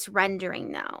artist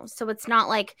rendering though, so it's not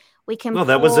like we can. No,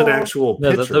 that was an actual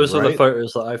picture. Those right? are the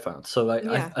photos that I found. So like,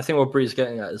 Yeah. I think what Bree's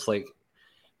getting at is like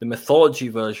the mythology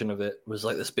version of it was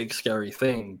like this big scary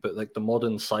thing, but like the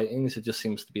modern sightings, it just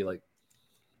seems to be like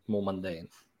more mundane.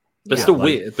 But still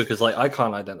weird because like I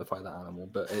can't identify that animal,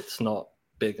 but it's not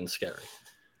big and scary.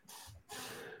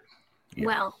 Yeah.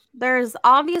 Well, there's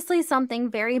obviously something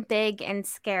very big and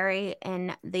scary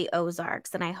in the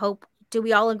Ozarks, and I hope. Do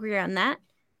we all agree on that?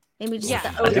 Maybe just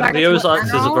I think the Ozarks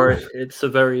is a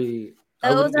very.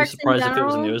 I wouldn't be surprised if it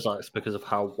was in the Ozarks because of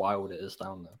how wild it is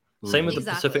down there. Same with the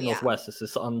Pacific Northwest. It's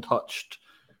this untouched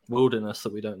wilderness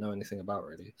that we don't know anything about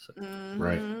really. So.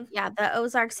 Right. Yeah, the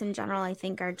Ozarks in general, I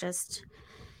think, are just.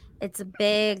 It's a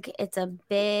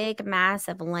big,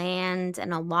 massive land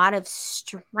and a lot of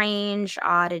strange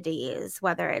oddities,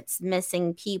 whether it's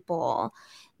missing people,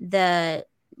 the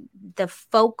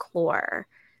folklore,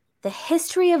 the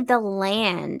history of the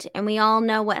land. And we all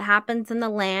know what happens in the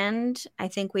land. I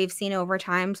think we've seen over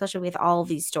time, especially with all of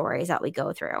these stories that we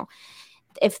go through.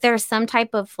 If there's some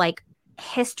type of like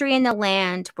history in the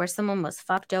land where someone was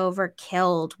fucked over,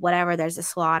 killed, whatever, there's a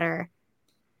slaughter,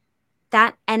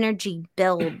 that energy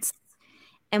builds.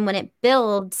 And when it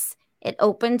builds, it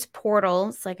opens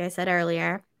portals, like I said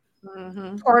earlier.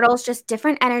 Mm-hmm. Portals, just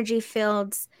different energy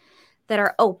fields that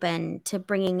are open to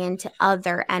bringing into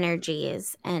other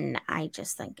energies. And I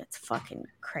just think it's fucking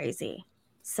crazy.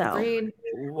 So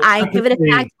I give it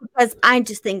a fact because I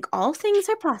just think all things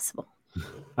are possible.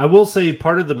 I will say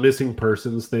part of the missing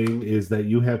persons thing is that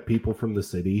you have people from the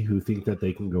city who think that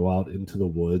they can go out into the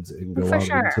woods and go out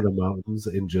into the mountains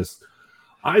and just,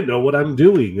 I know what I'm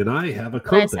doing and I have a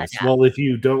compass. Well, if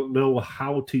you don't know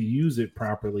how to use it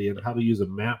properly and how to use a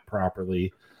map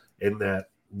properly, and that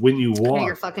when you walk,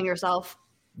 you're fucking yourself.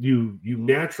 You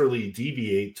naturally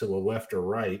deviate to the left or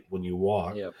right when you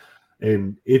walk. Yep.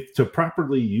 And if to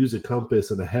properly use a compass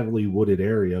in a heavily wooded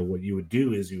area, what you would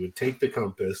do is you would take the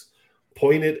compass,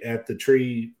 point it at the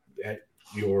tree at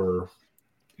your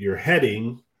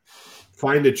heading,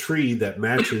 find a tree that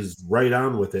matches right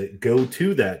on with it, go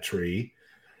to that tree,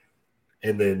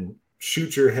 and then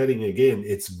shoot your heading again.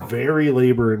 It's very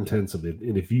labor intensive.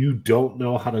 And if you don't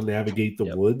know how to navigate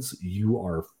the woods, you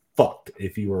are fucked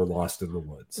if you are lost in the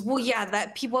woods. Well, yeah,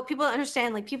 what people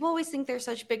understand, like people always think they're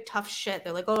such big tough shit.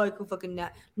 They're like, oh, I could fucking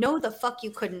no, the fuck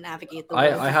you couldn't navigate the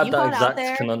woods. I had that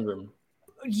exact conundrum.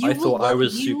 I thought I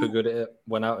was super good at it.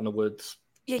 Went out in the woods.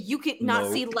 Yeah, you can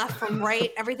not see left from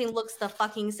right. Everything looks the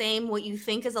fucking same. What you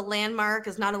think is a landmark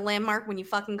is not a landmark when you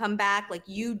fucking come back. Like,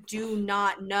 you do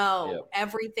not know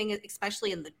everything,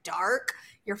 especially in the dark.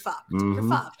 You're fucked. Mm-hmm. You're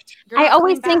fucked. I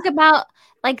always think about,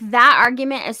 like, that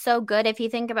argument is so good. If you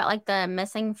think about, like, the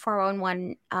missing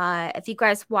 411, if you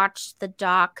guys watched the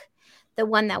doc, the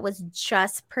one that was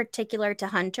just particular to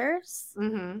hunters,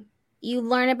 you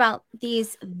learn about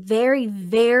these very,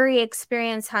 very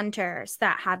experienced hunters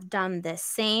that have done the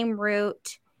same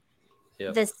route.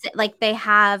 Yep. Like they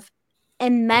have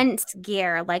immense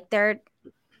gear. Like they're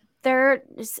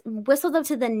whistled up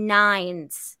to the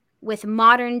nines with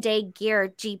modern day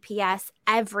gear, GPS,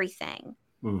 everything.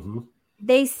 Mm-hmm.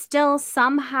 They still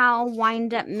somehow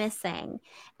wind up missing.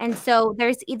 And so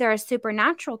there's either a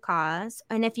supernatural cause,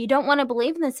 and if you don't want to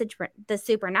believe in the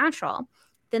supernatural,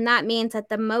 then that means that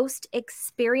the most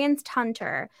experienced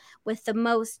hunter with the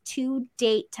most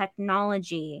to-date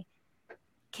technology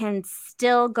can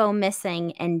still go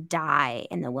missing and die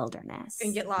in the wilderness.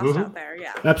 And get lost out there,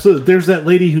 yeah. Absolutely. There's that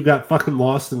lady who got fucking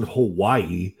lost in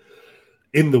Hawaii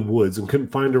in the woods and couldn't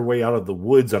find her way out of the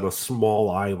woods on a small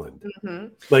island. Mm-hmm.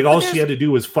 Like all she had to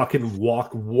do was fucking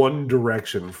walk one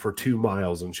direction for 2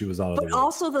 miles and she was out of the woods. But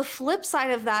also the flip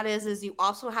side of that is you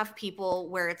also have people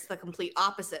where it's the complete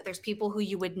opposite. There's people who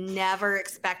you would never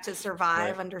expect to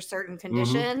survive under certain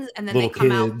conditions, and then Little they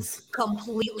come kids. out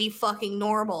completely fucking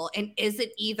normal. And is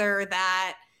it either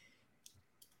that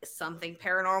something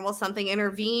paranormal, something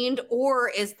intervened, or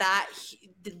is that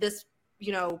this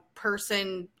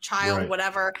person, child,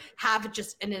 whatever, have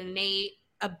just an innate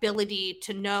ability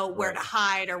to know where to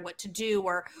hide or what to do,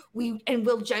 or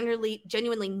we'll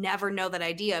genuinely never know that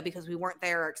idea because we weren't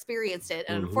there or experienced it.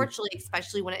 And unfortunately,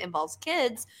 especially when it involves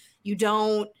kids,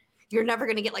 you're never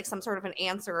going to get like some sort of an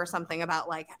answer or something about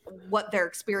like what their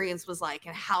experience was like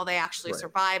and how they actually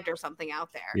survived or something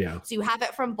out there. Yeah. So you have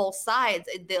it from both sides.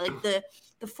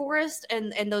 The forest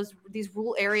and these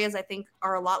rural areas, I think,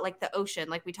 are a lot like the ocean.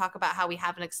 Like we talk about how we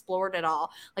haven't explored it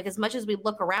all. Like as much as we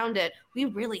look around it, we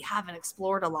really haven't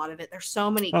explored a lot of it. There's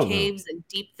so many caves and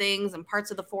deep things and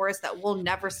parts of the forest that we'll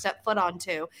never step foot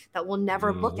onto, that we'll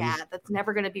never look at, that's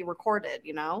never going to be recorded,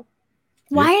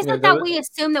 Why is it that we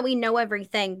assume that we know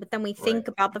everything, but then we think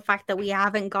about the fact that we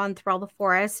haven't gone through all the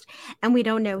forest and we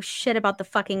don't know shit about the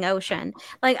fucking ocean?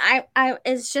 Like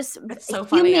it's just so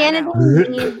funny. Humanity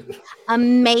needs a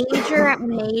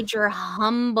major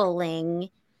humbling.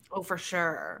 Oh, for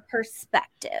sure.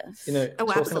 Perspective.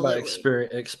 Talking about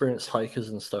experienced hikers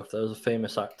and stuff. There was a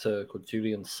famous actor called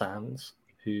Julian Sands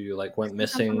who went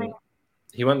missing.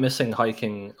 He went missing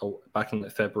hiking back in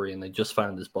February, and they just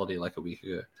found his body like a week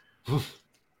ago.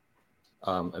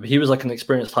 He was like an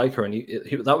experienced hiker, and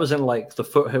he that was in like the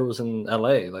foothills in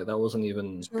LA. Like that wasn't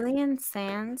even Julian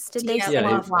Sands. Did they say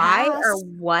why or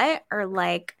what or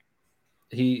like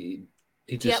he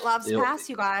just Dietlev's Pass,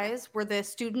 you guys, were the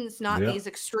students not these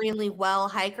extremely well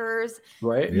hikers,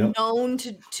 known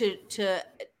to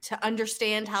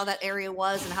understand how that area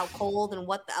was and how cold and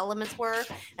what the elements were,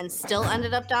 and still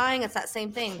ended up dying. It's that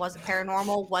same thing. Was it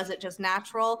paranormal? Was it just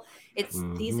natural? It's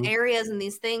these areas and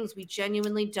these things we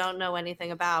genuinely don't know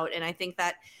anything about. And I think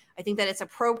that it's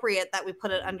appropriate that we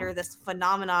put it under this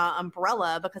phenomena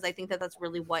umbrella, because I think that that's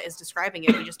really what is describing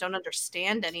it. We just don't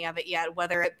understand any of it yet,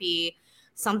 whether it be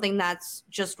something that's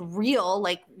just real,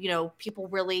 like, people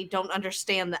really don't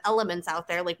understand the elements out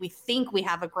there. Like we think we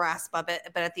have a grasp of it,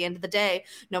 but at the end of the day,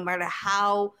 no matter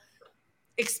how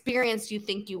experienced you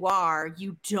think you are,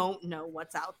 you don't know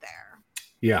what's out there.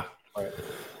 Yeah.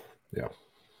 Yeah.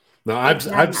 No,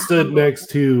 I've stood next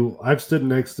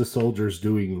to soldiers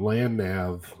doing land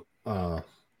nav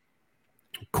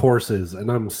courses,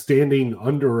 and I'm standing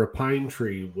under a pine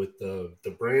tree with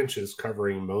the branches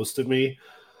covering most of me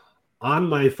on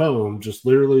my phone, just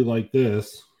literally like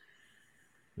this,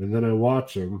 and then I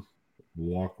watch them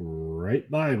walk right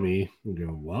by me and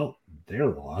go, well, they're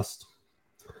lost.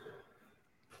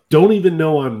 Don't even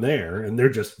know I'm there, and they're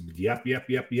just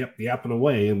yapping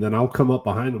away, and then I'll come up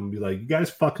behind them and be like, you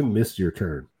guys fucking missed your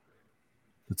turn.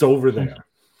 It's over there.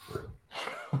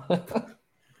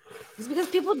 It's because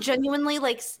people genuinely,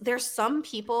 there's some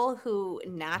people who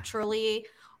naturally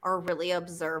are really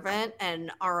observant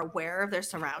and are aware of their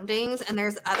surroundings, and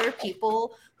there's other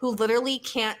people who literally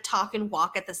can't talk and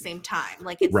walk at the same time.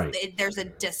 There's a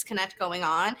disconnect going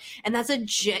on, and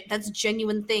that's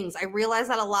genuine things. I realize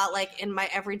that a lot, in my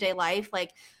everyday life.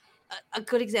 A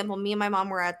good example, me and my mom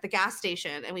were at the gas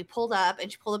station, and we pulled up, and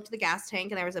she pulled up to the gas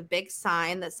tank, and there was a big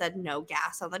sign that said no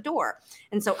gas on the door.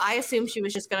 And so I assumed she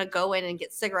was just going to go in and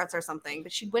get cigarettes or something,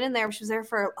 but she went in there. She was there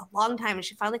for a long time, and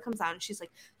she finally comes out, and she's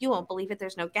like, you won't believe it,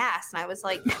 there's no gas. And I was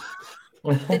like,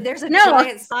 there's a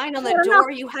giant sign on the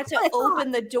door. You had to open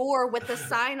the door with the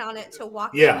sign on it to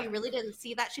walk in. You really didn't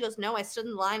see that? She goes, no, I stood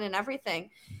in line and everything.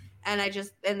 And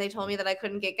they told me that I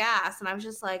couldn't get gas. And I was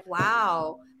just like,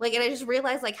 wow. And I just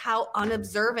realized how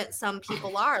unobservant some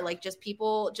people are.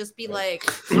 People just be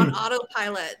on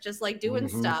autopilot, just doing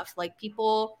stuff.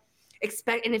 People,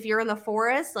 And if you're in the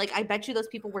forest, like I bet you those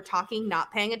people were talking,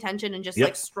 not paying attention, and just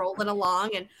like strolling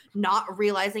along and not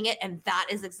realizing it. And that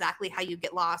is exactly how you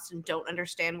get lost and don't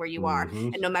understand where you are.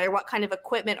 And no matter what kind of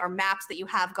equipment or maps that you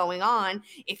have going on,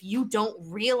 if you don't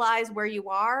realize where you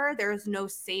are, there is no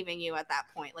saving you at that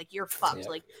point. Like you're fucked.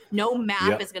 Like no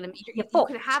map is gonna be. You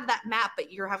can have that map,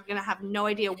 but you're gonna have no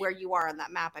idea where you are on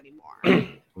that map anymore.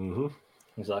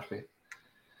 Exactly.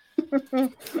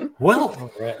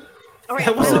 Well, all right.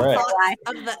 Final thoughts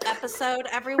of the episode,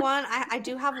 everyone. I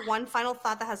do have one final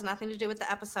thought that has nothing to do with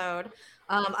the episode.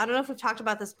 I don't know if we've talked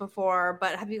about this before,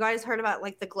 but have you guys heard about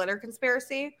like the glitter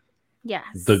conspiracy? Yes.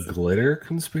 The glitter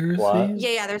conspiracy?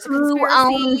 Yeah, there's a Who conspiracy.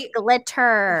 owns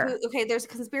glitter? Okay, there's a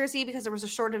conspiracy because there was a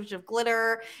shortage of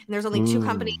glitter, and there's only 2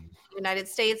 companies in the United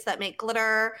States that make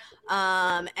glitter.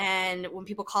 And when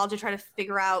people called to try to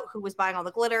figure out who was buying all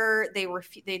the glitter, they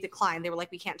declined. They were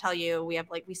like, we can't tell you. We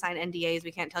sign NDAs.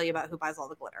 We can't tell you about who buys all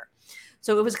the glitter.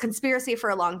 So it was a conspiracy for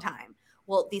a long time.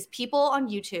 Well, these people on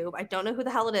YouTube, I don't know who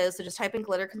the hell it is, so just type in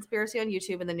glitter conspiracy on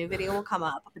YouTube and the new video will come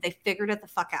up. But they figured it the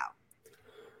fuck out.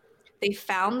 They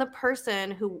found the person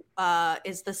who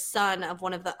is the son of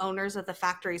one of the owners of the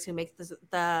factories who make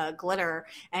the glitter,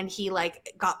 and he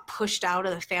like got pushed out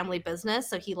of the family business.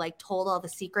 So he like told all the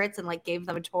secrets and like gave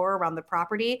them a tour around the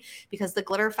property, because the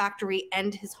glitter factory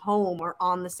and his home are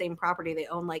on the same property. They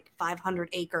own like 500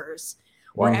 acres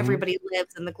where everybody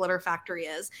lives and the glitter factory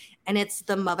is, and it's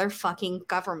the motherfucking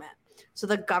government. So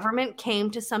the government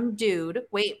came to some dude.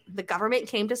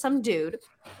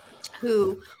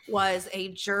 Who was a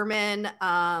German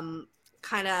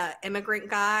kind of immigrant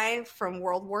guy from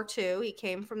World War II. He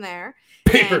came from there.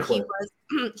 And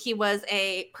he was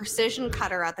a precision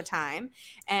cutter at the time.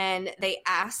 And they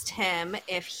asked him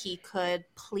if he could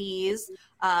please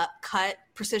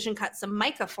precision cut some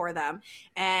mica for them.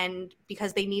 And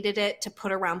because they needed it to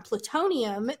put around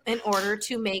plutonium in order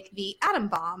to make the atom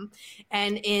bomb.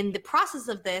 And in the process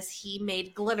of this, he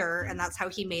made glitter, and that's how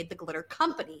he made the glitter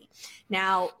company.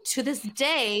 Now, to this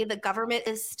day, the government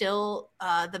is still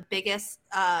the biggest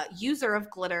user of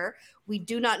glitter. We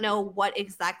do not know what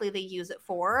exactly they use it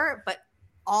for, but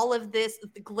all of this,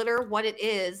 the glitter, what it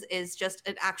is just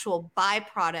an actual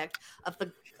byproduct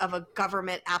of a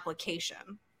government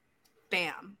application.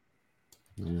 Bam.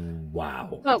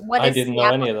 Wow. But what I is didn't the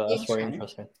know any of that. That's very application?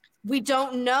 interesting. We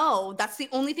don't know. That's the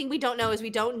only thing we don't know, is we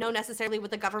don't know necessarily what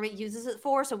the government uses it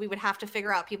for. So we would have to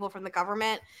figure out people from the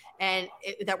government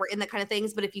that were in that kind of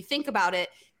things. But if you think about it,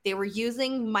 they were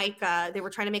using mica. They were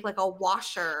trying to make like a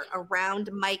washer around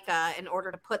mica in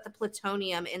order to put the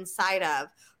plutonium inside of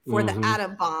for the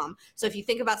atom bomb. So if you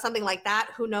think about something like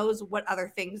that, who knows what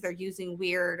other things they're using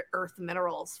weird earth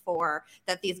minerals for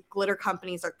that these glitter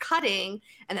companies are cutting,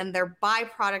 and then their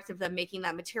byproduct of them making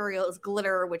that material is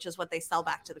glitter, which is what they sell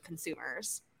back to the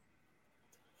consumers.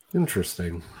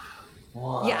 Interesting.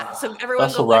 Wow. Yeah, so everyone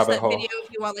That's go a watch rabbit that hole. video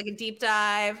if you want like a deep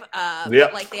dive.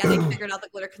 But like they figured out the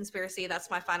glitter conspiracy.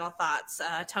 That's my final thoughts.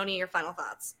 Tony, your final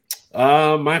thoughts.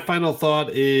 My final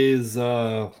thought is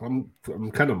I'm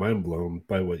kind of mind blown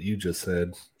by what you just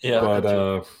said. Yeah,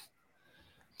 but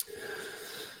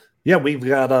yeah, we've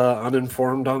got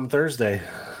Uninformed on Thursday,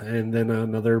 and then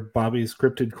another Bobby's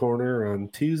Cryptid Corner on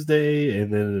Tuesday,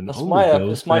 and then it's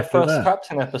Ghost my after first that.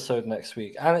 Captain episode next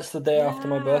week, and it's the day after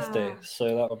my birthday,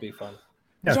 so that'll be fun.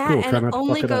 Yeah, cool. And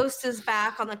Only Ghost is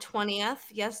back on the 20th.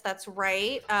 Yes, that's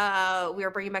right. We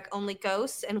are bringing back Only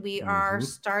Ghost, and we are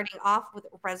starting off with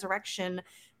Resurrection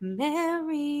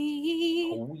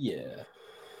Mary. Oh, yeah.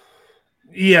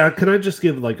 Yeah, can I just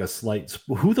give like a slight...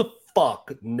 Who the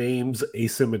fuck names a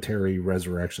cemetery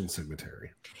Resurrection Cemetery?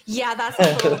 Yeah, that's a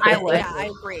little yeah,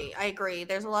 I agree.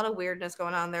 There's a lot of weirdness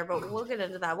going on there, but we'll get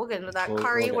into that.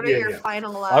 Kari, what are your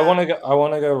final... I want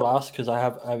to go last because I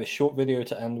have a short video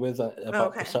to end with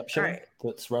about perception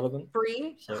that's relevant.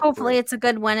 Bree? So, hopefully it's a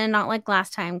good one and not like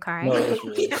last time, Kari. No, it was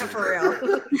really yeah, for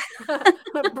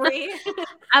real. Bree?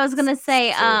 I was gonna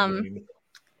say,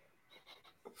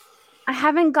 I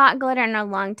haven't got glitter in a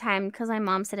long time because my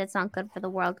mom said it's not good for the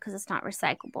world because it's not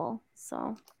recyclable.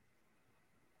 So,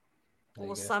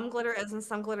 well, some glitter is and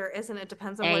some glitter isn't. It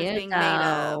depends on what it's being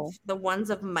made of. The ones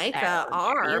of mica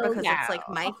are because it's like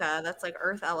mica, that's like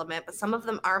earth element, but some of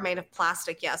them are made of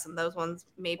plastic, yes, and those ones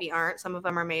maybe aren't. Some of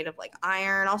them are made of like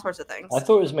iron, all sorts of things. I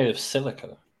thought it was made of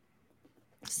silica.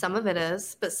 Some of it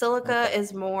is, but silica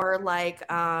is more like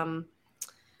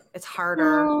it's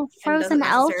harder and doesn't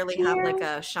necessarily have like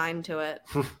a shine to it.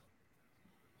 All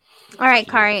right,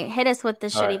 Kari, hit us with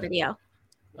this shitty video.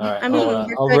 All right,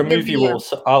 I'll remove you all.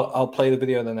 So I'll play the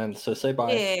video and then so say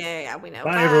bye. Yeah, we know.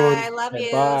 Bye, everyone. I love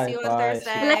you. Bye, See you on bye.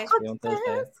 Thursday. See you on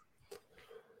Thursday.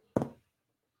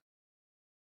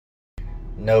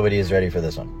 nobody is ready for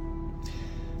this one.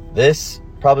 This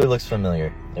probably looks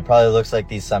familiar. It probably looks like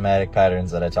these cymatic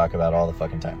patterns that I talk about all the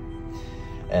fucking time.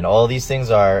 And all these things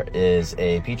is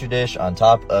a petri dish on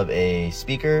top of a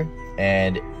speaker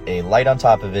and a light on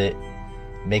top of it,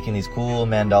 making these cool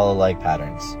mandala-like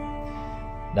patterns.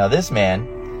 Now this man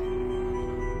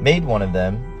made one of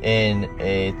them in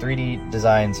a 3D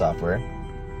design software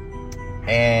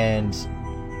and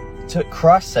took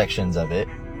cross sections of it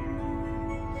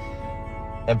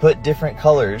and put different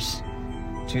colors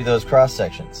to those cross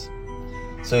sections.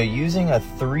 So using a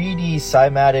 3D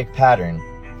cymatic pattern,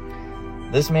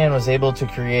 this man was able to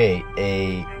create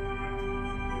a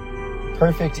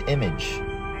perfect image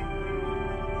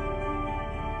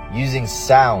using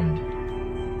sound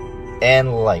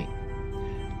and light.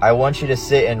 I want you to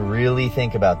sit and really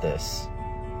think about this,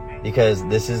 because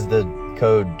this is the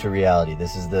code to reality.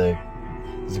 This is the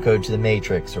code to the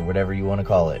matrix, or whatever you want to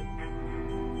call it.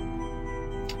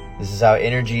 This is how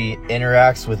energy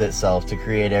interacts with itself to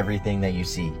create everything that you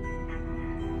see.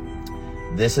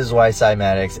 This is why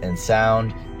cymatics and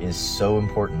sound is so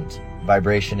important.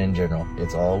 Vibration in general.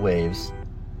 It's all waves,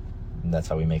 and that's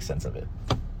how we make sense of it.